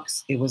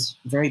sucks. It was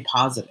very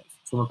positive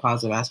from a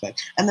positive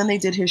aspect. And then they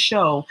did his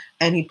show,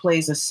 and he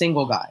plays a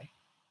single guy,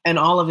 and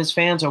all of his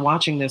fans are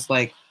watching this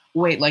like,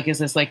 wait, like, is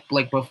this like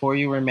before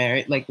you were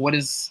married? Like, what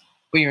is?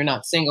 But you're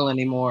not single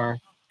anymore.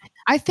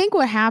 I think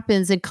what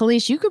happens, and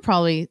Khalees, you could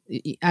probably,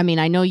 I mean,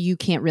 I know you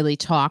can't really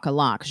talk a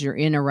lot because you're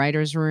in a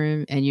writer's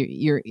room and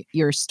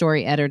you're a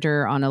story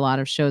editor on a lot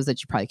of shows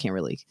that you probably can't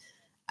really,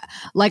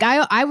 like,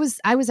 I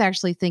was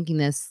actually thinking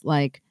this,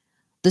 like,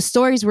 the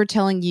stories we're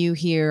telling you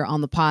here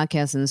on the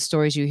podcast and the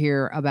stories you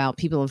hear about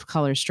people of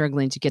color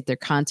struggling to get their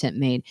content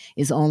made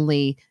is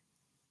only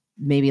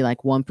maybe like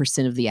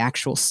 1% of the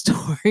actual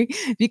story,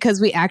 because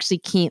we actually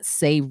can't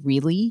say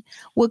really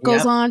what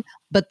goes on,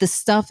 but the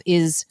stuff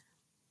is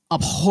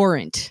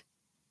abhorrent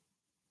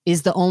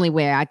is the only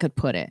way I could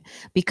put it.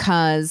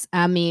 Because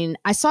I mean,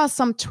 I saw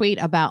some tweet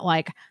about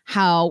like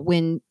how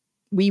when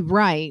we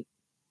write,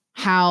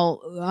 how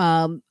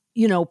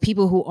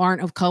people who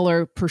aren't of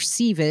color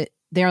perceive it.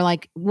 They're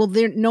like, well,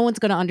 no one's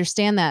going to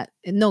understand that.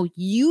 No,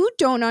 you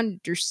don't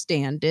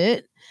understand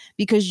it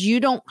because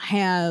you don't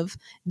have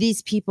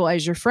these people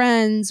as your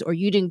friends, or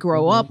you didn't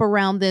grow up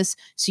around this.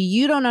 So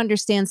you don't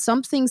understand.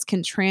 Some things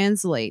can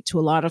translate to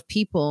a lot of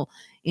people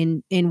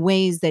in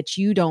ways that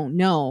you don't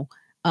know.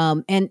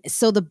 And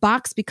so the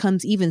box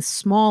becomes even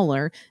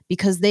smaller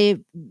because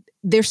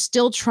they're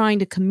still trying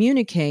to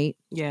communicate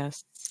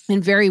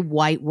in very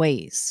white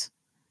ways.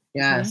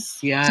 Yes.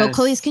 So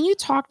Khalees, can you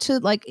talk to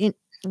like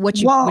what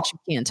you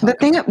can talk about?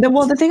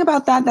 The thing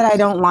about that I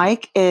don't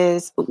like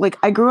is, like,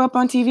 I grew up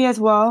on TV as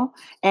well,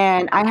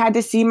 and I had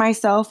to see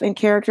myself in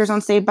characters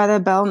on Saved by the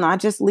Bell, not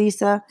just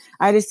Lisa.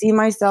 I had to see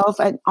myself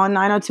on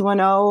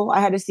 90210.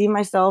 I had to see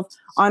myself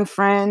on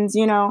Friends,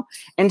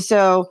 and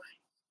so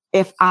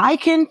if I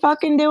can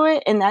fucking do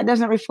it and that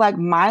doesn't reflect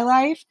my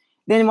life,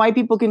 then white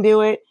people can do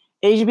it,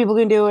 Asian people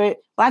can do it,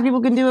 Black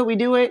people can do it, we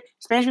do it,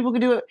 Spanish people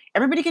can do it,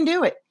 everybody can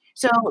do it.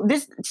 So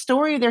this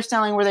story they're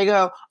selling where they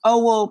go,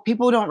 oh, well,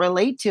 people don't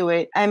relate to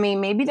it. I mean,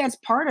 maybe that's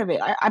part of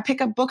it. I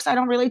pick up books I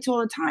don't relate to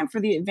all the time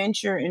for the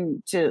adventure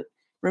and to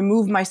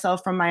remove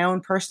myself from my own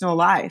personal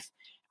life.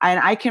 And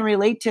I can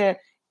relate to,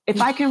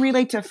 if I can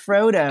relate to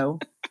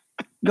Frodo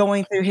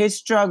going through his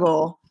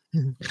struggle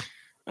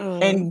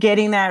and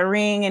getting that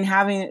ring and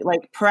having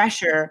like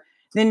pressure,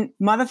 then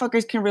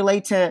motherfuckers can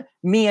relate to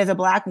me as a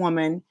Black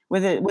woman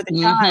with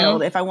a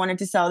child if I wanted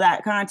to sell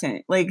that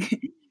content. Like,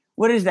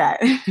 what is that?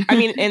 I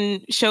mean,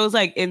 and shows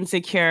like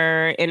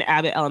Insecure and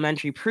Abbott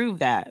Elementary prove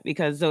that,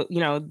 because,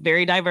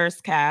 very diverse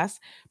cast,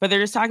 but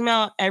they're just talking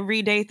about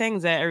everyday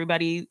things that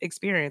everybody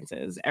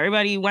experiences.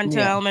 Everybody went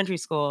to elementary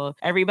school.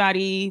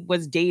 Everybody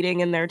was dating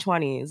in their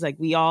 20s. Like,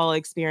 we all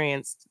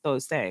experienced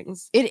those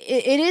things. It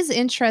is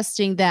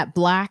interesting that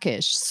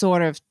Blackish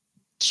sort of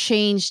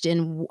changed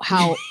in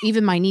how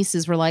even my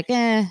nieces were like,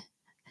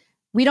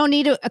 we don't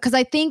need to, because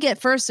I think at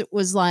first it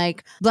was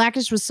like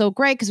Blackish was so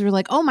great because we were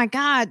like, oh my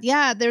God,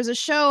 yeah, there's a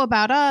show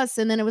about us.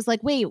 And then it was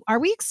like, wait, are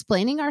we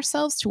explaining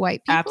ourselves to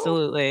white people?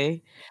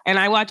 Absolutely. And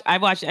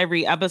I've watched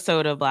every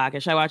episode of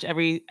Blackish. I watched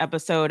every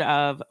episode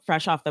of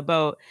Fresh Off the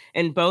Boat.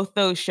 And both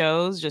those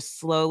shows just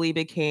slowly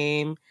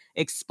became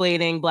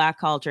explaining Black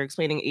culture,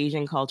 explaining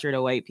Asian culture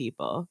to white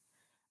people.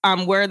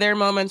 Were there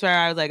moments where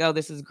I was like, oh,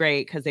 this is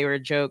great, because they were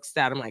jokes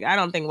that I'm like, I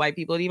don't think white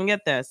people would even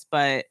get this.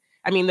 But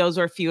I mean, those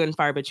were few and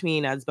far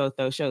between as both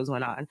those shows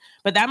went on.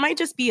 But that might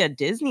just be a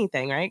Disney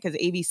thing, right? Because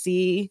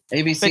ABC,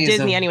 but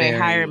Disney anyway,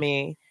 hire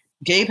me.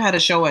 Gabe had a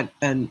show on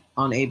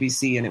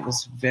ABC, and it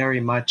was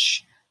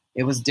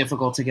it was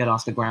difficult to get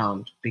off the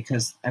ground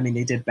because, I mean,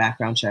 they did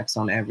background checks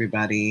on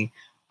everybody.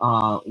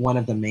 One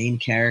of the main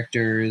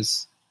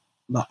characters,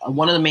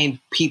 one of the main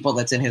people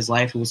that's in his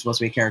life who was supposed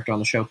to be a character on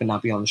the show could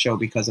not be on the show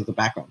because of the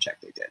background check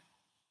they did.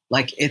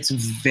 Like,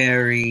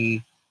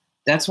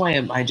 that's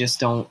why I just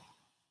don't.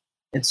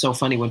 It's so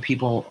funny when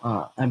people,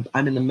 I'm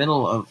in the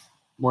middle of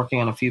working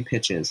on a few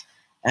pitches,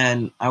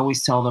 and I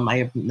always tell them I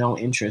have no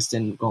interest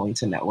in going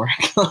to network.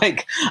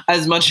 Like,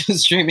 as much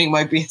as streaming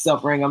might be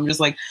suffering, I'm just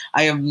like,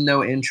 I have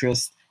no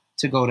interest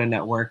to go to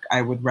network.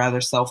 I would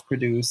rather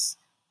self-produce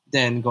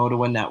than go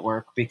to a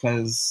network,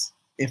 because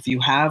if you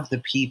have the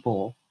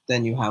people,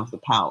 then you have the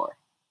power.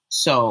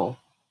 So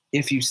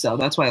if you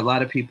that's why a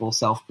lot of people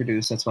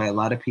self-produce. That's why a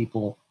lot of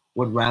people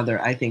would rather,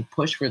 I think,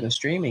 push for the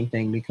streaming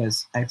thing,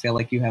 because I feel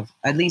like you have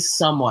at least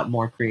somewhat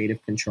more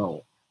creative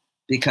control,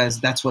 because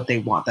that's what they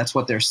want. That's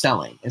what they're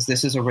selling,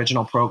 this is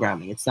original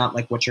programming. It's not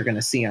like what you're going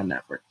to see on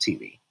network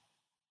TV.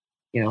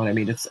 You know what I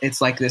mean?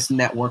 It's like this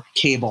network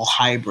cable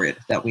hybrid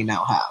that we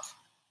now have.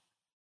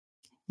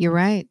 You're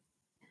right.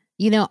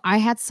 I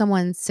had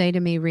someone say to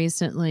me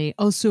recently,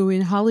 oh, so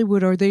in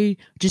Hollywood, are they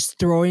just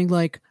throwing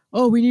like,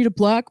 oh, we need a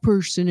black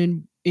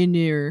person in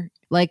there?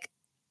 Like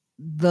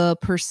the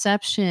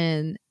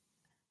perception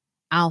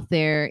out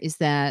there is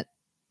that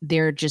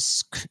they're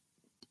just,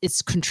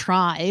 it's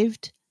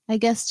contrived, I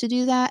guess, to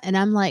do that. And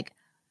I'm like,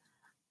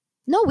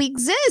 no, we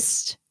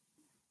exist.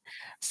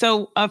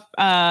 So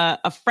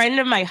a friend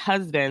of my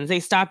husband's, they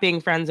stopped being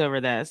friends over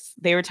this.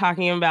 They were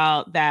talking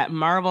about that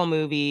Marvel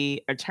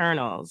movie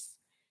Eternals.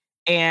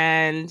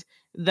 And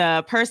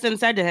the person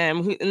said to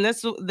him, and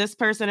this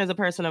person is a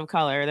person of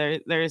color.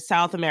 They're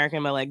South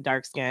American, but like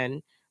dark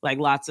skin, like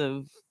lots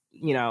of,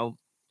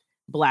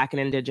 Black and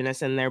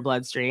indigenous in their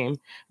bloodstream.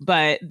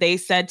 But they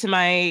said to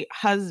my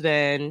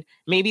husband,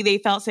 maybe they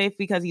felt safe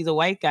because he's a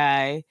white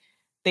guy.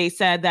 They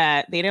said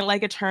that they didn't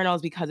like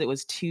Eternals because it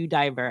was too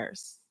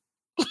diverse.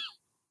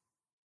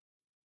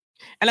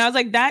 And I was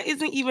like, that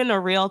isn't even a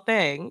real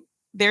thing.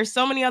 There's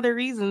so many other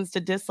reasons to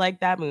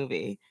dislike that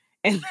movie.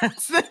 And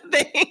that's the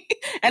thing.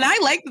 And I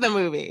liked the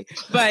movie,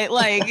 but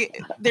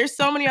like, there's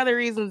so many other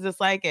reasons to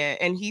dislike it.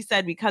 And he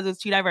said, because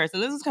it's too diverse.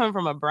 And this is coming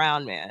from a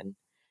brown man.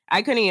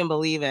 I couldn't even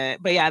believe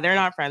it. But yeah, they're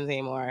not friends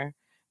anymore.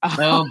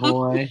 Oh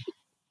boy.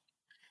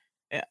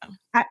 Yeah.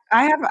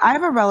 I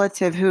have a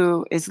relative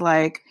who is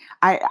like,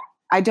 I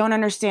don't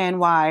understand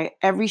why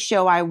every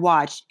show I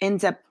watch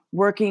ends up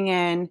working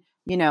in,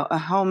 a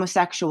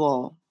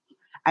homosexual.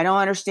 I don't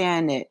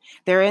understand it.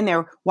 They're in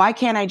there. Why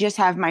can't I just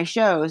have my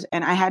shows?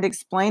 And I had to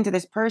explain to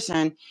this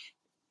person,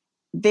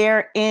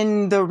 they're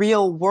in the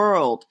real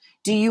world.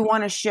 Do you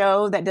want a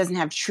show that doesn't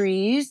have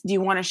trees? Do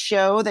you want a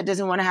show that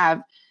doesn't want to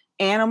have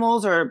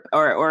animals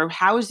or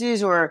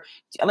houses? Or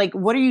like,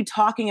 what are you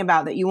talking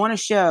about that you want a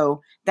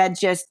show that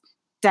just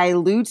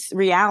dilutes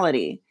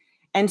reality?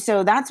 And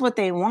so that's what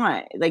they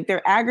want. Like,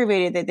 they're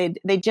aggravated that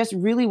they just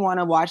really want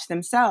to watch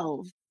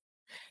themselves.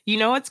 You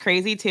know what's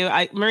crazy too?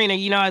 Marina,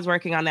 I was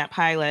working on that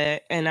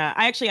pilot, and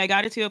I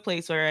got it to a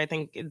place where I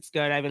think it's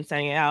good. I've been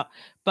sending it out,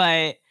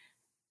 but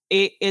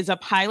it is a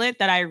pilot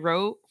that I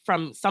wrote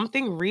from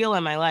something real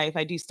in my life.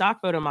 I do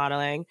stock photo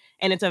modeling,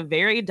 and it's a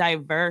very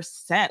diverse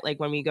set. Like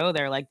when we go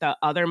there, like the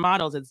other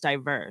models, it's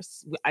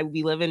diverse.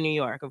 We live in New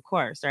York, of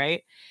course,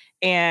 right?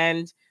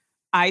 And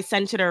I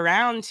sent it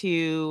around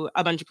to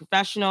a bunch of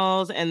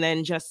professionals and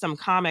then just some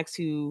comics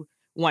who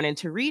wanted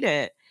to read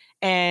it.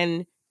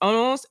 And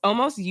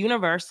almost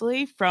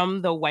universally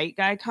from the white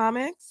guy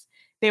comics,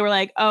 they were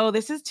like, oh,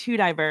 this is too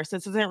diverse.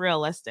 This isn't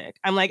realistic.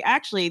 I'm like,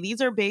 actually, these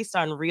are based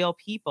on real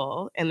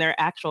people and their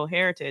actual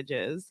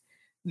heritages.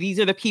 These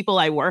are the people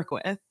I work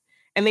with.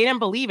 And they didn't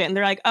believe it. And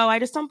they're like, oh, I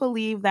just don't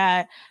believe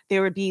that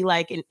there would be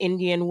like an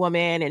Indian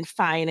woman in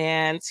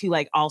finance who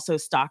like also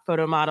stock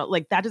photo model.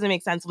 Like, that doesn't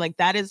make sense. I'm like,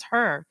 that is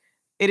her.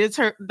 It is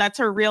her. That's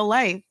her real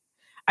life.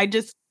 I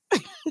just...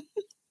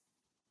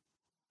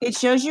 It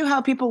shows you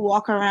how people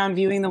walk around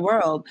viewing the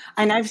world.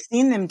 And I've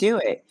seen them do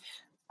it.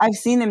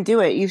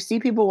 You see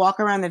people walk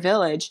around the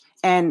village,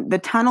 and the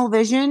tunnel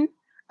vision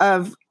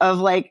of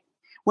like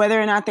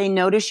whether or not they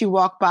notice you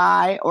walk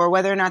by, or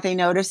whether or not they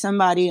notice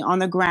somebody on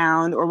the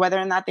ground, or whether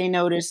or not they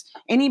notice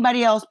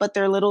anybody else but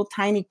their little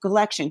tiny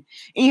collection.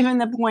 Even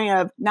the point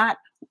of not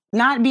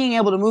being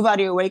able to move out of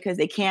your way because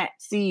they can't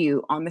see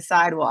you on the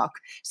sidewalk.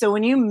 So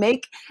when you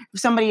make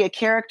somebody a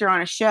character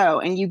on a show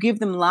and you give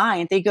them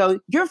lines, they go,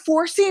 you're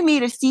forcing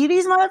me to see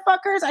these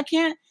motherfuckers? I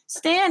can't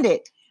stand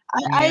it.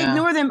 I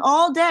ignore them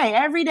all day,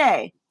 every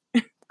day.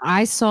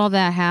 I saw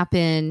that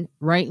happen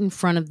right in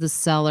front of the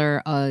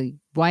cellar. A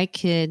white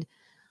kid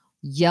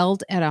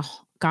yelled at a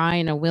guy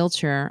in a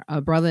wheelchair,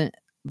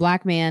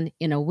 black man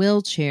in a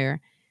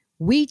wheelchair,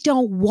 "We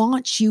don't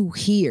want you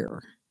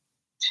here."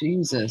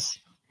 Jesus.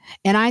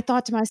 And I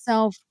thought to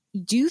myself,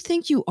 do you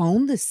think you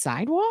own this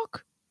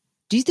sidewalk?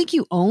 Do you think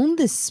you own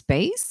this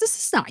space? This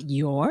is not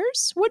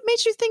yours. What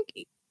makes you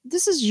think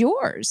this is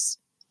yours?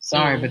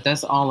 Sorry, but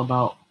that's all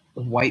about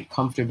white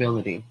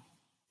comfortability.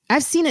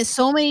 I've seen it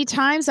so many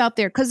times out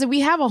there because we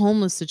have a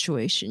homeless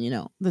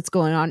situation, that's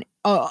going on.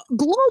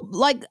 Globe,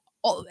 like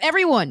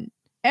everyone,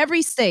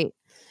 every state.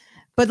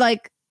 But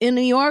like in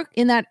New York,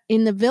 in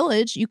the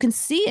village, you can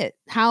see it,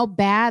 how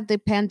bad the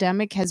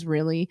pandemic has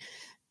really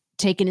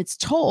taken its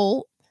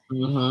toll.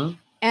 Mm-hmm.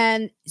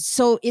 And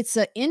so it's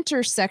an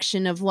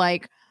intersection of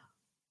like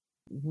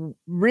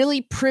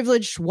really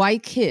privileged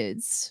white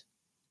kids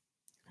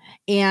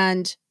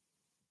and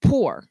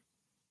poor,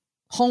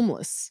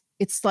 homeless.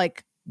 It's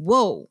like,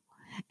 whoa.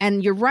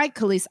 And you're right,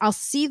 Khalees. I'll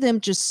see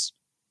them just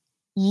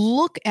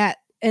look at,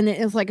 and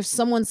it's like if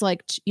someone's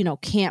like,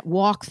 can't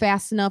walk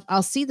fast enough,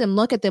 I'll see them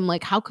look at them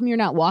like, how come you're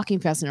not walking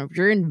fast enough?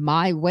 You're in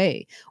my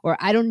way, or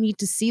I don't need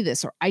to see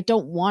this, or I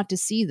don't want to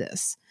see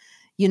this,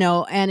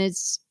 and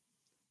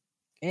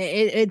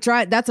it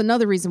drives. That's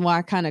another reason why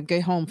I kind of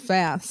get home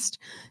fast,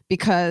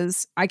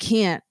 because I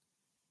can't,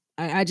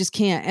 I just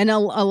can't. And a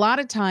lot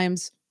of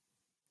times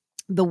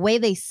the way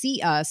they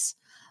see us,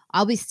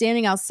 I'll be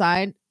standing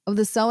outside of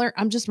the cellar.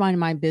 I'm just minding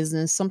my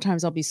business.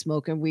 Sometimes I'll be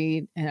smoking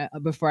weed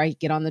before I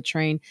get on the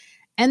train,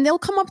 and they'll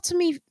come up to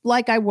me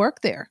like I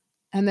work there,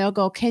 and they'll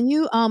go, "Can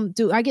you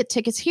do I get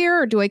tickets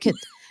here, or do I get?"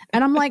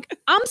 And I'm like,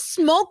 I'm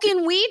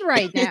smoking weed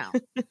right now.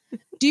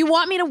 Do you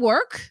want me to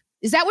work?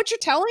 Is that what you're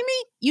telling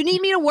me? You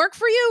need me to work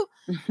for you?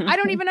 I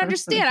don't even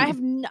understand. I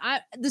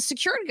have the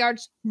security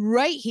guard's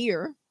right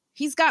here.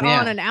 He's got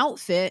on an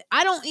outfit.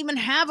 I don't even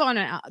have on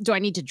do I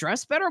need to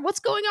dress better? What's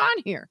going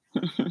on here?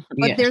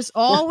 But there's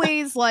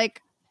always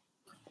like,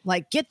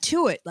 get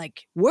to it.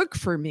 Like, work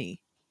for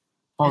me.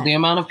 Oh, the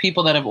amount of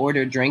people that have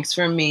ordered drinks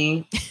from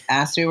me,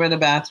 asked me where the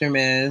bathroom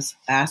is,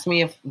 asked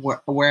me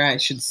where I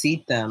should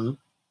seat them.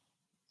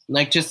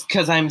 Like, just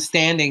because I'm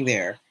standing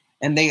there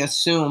and they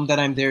assume that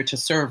I'm there to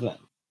serve them.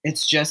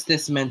 It's just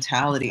this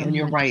mentality. And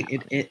you're right.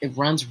 It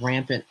runs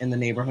rampant in the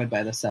neighborhood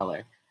by the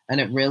cellar. And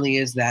it really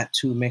is that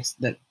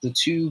the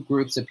two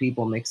groups of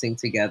people mixing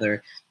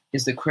together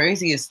is the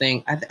craziest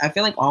thing. I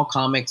feel like all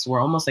comics,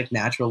 we're almost like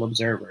natural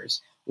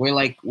observers. We're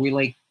like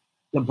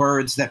the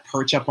birds that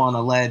perch up on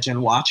a ledge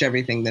and watch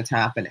everything that's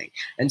happening.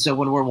 And so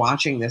when we're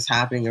watching this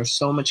happening, there's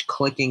so much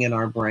clicking in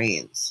our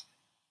brains.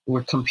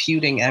 We're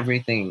computing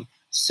everything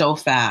so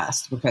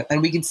fast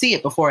and we can see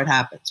it before it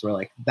happens. We're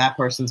like, that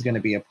person's going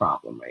to be a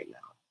problem right now.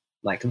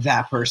 Like,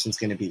 that person's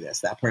going to be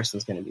this, that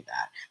person's going to be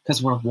that.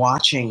 Because we're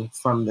watching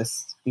from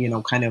this,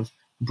 kind of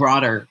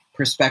broader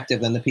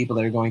perspective than the people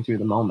that are going through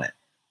the moment.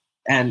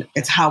 And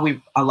it's how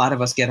a lot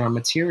of us get our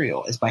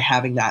material, is by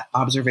having that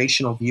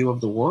observational view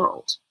of the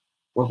world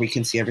where we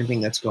can see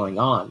everything that's going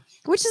on.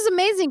 Which is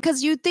amazing,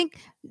 because you think,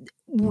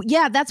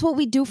 yeah, that's what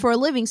we do for a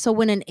living. So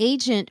when an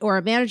agent or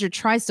a manager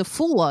tries to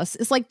fool us,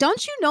 it's like,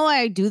 don't you know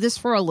I do this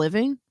for a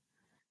living?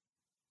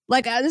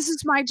 Like, this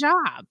is my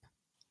job.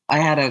 I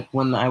had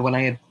when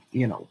I had,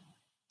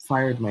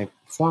 fired my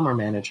former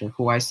manager,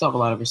 who I still have a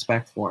lot of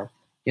respect for,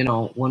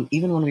 when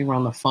we were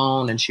on the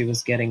phone and she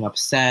was getting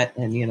upset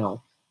and,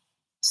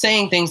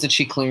 saying things that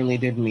she clearly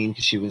didn't mean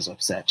because she was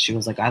upset. She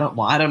was like, I don't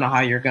know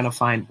how you're going to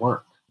find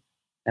work.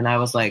 And I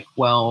was like,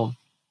 well,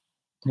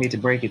 I hate to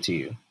break it to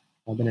you.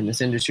 I've been in this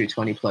industry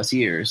 20 plus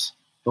years.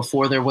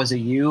 Before there was a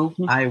you,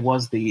 I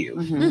was the you.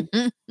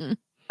 Mm-hmm.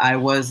 I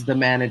was the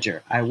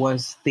manager. I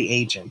was the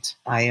agent.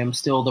 I am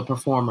still the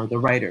performer, the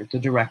writer, the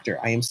director.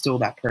 I am still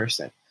that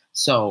person.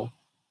 So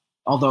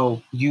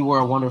although you were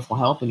a wonderful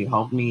help and you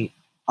helped me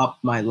up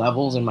my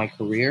levels in my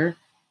career,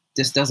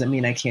 this doesn't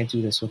mean I can't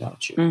do this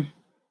without you. Mm.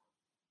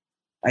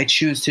 I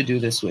choose to do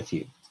this with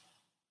you.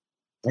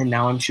 And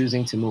now I'm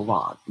choosing to move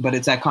on. But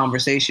it's that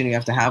conversation you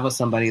have to have with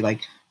somebody,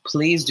 like,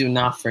 please do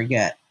not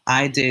forget,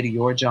 I did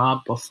your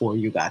job before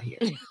you got here.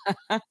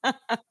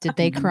 Did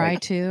they cry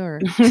too? Or?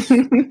 Out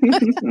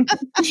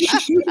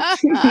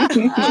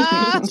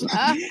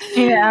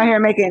here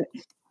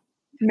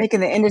making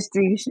the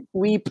industry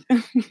weep.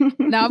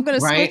 Now I'm going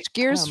to switch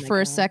gears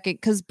for a second,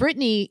 because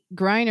Brittney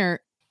Griner,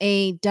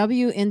 a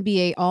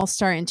WNBA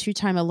All-Star and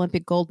two-time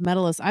Olympic gold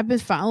medalist, I've been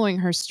following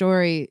her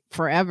story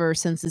forever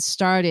since it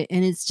started,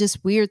 and it's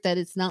just weird that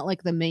it's not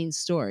like the main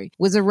story.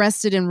 Was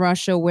arrested in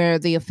Russia, where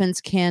the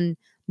offense can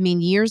mean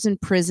years in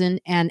prison,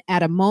 and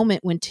at a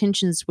moment when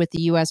tensions with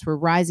the U.S. were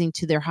rising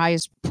to their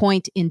highest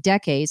point in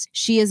decades.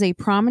 She is a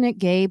prominent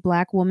gay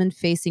Black woman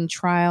facing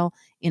trial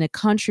in a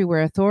country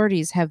where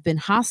authorities have been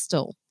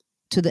hostile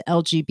to the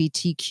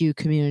LGBTQ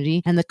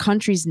community, and the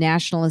country's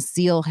nationalist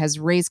zeal has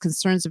raised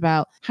concerns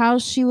about how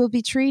she will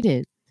be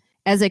treated.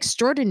 As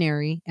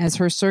extraordinary as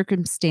her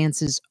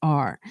circumstances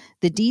are,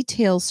 the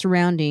details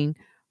surrounding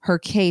her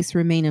case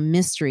remain a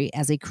mystery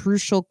as a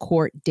crucial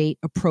court date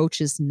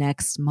approaches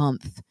next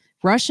month.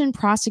 Russian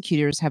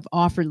prosecutors have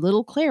offered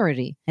little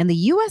clarity, and the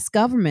U.S.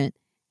 government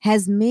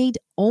has made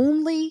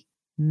only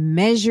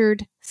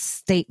measured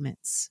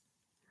statements.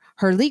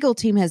 Her legal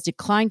team has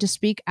declined to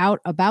speak out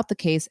about the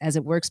case as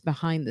it works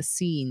behind the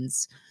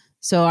scenes.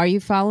 So are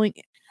you following?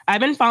 I've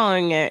been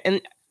following it.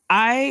 And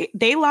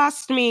they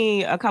lost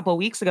me a couple of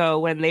weeks ago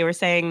when they were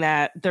saying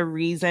that the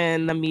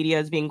reason the media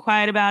is being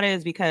quiet about it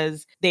is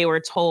because they were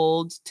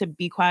told to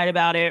be quiet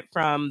about it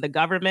from the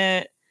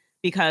government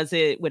because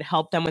it would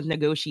help them with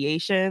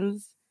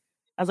negotiations.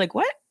 I was like,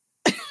 what?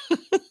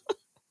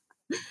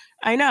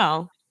 I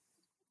know.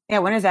 Yeah,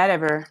 when does that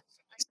ever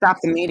stop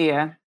the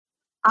media?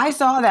 I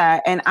saw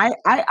that, and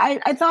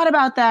I thought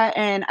about that,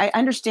 and I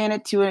understand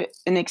it to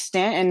an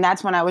extent, and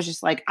that's when I was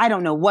just like, I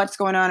don't know what's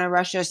going on in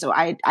Russia, so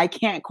I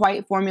can't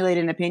quite formulate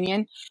an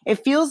opinion.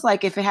 It feels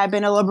like if it had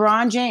been a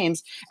LeBron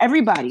James,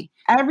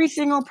 every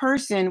single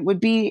person would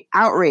be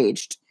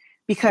outraged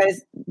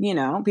because,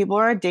 people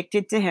are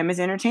addicted to him as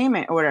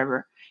entertainment or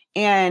whatever,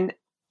 and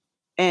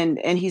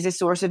he's a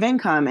source of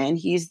income, and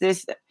he's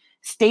this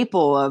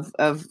staple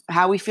of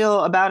how we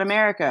feel about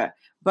America.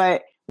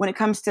 But when it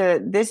comes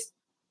to this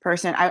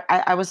person,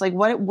 I was like,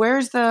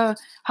 where's the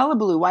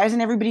hullabaloo? Why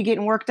isn't everybody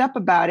getting worked up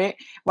about it?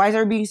 Why is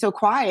everybody so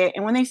quiet?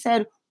 And when they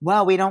said,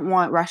 well, we don't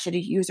want Russia to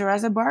use her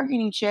as a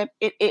bargaining chip,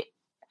 I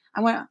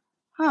went,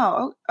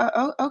 oh,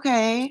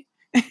 okay.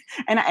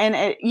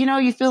 and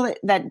you feel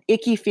that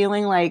icky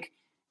feeling like,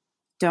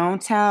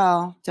 don't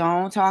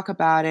talk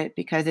about it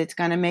because it's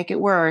going to make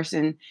it worse.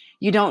 And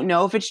you don't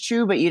know if it's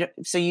true, but you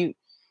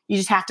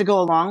just have to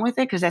go along with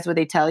it because that's what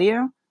they tell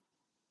you.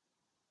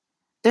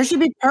 There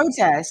should be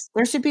protests.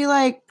 There should be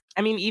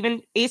I mean,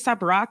 even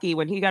A$AP Rocky,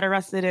 when he got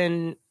arrested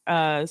in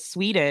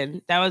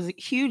Sweden, that was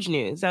huge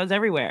news. That was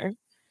everywhere.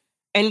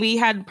 And we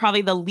had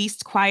probably the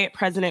least quiet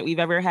president we've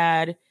ever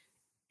had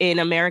in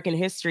American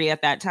history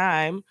at that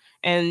time.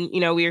 And, you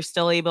know, we were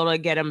still able to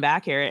get him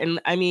back here.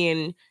 And I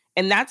mean,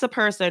 and that's a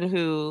person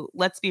who,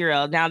 let's be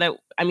real, now that,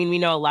 I mean, we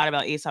know a lot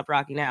about A$AP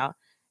Rocky now.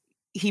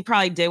 He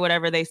probably did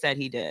whatever they said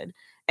he did.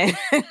 And,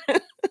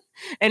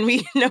 and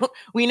we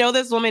know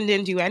this woman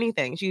didn't do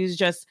anything. She was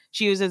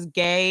just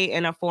gay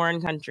in a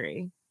foreign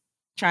country,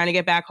 trying to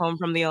get back home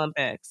from the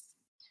Olympics.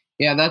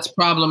 Yeah, that's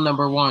problem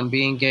number one,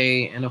 being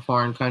gay in a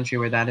foreign country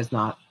where that is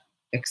not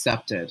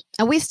accepted.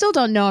 And we still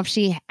don't know if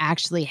she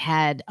actually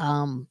had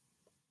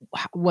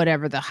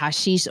whatever, the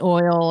hashish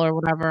oil or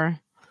whatever.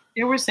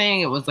 They were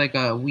saying it was like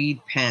a weed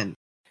pen.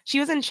 She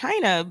was in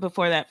China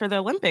before that for the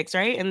Olympics,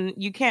 right? And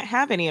you can't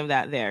have any of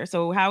that there.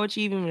 So how would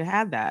she even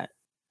have that,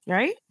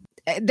 right?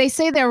 They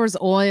say there was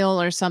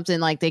oil or something,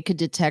 like they could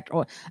detect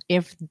oil.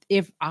 If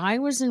I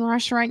was in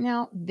Russia right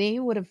now, they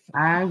would have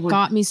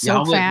got me so fast.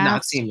 Y'all would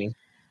not see me.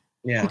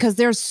 Yeah. Because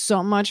there's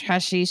so much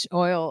hashish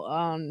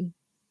oil.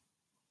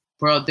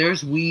 Bro,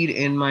 there's weed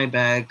in my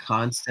bag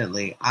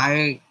constantly.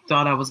 I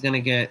thought I was gonna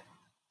get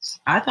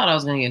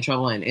in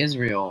trouble in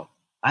Israel.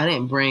 I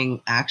didn't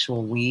bring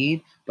actual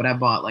weed, but I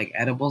bought like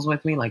edibles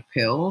with me, like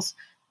pills.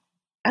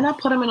 And I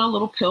put them in a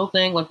little pill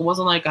thing. Like, it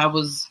wasn't like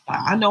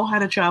I know how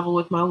to travel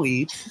with my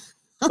weed.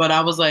 But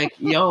I was like,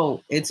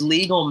 yo, it's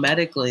legal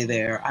medically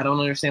there. I don't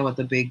understand what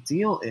the big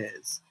deal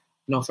is,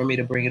 you know, for me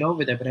to bring it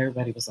over there. But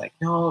everybody was like,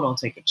 no, don't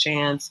take a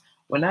chance.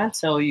 When I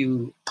tell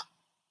you,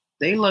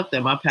 they looked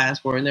at my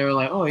passport and they were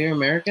like, oh, you're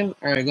American?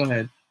 All right, go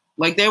ahead.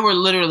 Like, they were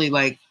literally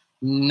like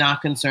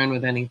not concerned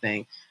with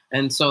anything.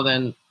 And so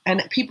then,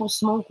 and people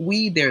smoke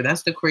weed there.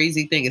 That's the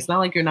crazy thing. It's not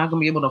like you're not going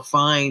to be able to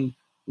find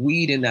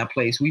weed in that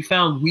place. We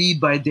found weed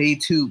by day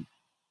 2.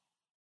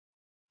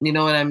 You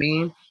know what I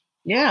mean?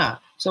 Yeah.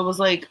 So it was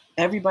like,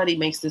 everybody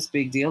makes this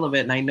big deal of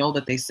it. And I know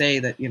that they say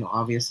that, you know,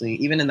 obviously,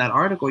 even in that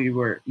article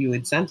you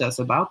had sent us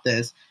about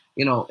this,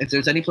 you know, if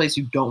there's any place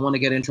you don't want to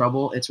get in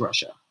trouble, it's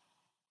Russia.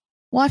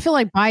 Well, I feel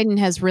like Biden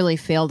has really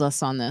failed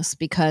us on this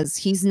because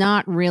he's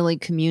not really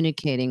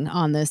communicating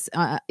on this.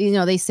 You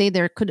know, they say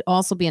there could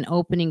also be an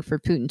opening for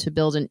Putin to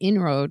build an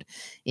inroad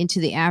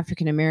into the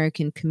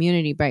African-American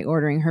community by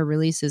ordering her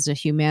release as a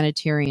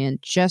humanitarian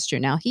gesture.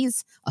 Now,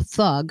 he's a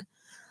thug,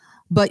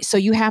 but so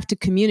you have to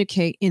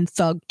communicate in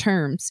thug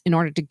terms in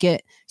order to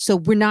get, so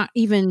we're not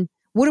even,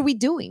 what are we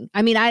doing?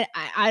 I mean,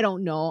 I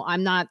don't know.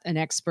 I'm not an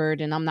expert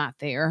and I'm not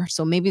there.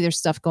 So maybe there's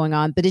stuff going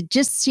on, but it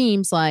just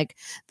seems like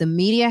the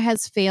media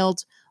has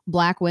failed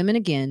Black women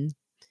again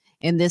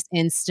in this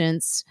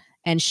instance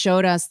and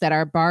showed us that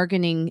our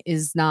bargaining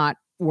is not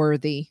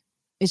worthy.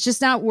 It's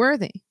just not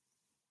worthy.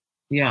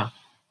 Yeah.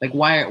 Like,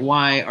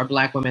 why are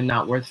Black women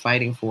not worth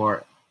fighting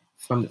for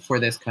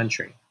this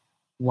country?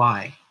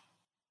 Why?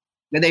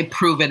 They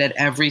prove it at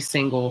every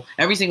single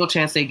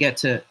chance they get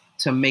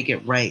to make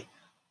it right.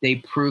 They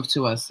prove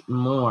to us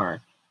more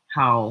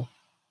how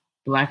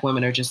Black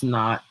women are just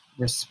not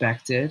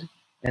respected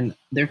and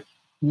they're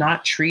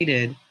not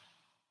treated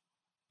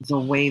the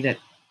way that,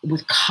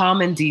 with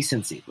common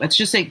decency. Let's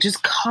just say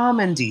just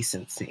common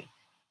decency.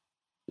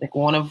 Like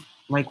one of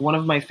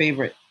my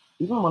favorite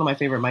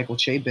Michael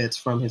Che bits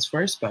from his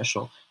first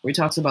special where he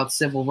talks about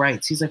civil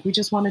rights. He's like, we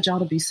just wanted y'all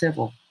to be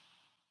civil.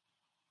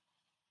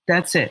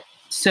 That's it.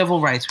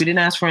 Civil rights. We didn't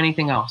ask for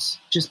anything else.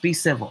 Just be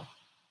civil.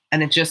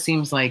 And it just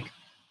seems like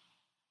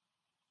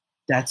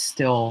that's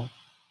still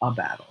a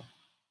battle.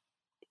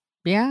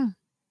 Yeah.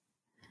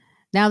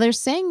 Now they're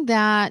saying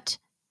that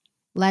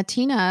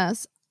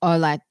Latinas or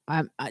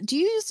do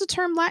you use the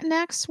term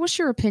Latinx? What's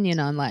your opinion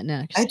on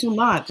Latinx? I do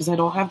not, because I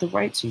don't have the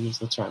right to use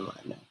the term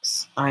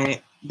Latinx.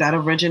 That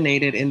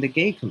originated in the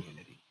gay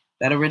community.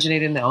 That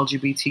originated in the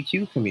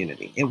LGBTQ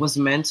community. It was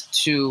meant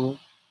to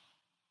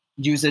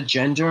use a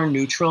gender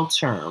neutral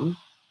term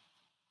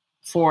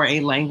for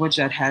a language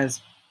that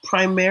has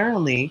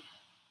primarily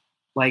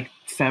like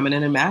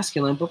feminine and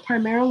masculine, but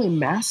primarily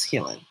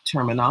masculine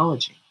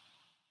terminology.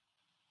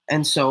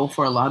 And so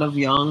for a lot of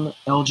young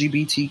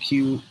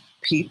LGBTQ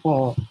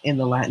people in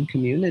the Latin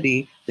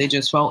community, they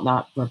just felt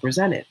not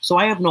represented. So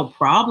I have no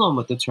problem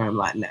with the term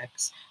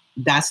Latinx.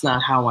 That's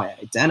not how I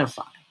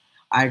identify.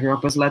 I grew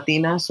up as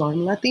Latina, so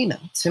I'm Latina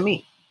to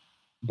me.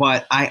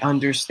 But I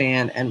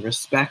understand and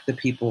respect the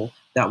people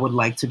that would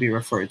like to be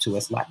referred to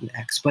as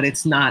Latinx, but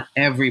it's not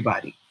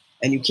everybody.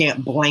 And you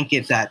can't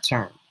blanket that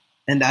term.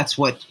 And that's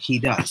what he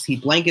does. He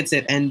blankets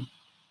it, and the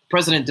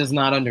president does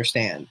not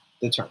understand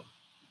the term.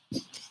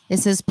 It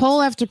says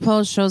poll after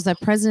poll shows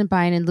that President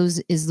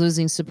Biden is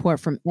losing support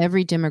from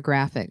every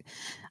demographic.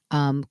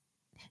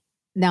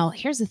 Now,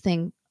 here's the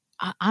thing.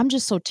 I'm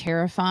just so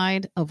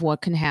terrified of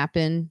what can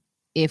happen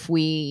if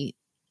we,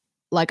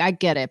 like, I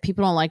get it.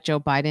 People don't like Joe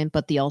Biden,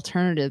 but the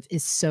alternative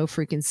is so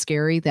freaking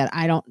scary that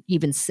I don't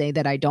even say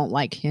that I don't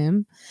like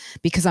him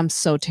because I'm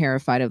so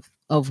terrified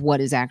of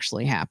what is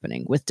actually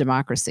happening with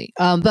democracy.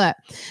 But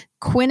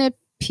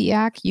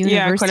Quinnipiac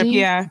University.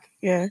 Yeah, Quinnipiac.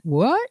 Yeah.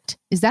 What?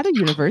 Is that a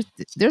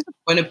university? There's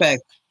Winnipeg.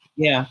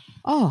 Yeah.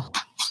 Oh,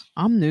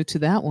 I'm new to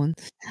that one.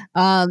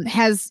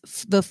 Has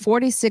the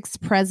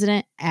 46th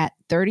president at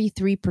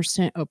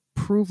 33%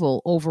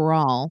 approval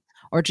overall,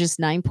 or just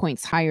 9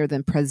 points higher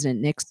than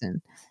President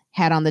Nixon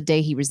had on the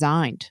day he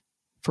resigned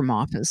from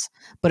office.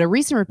 But a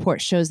recent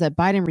report shows that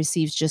Biden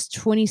receives just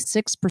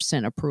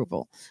 26%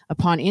 approval.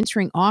 Upon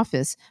entering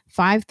office,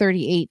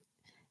 538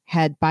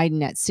 had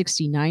Biden at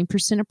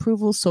 69%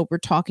 approval. So we're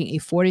talking a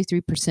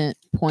 43%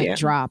 point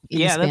drop in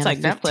the span that's like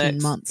of 15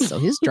 Netflix. months. So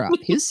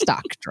his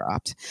stock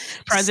dropped.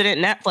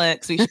 President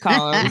Netflix, we should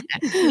call him.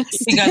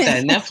 He got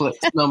that Netflix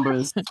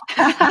numbers.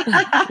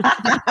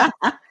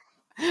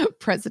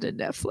 President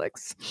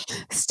Netflix.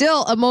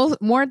 Still, a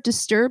more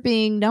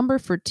disturbing number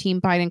for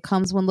Team Biden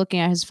comes when looking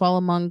at his fall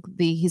among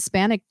the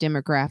Hispanic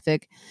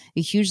demographic,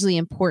 a hugely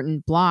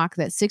important bloc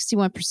that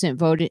 61%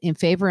 voted in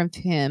favor of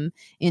him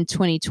in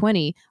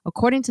 2020.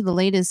 According to the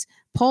latest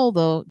poll,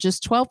 though,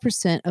 just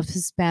 12% of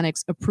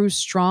Hispanics approve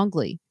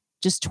strongly,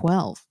 just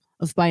 12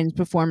 of Biden's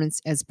performance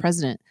as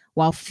president,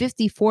 while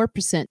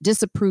 54%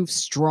 disapprove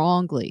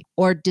strongly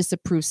or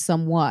disapprove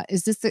somewhat.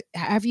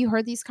 Have you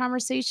heard these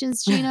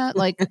conversations, Gina?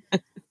 Like,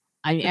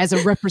 as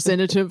a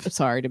representative,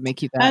 sorry to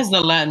make you that. As the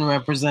Latin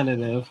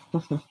representative.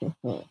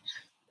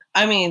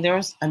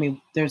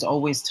 There's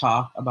always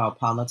talk about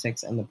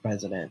politics and the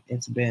president.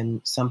 It's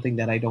been something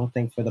that I don't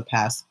think for the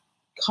past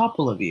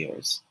couple of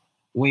years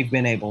we've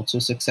been able to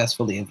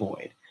successfully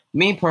avoid.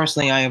 Me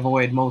personally, I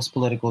avoid most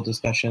political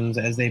discussions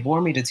as they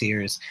bore me to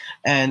tears,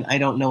 and I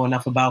don't know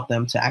enough about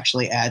them to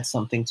actually add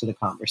something to the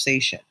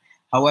conversation.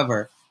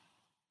 However,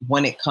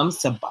 when it comes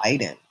to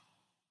Biden,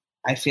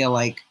 I feel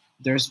like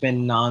there's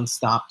been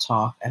nonstop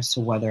talk as to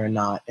whether or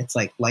not it's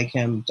like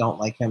him, don't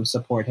like him,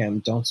 support him,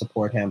 don't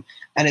support him.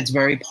 And it's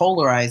very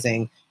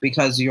polarizing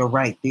because you're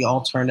right. The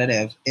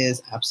alternative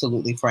is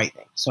absolutely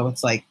frightening. So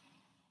it's like,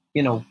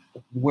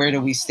 where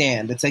do we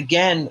stand? It's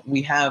again,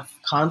 we have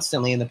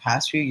constantly in the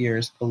past few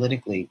years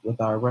politically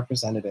with our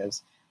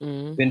representatives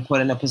been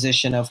put in a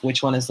position of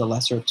which one is the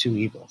lesser of two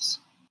evils.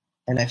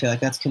 And I feel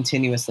like that's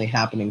continuously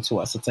happening to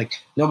us. It's like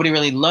nobody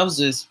really loves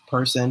this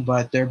person,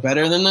 but they're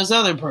better than this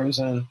other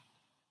person.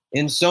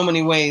 In so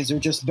many ways, they're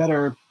just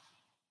better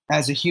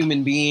as a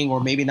human being,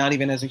 or maybe not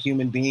even as a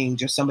human being,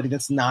 just somebody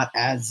that's not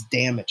as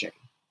damaging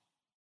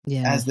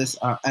as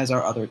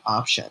our other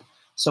option.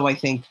 So I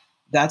think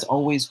that's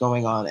always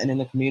going on. And in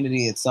the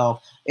community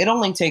itself, it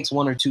only takes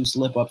one or two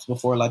slip-ups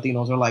before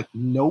Latinos are like,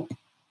 nope.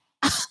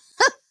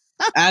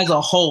 As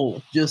a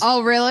whole, just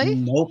oh, really?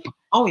 Nope.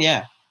 Oh,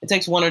 yeah. It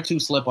takes one or two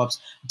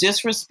slip-ups.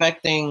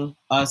 Disrespecting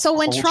us. So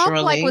when Trump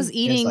was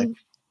eating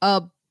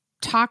a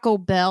Taco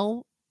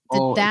Bell,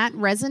 did that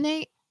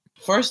resonate?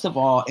 First of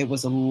all, it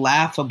was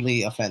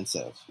laughably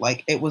offensive.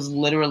 Like, it was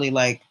literally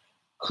like,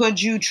 why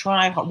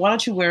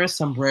don't you wear a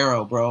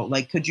sombrero, bro?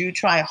 Like, could you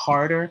try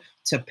harder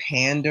to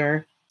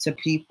pander to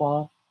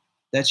people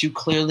that you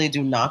clearly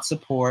do not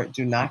support,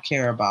 do not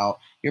care about?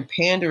 You're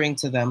pandering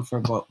to them for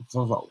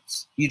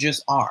votes. You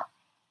just are.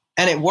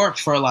 And it worked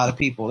for a lot of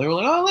people. They were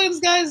like, oh, look, this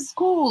guy's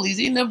cool. He's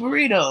eating a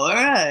burrito. All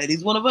right.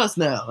 He's one of us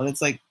now. And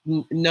it's like,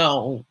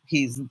 no,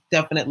 he's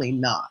definitely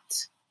not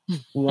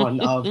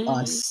one of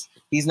us.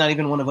 He's not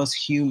even one of us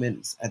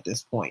humans at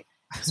this point.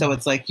 So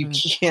it's like, you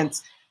can't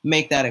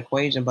make that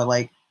equation. But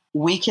like,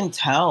 we can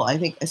tell, I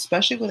think,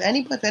 especially with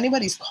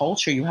anybody's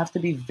culture, you have to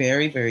be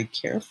very, very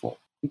careful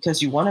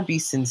because you want to be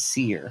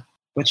sincere,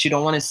 but you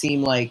don't want to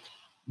seem like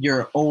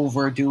you're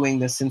overdoing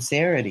the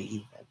sincerity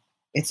even.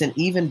 It's an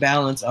even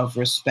balance of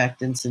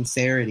respect and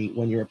sincerity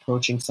when you're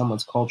approaching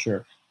someone's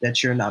culture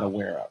that you're not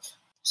aware of.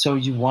 So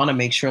you want to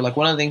make sure, like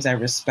one of the things I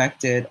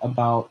respected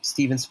about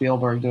Steven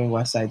Spielberg doing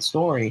West Side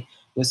Story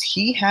was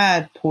he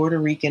had Puerto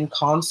Rican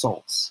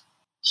consults.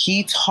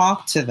 He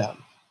talked to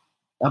them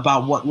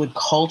about what would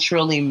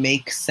culturally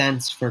make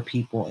sense for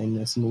people in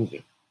this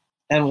movie.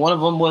 And one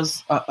of them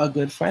was a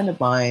good friend of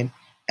mine.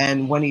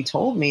 And when he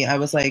told me, I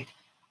was like,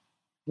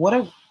 what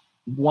a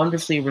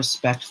wonderfully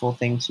respectful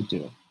thing to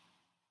do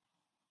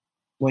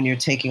when you're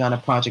taking on a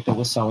project that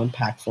was so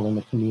impactful in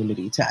the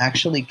community, to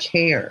actually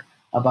care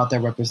about their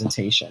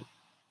representation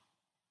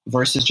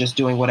versus just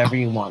doing whatever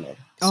you wanted.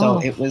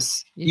 So it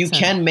was, you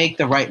can make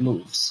the right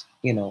moves,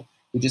 you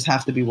just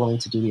have to be willing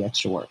to do the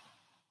extra work.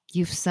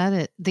 You've said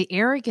it. The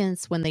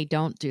arrogance when they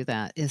don't do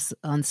that is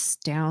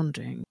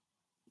astounding.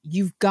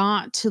 You've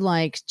got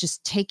to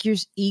just take your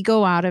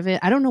ego out of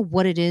it. I don't know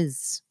what it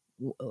is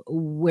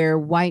where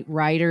white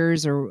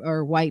writers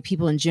or white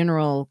people in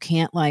general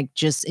can't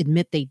just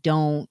admit they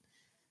don't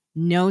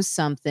know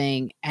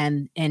something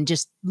and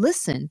just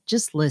listen.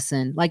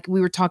 Like we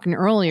were talking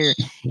earlier,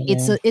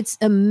 it's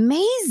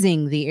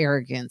amazing, the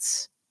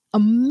arrogance.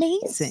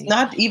 Amazing. It's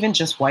not even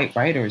just white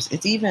writers.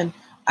 It's even,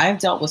 I've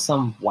dealt with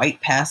some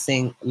white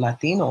passing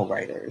Latino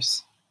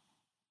writers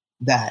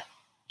that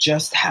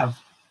just have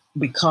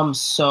become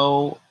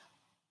so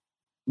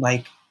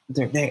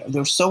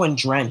they're so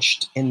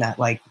entrenched in that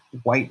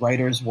white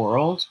writers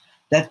world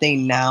that they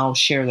now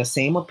share the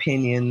same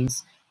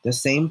opinions, the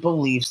same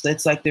beliefs.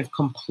 It's like they've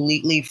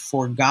completely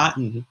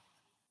forgotten.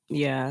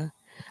 Yeah.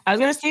 I was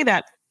going to say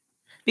that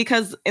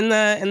Because in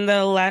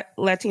the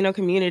Latino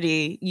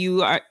community,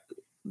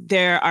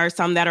 there are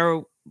some that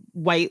are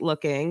white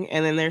looking,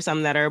 and then there's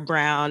some that are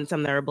brown,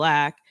 some that are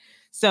black.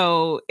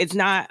 So it's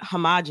not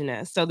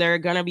homogenous. So there are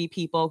going to be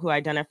people who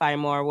identify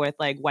more with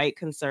like white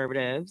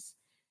conservatives.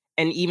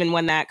 And even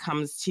when that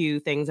comes to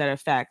things that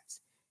affect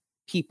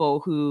people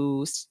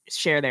who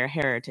share their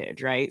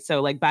heritage, right?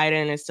 So like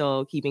Biden is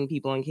still keeping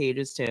people in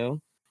cages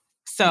too.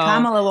 So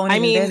Kamala won't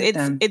even visit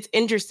them. It's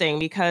interesting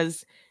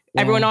because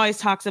everyone always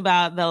talks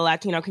about the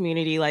Latino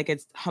community like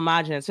it's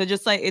homogenous. So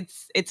just like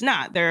it's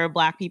not. There are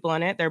black people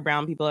in it, there are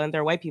brown people in it,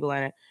 there are white people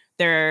in it.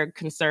 There are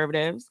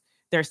conservatives,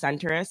 there are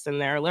centrists, and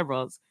there are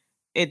liberals.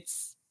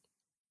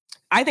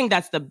 I think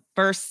that's the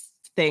first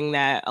thing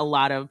that a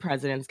lot of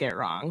presidents get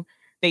wrong.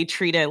 They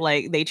treat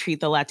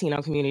the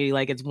Latino community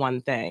like it's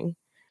one thing.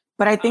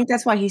 But I think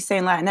that's why he's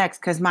saying Latinx,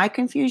 because my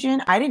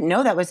confusion, I didn't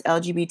know that was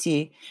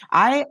LGBT.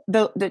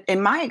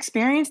 In my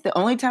experience, the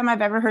only time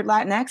I've ever heard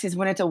Latinx is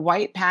when it's a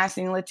white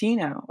passing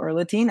Latino or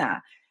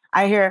Latina.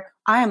 I hear,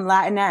 I am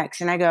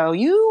Latinx, and I go,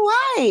 you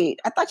white?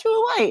 I thought you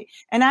were white.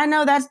 And I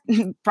know that's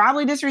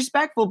probably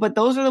disrespectful, but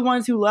those are the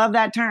ones who love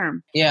that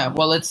term. Yeah,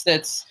 well,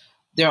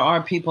 there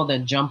are people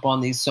that jump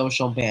on these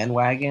social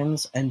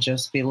bandwagons and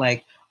just be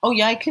like, oh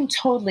yeah, I can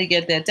totally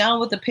get that, down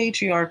with the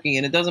patriarchy.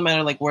 And it doesn't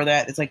matter like where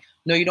that, it's like,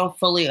 no, you don't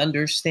fully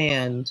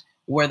understand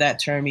where that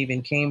term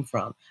even came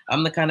from.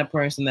 I'm the kind of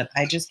person that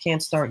I just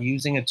can't start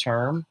using a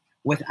term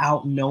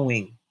without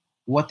knowing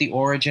what the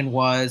origin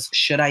was.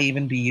 Should I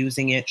even be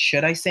using it?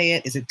 Should I say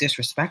it? Is it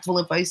disrespectful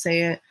if I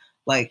say it?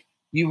 Like,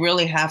 you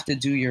really have to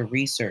do your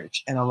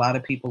research. And a lot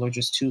of people are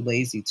just too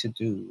lazy to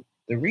do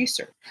the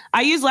research.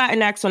 I use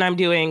Latinx when I'm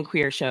doing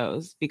queer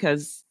shows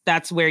because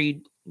that's where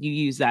you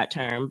use that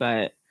term.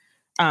 But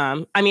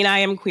I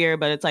am queer,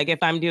 but it's like if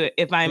I'm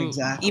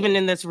exactly. Even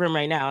in this room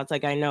right now, it's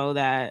like I know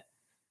that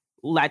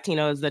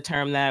Latino is the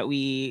term that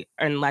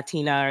and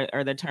Latina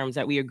are the terms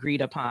that we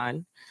agreed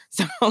upon.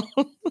 So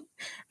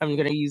I'm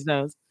going to use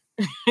those.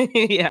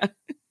 Yeah.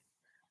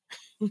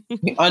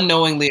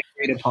 Unknowingly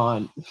agreed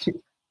upon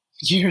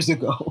years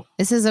ago.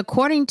 This is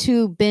according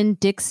to Ben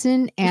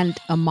Dixon and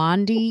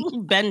Amandi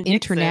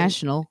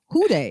International.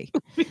 Who dey?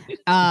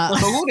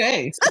 Who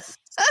dey?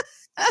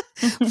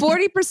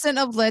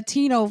 40% of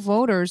Latino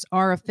voters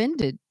are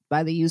offended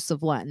by the use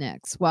of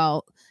Latinx,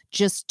 while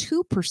just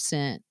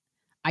 2%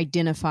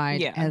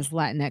 identified as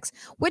Latinx,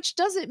 which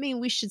doesn't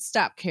mean we should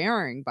stop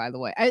caring, by the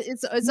way.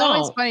 It's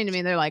always funny to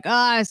me. They're like,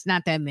 it's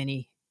not that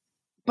many.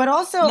 But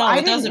also,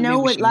 I didn't know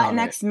what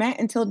Latinx meant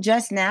until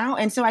just now.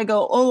 And so I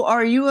go, oh,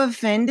 are you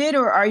offended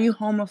or are you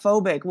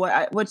homophobic?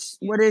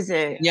 What is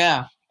it?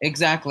 Yeah,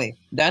 exactly.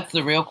 That's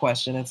the real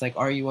question. It's like,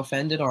 are you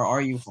offended or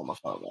are you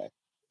homophobic?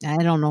 I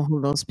don't know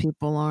who those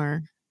people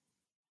are.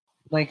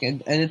 Like,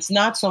 and it's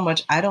not so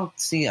much, I don't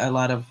see a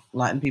lot of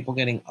Latin people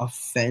getting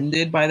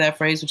offended by that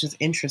phrase, which is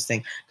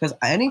interesting. Because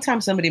anytime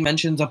somebody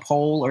mentions a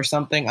poll or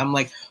something, I'm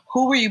like,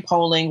 who were you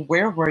polling?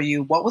 Where were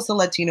you? What was the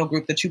Latino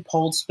group that you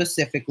polled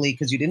specifically?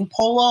 Because you didn't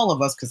poll all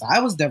of us, because I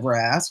was never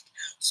asked.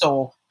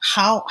 So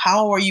how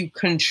are you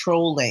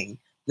controlling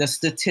the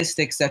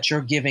statistics that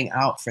you're giving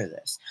out for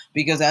this?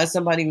 Because as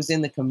somebody who's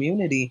in the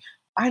community,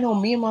 I know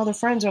me and my other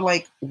friends are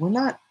like, we're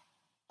not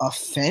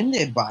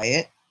offended by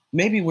it.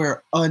 Maybe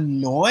we're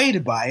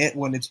annoyed by it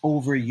when it's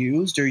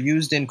overused or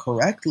used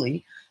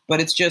incorrectly,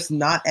 but it's just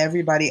not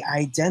everybody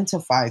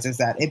identifies as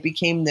that. It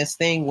became this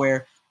thing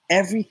where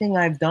everything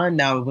I've done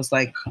now, it was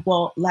like,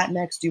 well,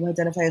 Latinx, do you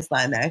identify as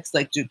Latinx?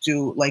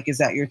 Like, is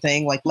that your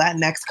thing? Like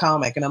Latinx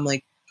comic. And I'm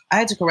like, I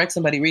had to correct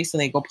somebody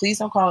recently. Go, please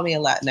don't call me a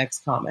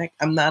Latinx comic.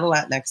 I'm not a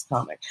Latinx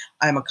comic.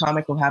 I'm a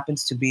comic who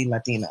happens to be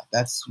Latina.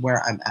 That's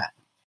where I'm at.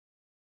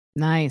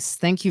 Nice.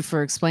 Thank you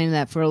for explaining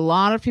that. For a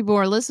lot of people who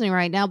are listening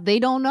right now, they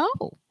don't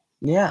know.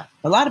 Yeah.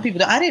 A lot of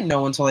people, I didn't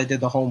know until I did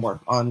the homework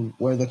on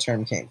where the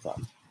term came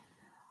from.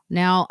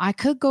 Now, I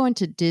could go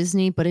into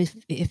Disney, but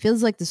it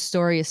feels like the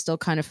story is still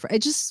kind of, it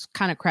just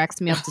kind of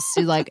cracks me up to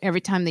see, like,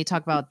 every time they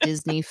talk about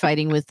Disney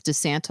fighting with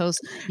DeSantos,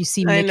 you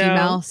see Mickey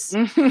Mouse.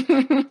 And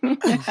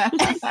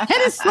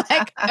it's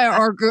like,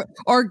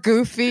 or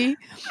Goofy.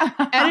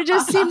 And it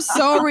just seems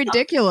so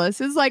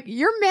ridiculous. It's like,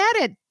 you're mad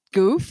at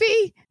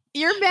Goofy?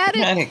 You're mad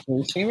at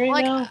Goofy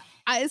right now?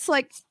 It's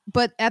like,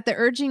 but at the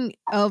urging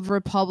of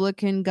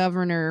Republican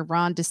Governor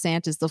Ron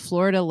DeSantis, the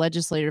Florida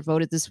legislature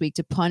voted this week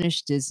to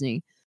punish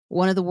Disney,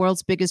 one of the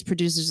world's biggest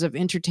producers of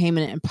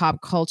entertainment and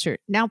pop culture.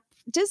 Now,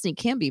 Disney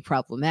can be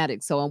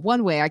problematic. So in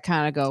one way, I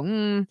kind of go,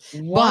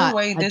 one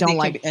way I don't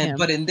like him.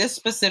 But in this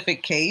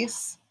specific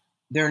case,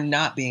 they're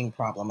not being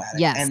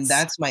problematic. Yes. And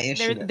that's my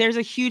issue. There's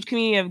a huge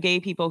community of gay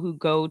people who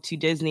go to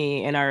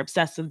Disney and are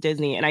obsessed with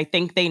Disney. And I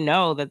think they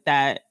know that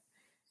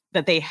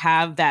they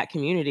have that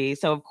community.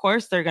 So of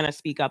course they're going to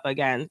speak up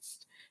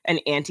against an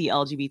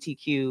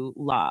anti-LGBTQ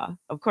law.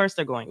 Of course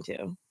they're going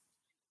to.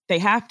 They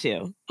have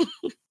to.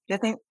 The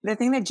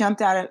thing that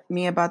jumped out at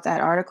me about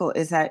that article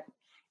is that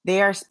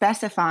they are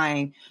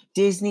specifying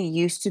Disney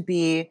used to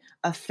be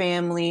a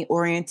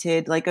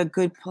family-oriented, like a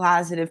good,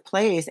 positive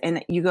place.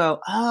 And you go,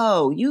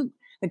 oh,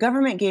 The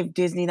government gave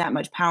Disney that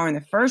much power in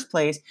the first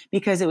place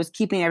because it was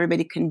keeping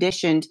everybody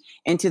conditioned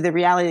into the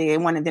reality they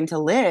wanted them to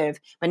live.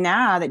 But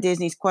now that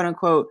Disney's quote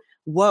unquote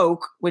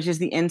woke, which is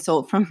the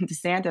insult from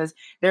DeSantis,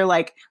 they're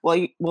like,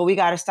 well, we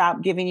got to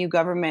stop giving you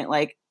government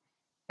like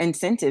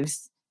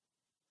incentives.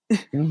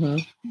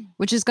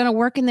 Which is going to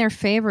work in their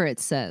favor, it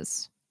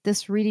says.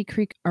 This Reedy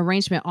Creek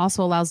arrangement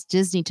also allows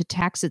Disney to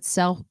tax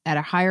itself at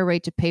a higher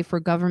rate to pay for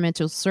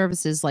governmental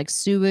services like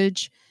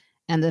sewage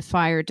and the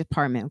fire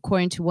department.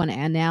 According to one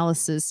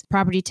analysis,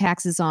 property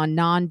taxes on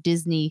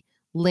non-Disney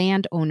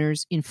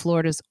landowners in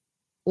Florida's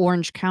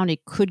Orange County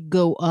could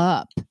go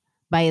up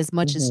by as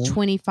much as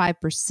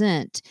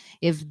 25%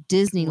 if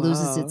Disney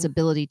loses its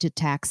ability to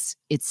tax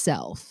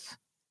itself.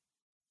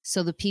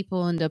 So the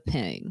people end up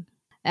paying.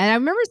 And I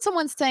remember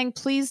someone saying,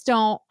 please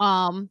don't,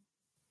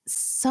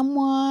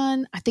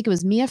 someone, I think it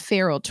was Mia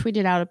Farrow,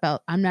 tweeted out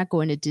about, I'm not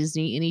going to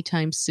Disney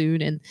anytime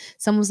soon. And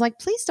someone was like,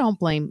 please don't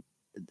blame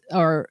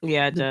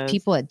the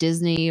people at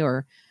Disney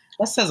or.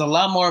 That says a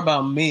lot more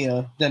about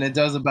Mia than it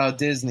does about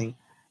Disney.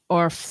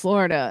 Or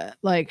Florida.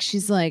 Like,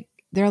 she's like,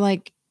 they're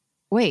like,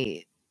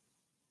 wait.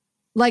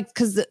 Like,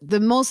 because the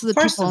most of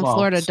the people in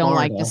Florida don't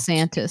like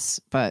DeSantis,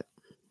 but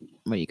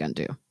what are you going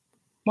to do?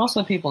 Most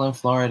of the people in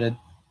Florida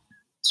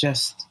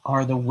just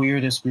are the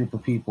weirdest group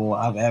of people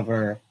I've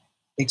ever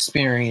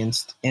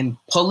experienced, and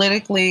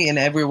politically in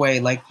every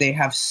way. Like, they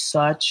have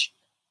such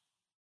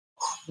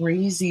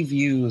crazy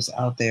views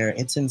out there.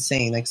 It's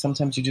insane. Like,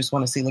 sometimes you just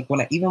want to see, like,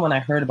 when I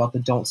heard about the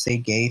don't say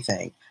gay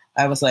thing,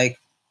 I was like,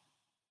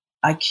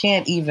 I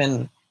can't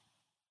even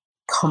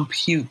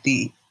compute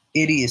the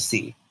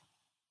idiocy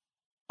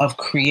of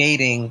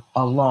creating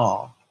a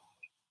law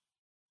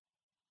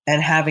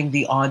and having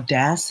the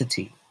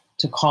audacity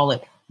to call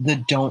it the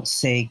don't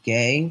say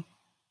gay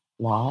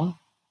law.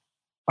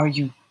 Are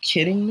you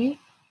kidding me?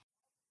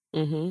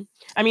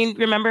 I mean,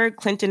 remember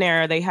Clinton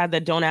era, they had the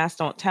don't ask,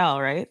 don't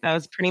tell, right? That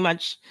was pretty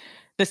much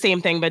the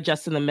same thing, but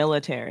just in the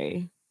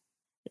military.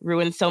 It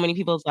ruined so many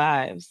people's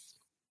lives.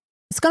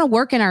 It's going to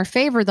work in our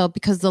favor, though,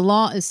 because the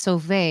law is so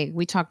vague.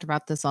 We talked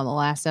about this on the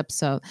last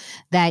episode,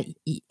 that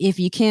if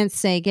you can't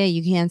say gay,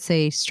 you can't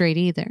say straight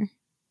either.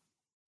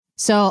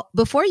 So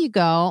before you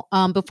go,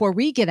 before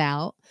we get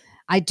out,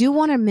 I do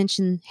want to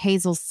mention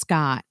Hazel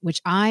Scott,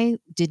 which I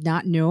did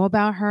not know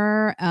about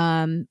her,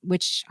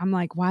 which I'm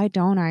like, why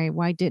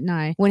didn't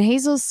I? When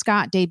Hazel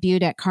Scott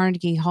debuted at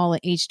Carnegie Hall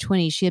at age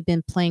 20, she had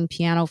been playing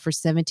piano for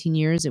 17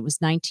 years. It was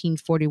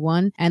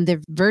 1941. And the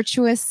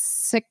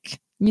virtuosic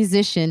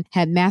musician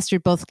had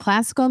mastered both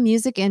classical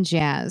music and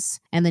jazz.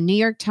 And the New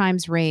York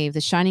Times raved,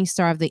 the shining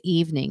star of the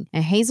evening.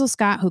 And Hazel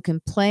Scott, who can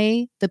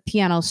play the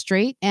piano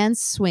straight and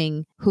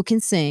swing, who can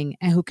sing,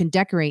 and who can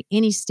decorate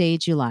any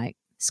stage you like.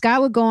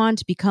 Scott would go on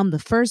to become the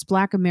first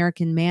Black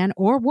American man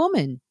or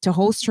woman to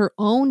host her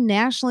own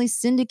nationally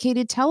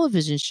syndicated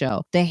television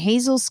show, The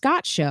Hazel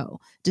Scott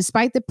Show.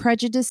 Despite the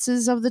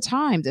prejudices of the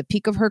time, the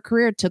peak of her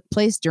career took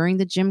place during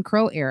the Jim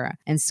Crow era,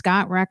 and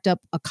Scott racked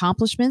up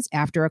accomplishments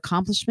after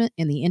accomplishment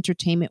in the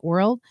entertainment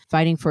world,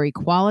 fighting for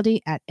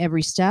equality at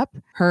every step.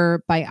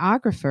 Her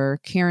biographer,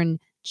 Karen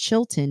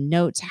Chilton,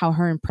 notes how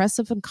her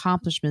impressive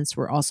accomplishments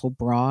were also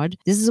broad.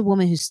 This is a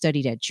woman who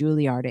studied at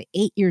Juilliard at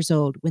 8 years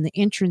old when the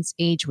entrance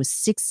age was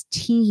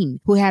 16,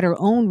 who had her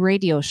own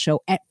radio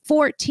show at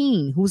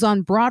 14, who was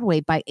on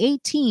Broadway by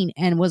 18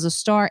 and was a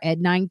star at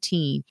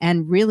 19,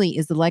 and really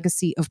is the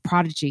legacy of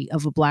prodigy,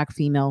 of a Black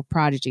female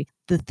prodigy.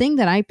 The thing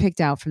that I picked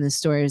out from this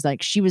story is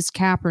like, she was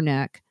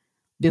Kaepernick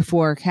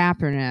before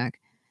Kaepernick.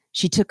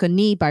 She took a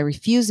knee by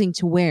refusing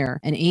to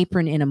wear an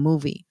apron in a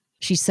movie.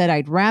 She said,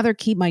 I'd rather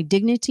keep my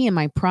dignity and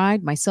my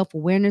pride, my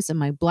self-awareness and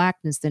my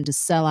Blackness than to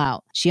sell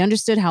out. She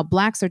understood how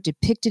Blacks are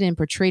depicted and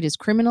portrayed as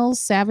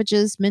criminals,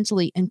 savages,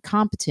 mentally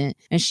incompetent,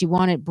 and she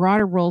wanted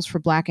broader roles for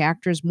Black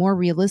actors, more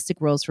realistic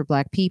roles for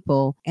Black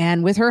people.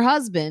 And with her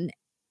husband,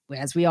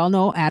 as we all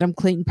know, Adam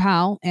Clayton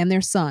Powell, and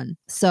their son.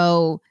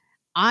 So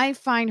I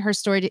find her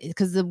story,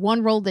 because the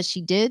one role that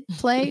she did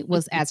play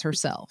was as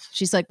herself.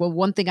 She's like, well,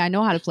 one thing I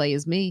know how to play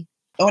is me.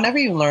 Whenever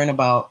you learn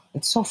about,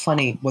 it's so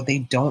funny what they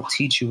don't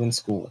teach you in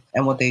school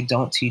and what they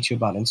don't teach you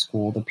about in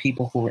school, the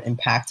people who were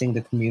impacting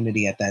the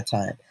community at that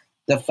time.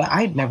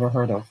 I'd never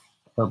heard of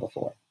her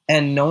before.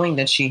 And knowing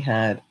that she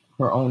had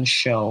her own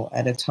show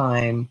at a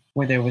time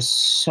where there was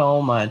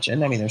so much,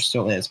 and I mean, there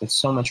still is, but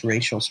so much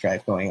racial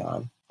strife going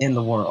on in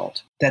the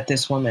world, that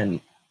this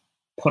woman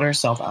put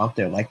herself out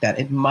there like that.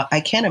 I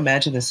can't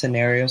imagine the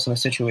scenarios and the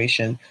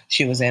situation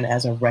she was in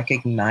as a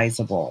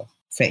recognizable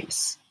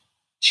face.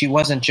 She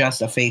wasn't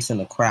just a face in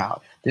the crowd.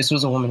 This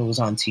was a woman who was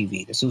on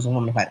TV. This was a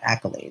woman who had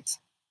accolades.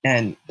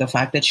 And the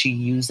fact that she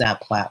used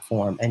that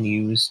platform and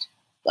used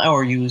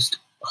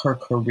her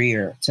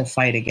career to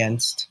fight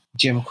against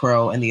Jim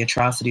Crow and the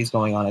atrocities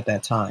going on at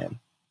that time,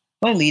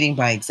 by leading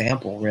by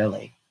example,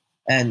 really.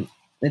 And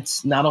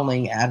it's not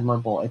only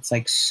admirable, it's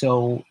like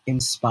so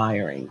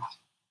inspiring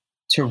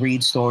to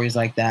read stories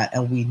like that.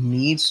 And we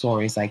need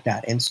stories like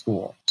that in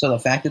school. So the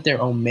fact that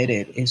they're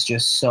omitted is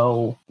just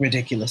so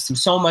ridiculous. And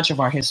so much of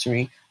our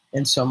history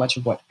and so much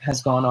of what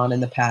has gone on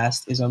in the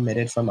past is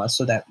omitted from us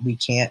so that we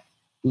can't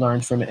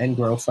learn from it and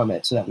grow from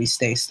it so that we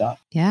stay stuck.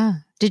 Yeah.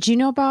 Did you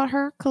know about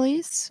her,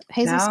 Khalees?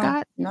 Hazel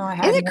Scott? No, I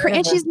haven't.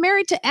 And she's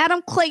married to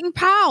Adam Clayton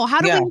Powell. How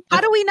do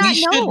we not know?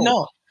 Should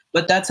know.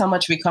 But that's how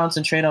much we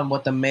concentrate on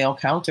what the male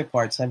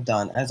counterparts have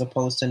done, as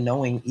opposed to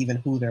knowing even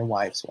who their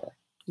wives were.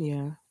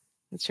 Yeah,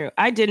 that's true.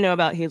 I did know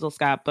about Hazel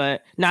Scott,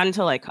 but not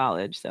until like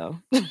college. So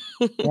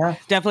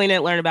definitely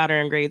didn't learn about her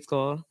in grade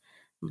school.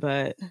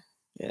 But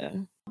yeah.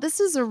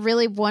 This is a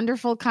really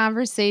wonderful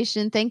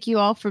conversation. Thank you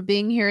all for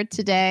being here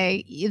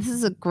today. This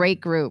is a great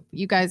group.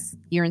 You guys,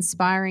 you're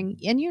inspiring,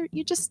 and you're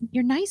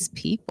nice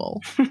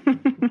people.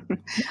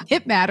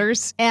 It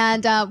matters.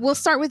 And we'll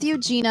start with you,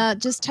 Gina.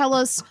 Just tell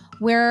us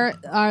where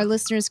our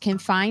listeners can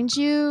find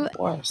you. Of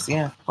course,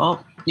 yeah.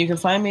 Well, you can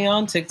find me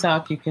on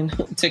TikTok. You can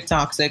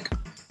TikToxic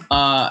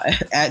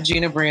at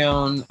Gina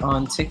Brion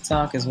on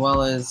TikTok, as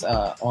well as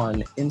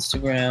on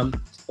Instagram.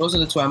 Those are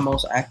the two I'm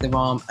most active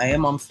on. I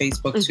am on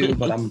Facebook too,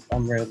 but I'm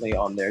rarely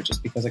on there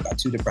just because it got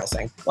too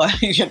depressing.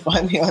 But you can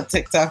find me on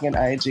TikTok and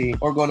IG,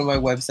 or go to my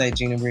website,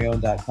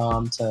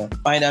 ginabrion.com, to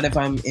find out if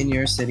I'm in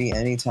your city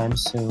anytime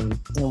soon.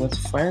 And with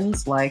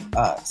friends like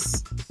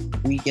us,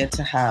 we get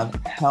to have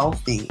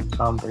healthy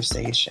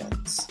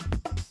conversations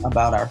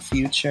about our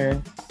future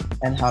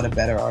and how to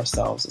better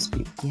ourselves as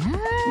people. Yeah.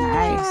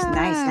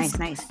 Nice.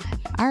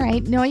 All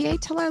right. Noye,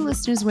 tell our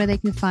listeners where they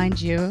can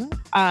find you.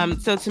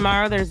 So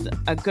tomorrow there's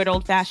a good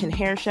old-fashioned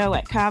hair show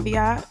at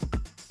Caveat.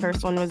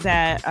 First one was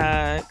at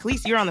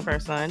Khalees, you're on the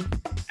first one.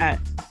 At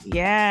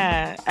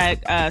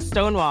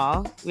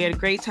Stonewall. We had a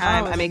great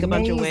time. I make a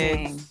bunch of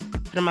wigs,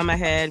 put them on my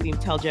head, we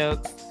tell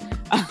jokes.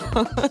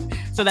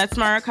 So that's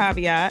tomorrow at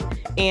Caveat.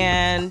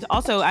 And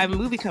also I have a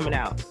movie coming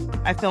out.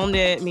 I filmed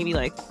it maybe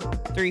like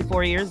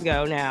 3-4 years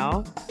ago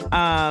now.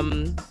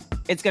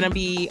 It's going to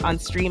be on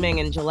streaming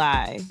in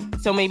July.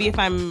 So maybe if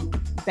I'm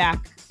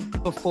back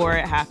before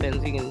it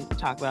happens, we can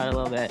talk about it a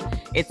little bit.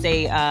 It's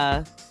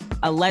a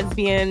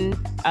lesbian,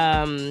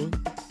 I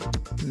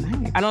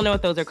don't know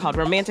what those are called,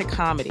 romantic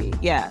comedy.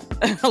 Yeah,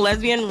 a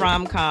lesbian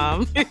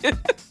rom-com.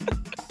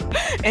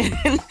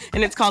 and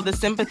it's called The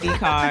Sympathy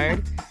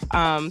Card.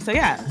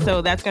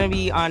 So that's going to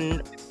be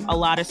on a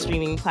lot of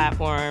streaming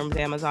platforms,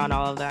 Amazon,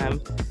 all of them,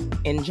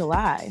 in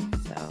July.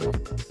 So,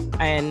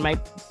 and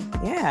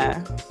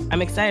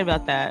I'm excited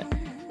about that.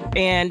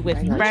 And with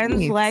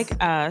friends like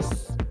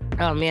us,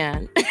 oh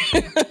man,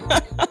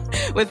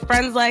 with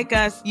friends like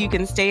us, you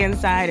can stay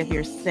inside if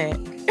you're sick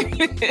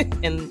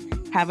and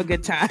have a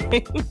good time.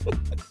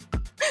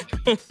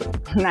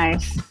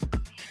 Nice.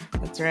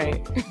 That's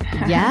right.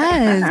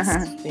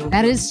 Yes,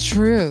 that is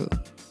true.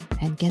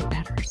 And get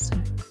better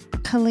soon.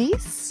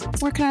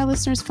 Khalees, where can our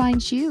listeners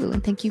find you?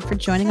 And thank you for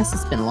joining us.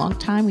 It's been a long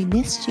time. We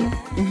missed you.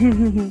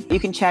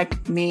 You can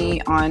check me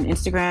on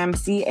Instagram,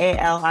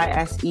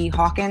 CALISE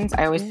Hawkins.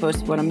 I always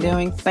post what I'm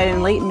doing. But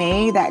in late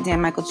May, That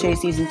Damn Michael Che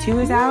season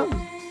 2 is out.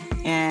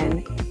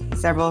 And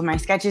several of my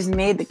sketches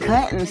made the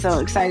cut. And I'm so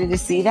excited to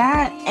see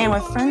that. And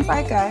with friends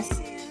like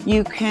us,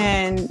 you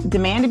can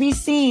demand to be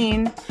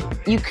seen.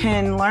 You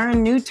can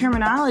learn new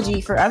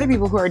terminology for other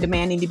people who are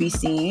demanding to be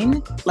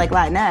seen, like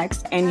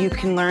Latinx, and you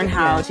can learn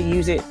how to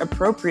use it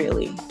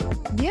appropriately.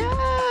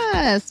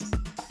 Yes.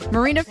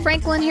 Marina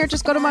Franklin here.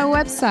 Just go to my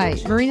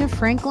website,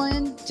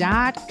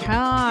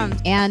 marinafranklin.com.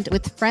 And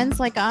with friends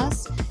like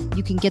us,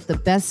 you can get the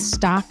best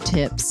stock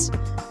tips.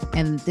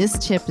 And this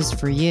tip is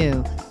for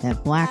you,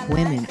 that Black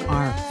women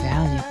are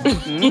valuable.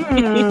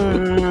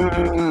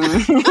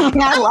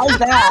 I like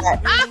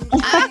that.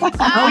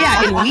 Oh,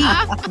 yeah. And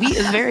wheat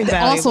is very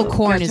valuable. Also,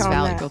 corn is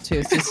valuable,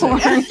 too. So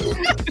Corn.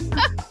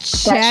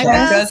 check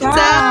us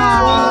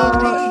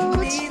out.